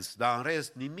prezenți, dar în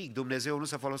rest nimic. Dumnezeu nu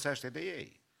se folosește de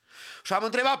ei. Și am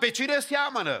întrebat, pe cine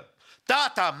seamănă?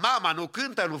 Tata, mama nu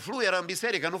cântă, nu fluieră în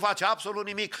biserică, nu face absolut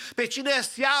nimic. Pe cine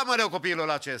seamănă copilul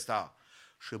acesta?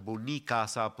 Și bunica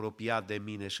s-a apropiat de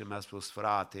mine și mi-a spus,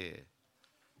 frate,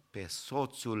 pe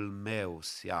soțul meu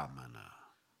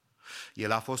seamănă.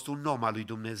 El a fost un om al lui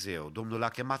Dumnezeu, Domnul l-a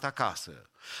chemat acasă,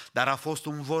 dar a fost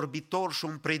un vorbitor și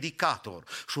un predicator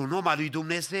și un om al lui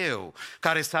Dumnezeu,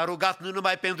 care s-a rugat nu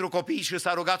numai pentru copii, ci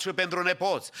s-a rugat și pentru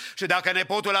nepoți. Și dacă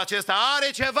nepotul acesta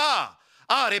are ceva,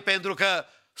 are pentru că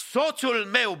soțul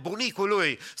meu, bunicul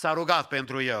lui, s-a rugat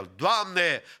pentru el.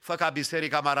 Doamne, fă ca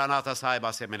Biserica Maranata să aibă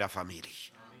asemenea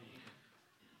familii.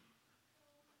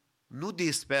 Nu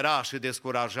dispera și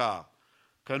descuraja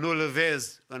că nu-l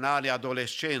vezi în anii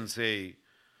adolescenței,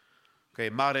 că e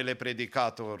marele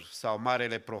predicator sau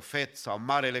marele profet sau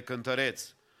marele cântăreț,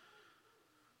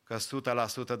 că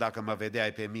 100% dacă mă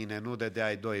vedeai pe mine nu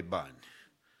dădeai 2 bani.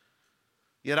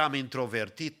 Eram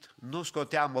introvertit, nu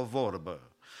scoteam o vorbă.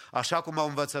 Așa cum o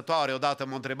învățătoare odată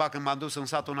m-a întrebat când m-am dus în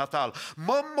satul natal,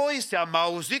 mă, Moise, am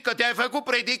auzit că te-ai făcut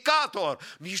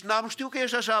predicator, nici n-am știut că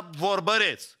ești așa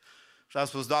vorbăreț. Și a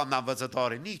spus, doamna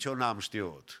învățătoare, nici eu n-am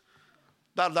știut.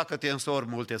 Dar dacă te însori,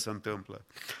 multe se întâmplă.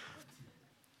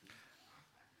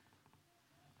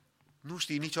 Nu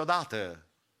știi niciodată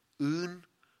în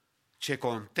ce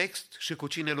context și cu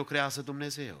cine lucrează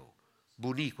Dumnezeu.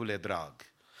 Bunicule drag,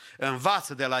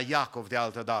 învață de la Iacov de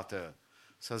altă dată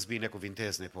să-ți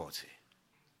binecuvintezi nepoții.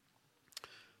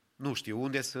 Nu știu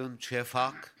unde sunt, ce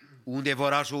fac, unde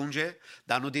vor ajunge,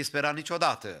 dar nu dispera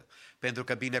niciodată, pentru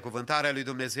că binecuvântarea lui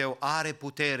Dumnezeu are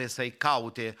putere să-i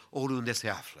caute oriunde se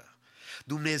află.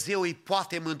 Dumnezeu îi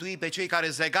poate mântui pe cei care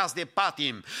zegați de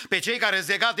patim, pe cei care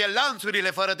zegați de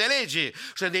lanțurile fără de lege.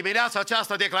 Și în dimineața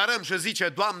aceasta declarăm și zice,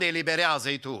 Doamne,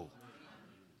 eliberează-i Tu.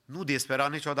 Nu dispera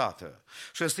niciodată.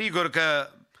 Și sigur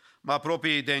că mă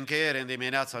apropii de încheiere în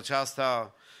dimineața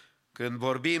aceasta când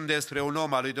vorbim despre un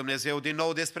om al lui Dumnezeu, din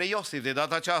nou despre Iosif de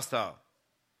data aceasta,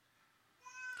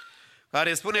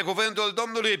 care spune cuvântul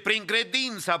Domnului, prin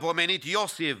credință a pomenit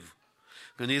Iosif,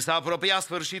 când i s-a apropiat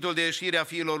sfârșitul de ieșirea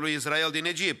fiilor lui Israel din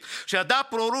Egipt și a dat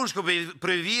porunci cu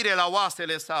privire la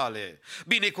oasele sale,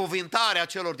 binecuvântarea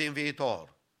celor din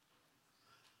viitor.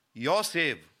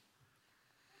 Iosif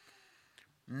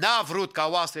n-a vrut ca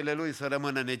oasele lui să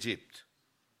rămână în Egipt.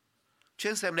 Ce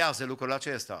însemnează lucrul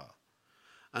acesta?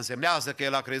 Însemnează că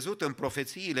el a crezut în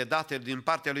profețiile date din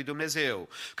partea lui Dumnezeu,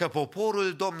 că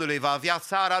poporul Domnului va avea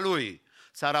țara lui,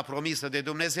 țara promisă de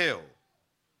Dumnezeu.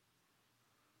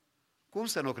 Cum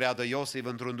să nu creadă Iosif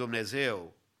într-un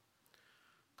Dumnezeu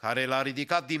care l-a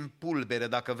ridicat din pulbere,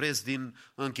 dacă vreți, din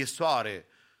închisoare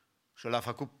și l-a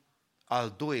făcut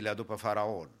al doilea după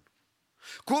Faraon?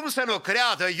 Cum să nu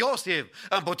creadă Iosif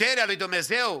în puterea lui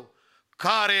Dumnezeu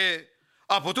care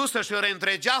a putut să-și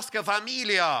reîntregească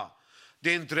familia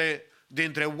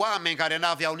dintre oameni care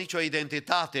n-aveau nicio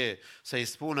identitate, să-i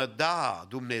spună, da,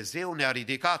 Dumnezeu ne-a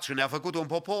ridicat și ne-a făcut un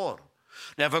popor.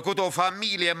 Ne-a făcut o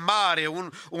familie mare,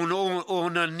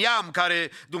 un neam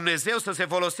care Dumnezeu să se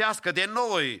folosească de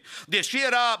noi. Deși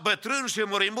era bătrân și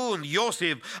moribund,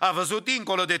 Iosif a văzut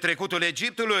dincolo de trecutul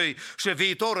Egiptului și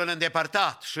viitorul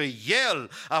îndepărtat. Și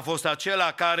el a fost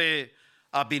acela care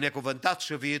a binecuvântat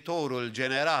și viitorul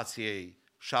generației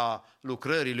și a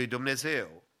lucrării lui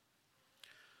Dumnezeu.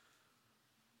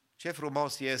 Ce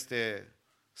frumos este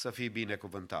să fii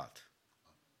binecuvântat.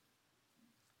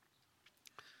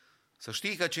 Să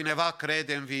știi că cineva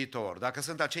crede în viitor. Dacă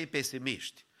sunt acei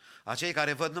pesimiști, acei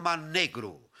care văd numai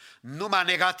negru, numai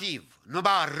negativ,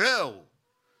 numai rău,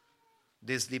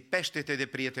 dezlipește-te de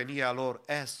prietenia lor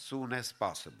as soon as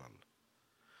possible.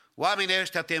 Oamenii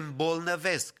ăștia te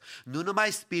îmbolnăvesc, nu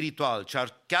numai spiritual, ci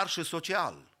chiar și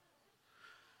social.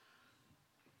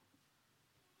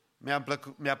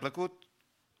 Mi-a plăcut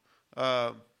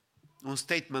un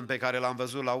statement pe care l-am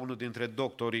văzut la unul dintre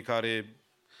doctorii care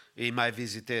îi mai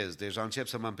vizitez. Deja încep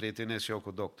să mă împrietenesc și eu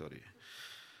cu doctorii.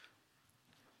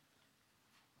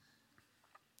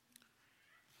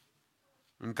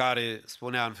 În care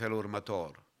spunea în felul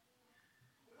următor: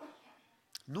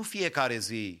 nu fiecare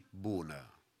zi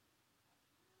bună,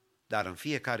 dar în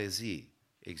fiecare zi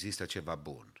există ceva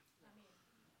bun.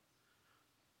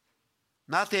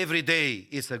 Not every day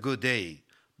is a good day,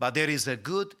 but there is a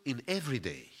good in every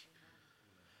day.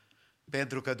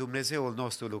 Pentru că Dumnezeul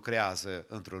nostru lucrează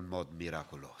într-un mod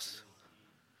miraculos.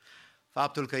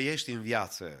 Faptul că ești în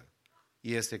viață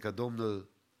este că Domnul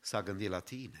s-a gândit la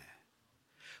tine.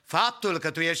 Faptul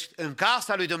că tu ești în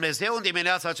casa lui Dumnezeu în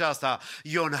dimineața aceasta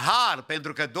e un har,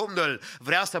 pentru că Domnul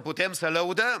vrea să putem să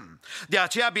lăudăm. De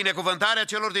aceea binecuvântarea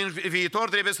celor din viitor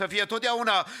trebuie să fie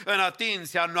totdeauna în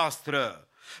atenția noastră.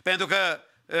 Pentru că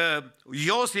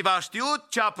Iosif a știut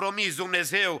ce a promis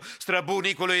Dumnezeu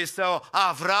străbunicului său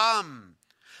Avram.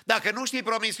 Dacă nu știi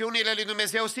promisiunile lui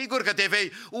Dumnezeu, sigur că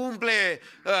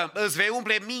îți vei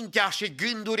umple mintea și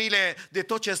gândurile de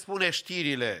tot ce spune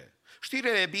știrile.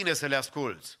 Știrile e bine să le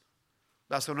asculți,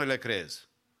 dar să nu le crezi.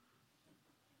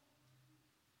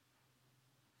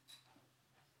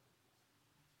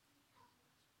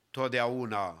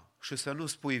 Totdeauna, și să nu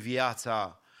spui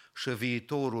viața și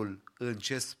viitorul în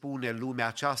ce spune lumea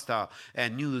aceasta,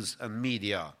 and news and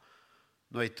media.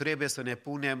 Noi trebuie să ne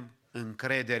punem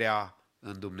încrederea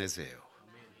în Dumnezeu.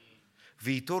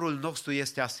 Viitorul nostru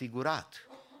este asigurat.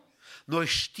 Noi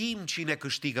știm cine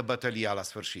câștigă bătălia la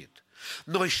sfârșit.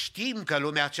 Noi știm că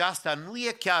lumea aceasta nu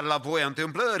e chiar la voia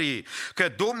întâmplării, că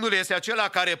Domnul este acela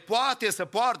care poate să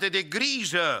poarte de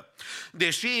grijă.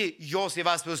 Deși Iosif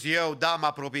a spus: eu, da, mă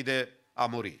apropii de a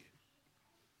muri.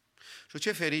 Și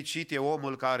ce fericit e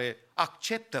omul care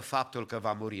acceptă faptul că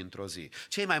va muri într-o zi.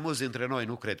 Cei mai mulți dintre noi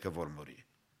nu cred că vor muri.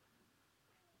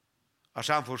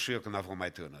 Așa am fost și eu când am fost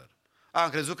mai tânăr. Am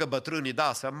crezut că bătrânii,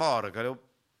 da, să moară, că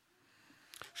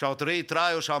și-au trăit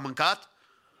traiul și-au mâncat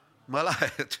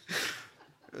mălaiet.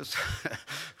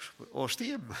 O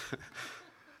știm.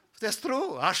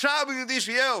 Destru, așa am gândit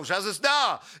și eu. Și a zis: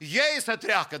 da, ei să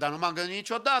treacă, dar nu m-am gândit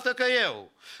niciodată că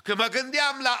eu. Când mă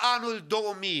gândeam la anul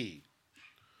 2000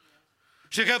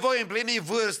 și că voi împlini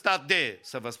vârsta de,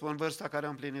 să vă spun vârsta care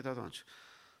am împlinit atunci,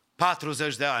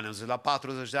 40 de ani. Am zis: la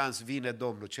 40 de ani vine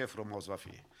Domnul, ce frumos va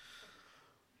fi.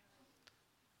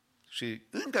 Și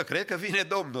încă cred că vine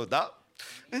Domnul, da?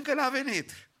 Încă n-a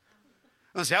venit.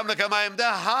 Înseamnă că mai îmi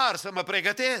dă har să mă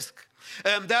pregătesc.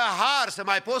 Îmi dă har să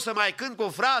mai pot să mai cânt cu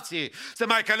frații, să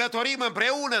mai călătorim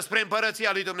împreună spre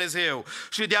împărăția lui Dumnezeu.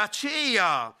 Și de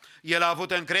aceea el a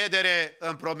avut încredere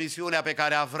în promisiunea pe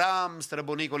care Avram,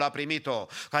 străbunicul, a primit-o,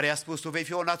 care i-a spus: tu vei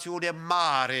fi o națiune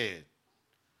mare.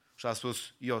 Și a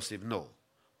spus Iosif: nu,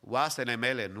 oasele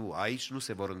mele nu, aici nu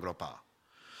se vor îngropa.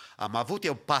 Am avut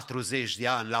eu 40 de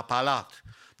ani la palat,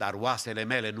 dar oasele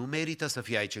mele nu merită să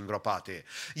fie aici îngropate.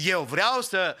 Eu vreau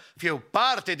să fiu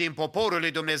parte din poporul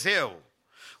lui Dumnezeu.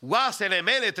 Oasele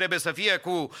mele trebuie să fie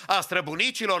cu a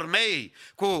străbunicilor mei,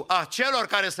 cu a celor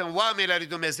care sunt oamenii lui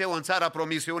Dumnezeu în țara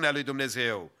promisiunea lui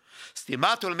Dumnezeu.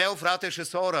 Stimatul meu frate și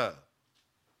soră,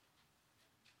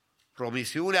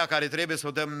 promisiunea care trebuie să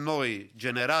o dăm noi,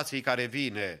 generații care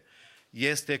vine,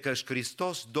 este că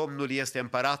Hristos Domnul este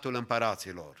împăratul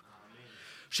împăraților.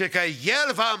 Și că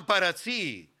El va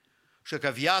împărăți și că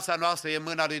viața noastră e în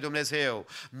mâna lui Dumnezeu.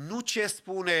 Nu ce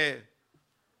spune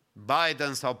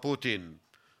Biden sau Putin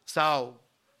sau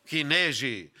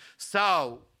chinezii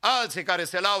sau alții care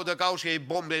se laudă că au și ei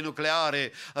bombe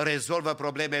nucleare, rezolvă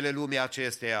problemele lumii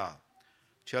acesteia.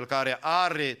 Cel care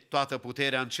are toată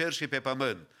puterea în cer și pe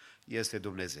pământ este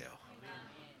Dumnezeu.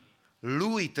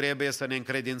 Lui trebuie să ne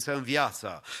încredințăm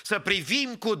viața, să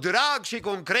privim cu drag și cu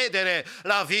încredere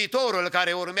la viitorul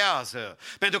care urmează.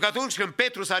 Pentru că atunci când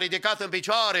Petru s-a ridicat în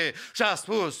picioare și a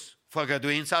spus: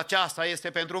 făgăduința aceasta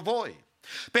este pentru voi,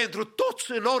 pentru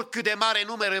toți, în oricât de mare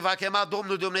numere va chema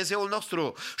Domnul Dumnezeul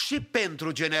nostru, și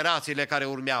pentru generațiile care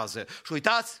urmează. Și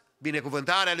uitați,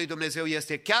 binecuvântarea lui Dumnezeu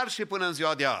este chiar și până în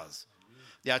ziua de azi.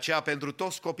 De aceea, pentru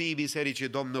toți copiii bisericii,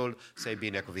 Domnul să-i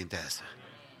binecuvinteze.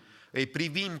 Îi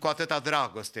privim cu atâta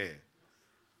dragoste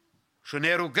și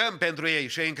ne rugăm pentru ei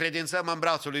și îi încredințăm în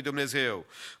brațul lui Dumnezeu.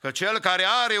 Că Cel care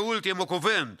are ultimul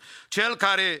cuvânt, Cel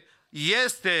care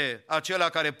este acela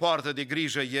care poartă de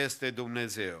grijă, este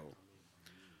Dumnezeu.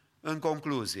 În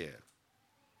concluzie,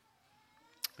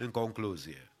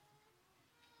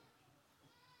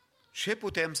 ce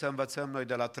putem să învățăm noi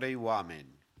de la 3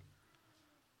 oameni?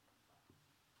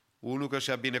 Unul că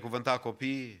și-a binecuvântat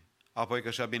copiii, apoi că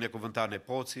și-a binecuvântat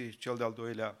nepoții, cel de-al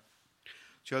doilea.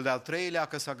 Cel de-al treilea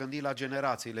că s-a gândit la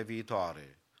generațiile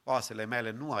viitoare. oasele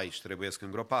mele nu aici trebuiesc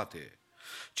îngropate.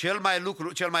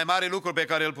 Cel mai mare lucru pe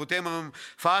care îl putem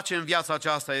face în viața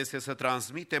aceasta este să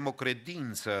transmitem o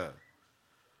credință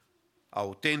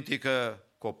autentică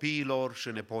copiilor și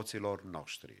nepoților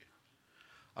noștri.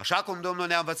 Așa cum Domnul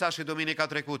ne-a învățat și duminica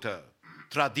trecută,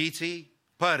 tradiții,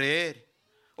 păreri,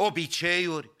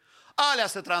 obiceiuri, alea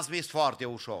se transmit foarte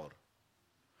ușor.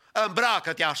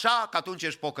 Îmbracă-te așa că atunci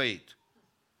ești pocăit.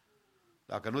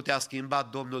 Dacă nu te-a schimbat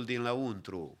Domnul din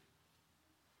lăuntru,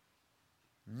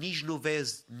 nici nu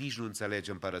vezi, nici nu înțelegi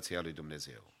împărăția lui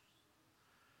Dumnezeu.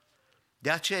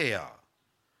 De aceea,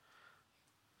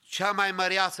 cea mai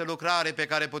măreață lucrare pe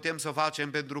care putem să o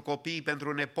facem pentru copii,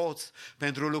 pentru nepoți,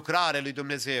 pentru lucrarea lui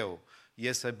Dumnezeu,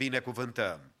 e să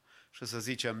binecuvântăm și să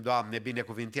zicem, Doamne,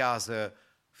 binecuvintează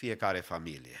fiecare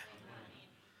familie.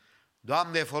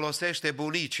 Doamne, folosește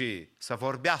bunicii să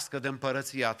vorbească de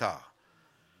împărăția Ta.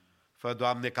 Fă,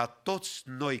 Doamne, ca toți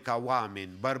noi, ca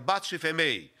oameni, bărbați și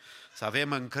femei, să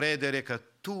avem încredere că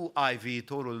Tu ai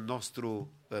viitorul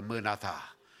nostru în mâna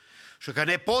Ta. Și că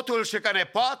nepotul și că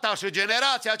nepoata și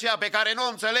generația aceea pe care nu o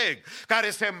înțeleg, care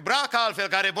se îmbracă altfel,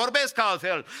 care vorbesc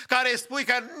altfel, care spui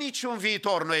că niciun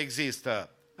viitor nu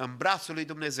există, în brațul lui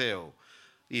Dumnezeu,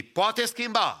 îi poate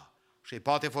schimba și îi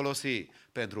poate folosi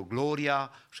pentru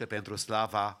gloria și pentru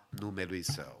slava numelui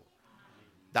Său.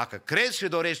 Dacă crezi și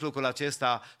dorești lucrul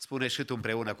acesta, spune și tu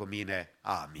împreună cu mine,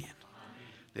 amin.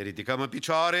 Ne ridicăm în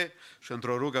picioare și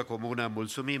într-o rugă comună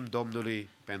mulțumim Domnului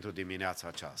pentru dimineața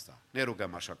aceasta. Ne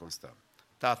rugăm așa cum stăm.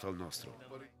 Tatăl nostru.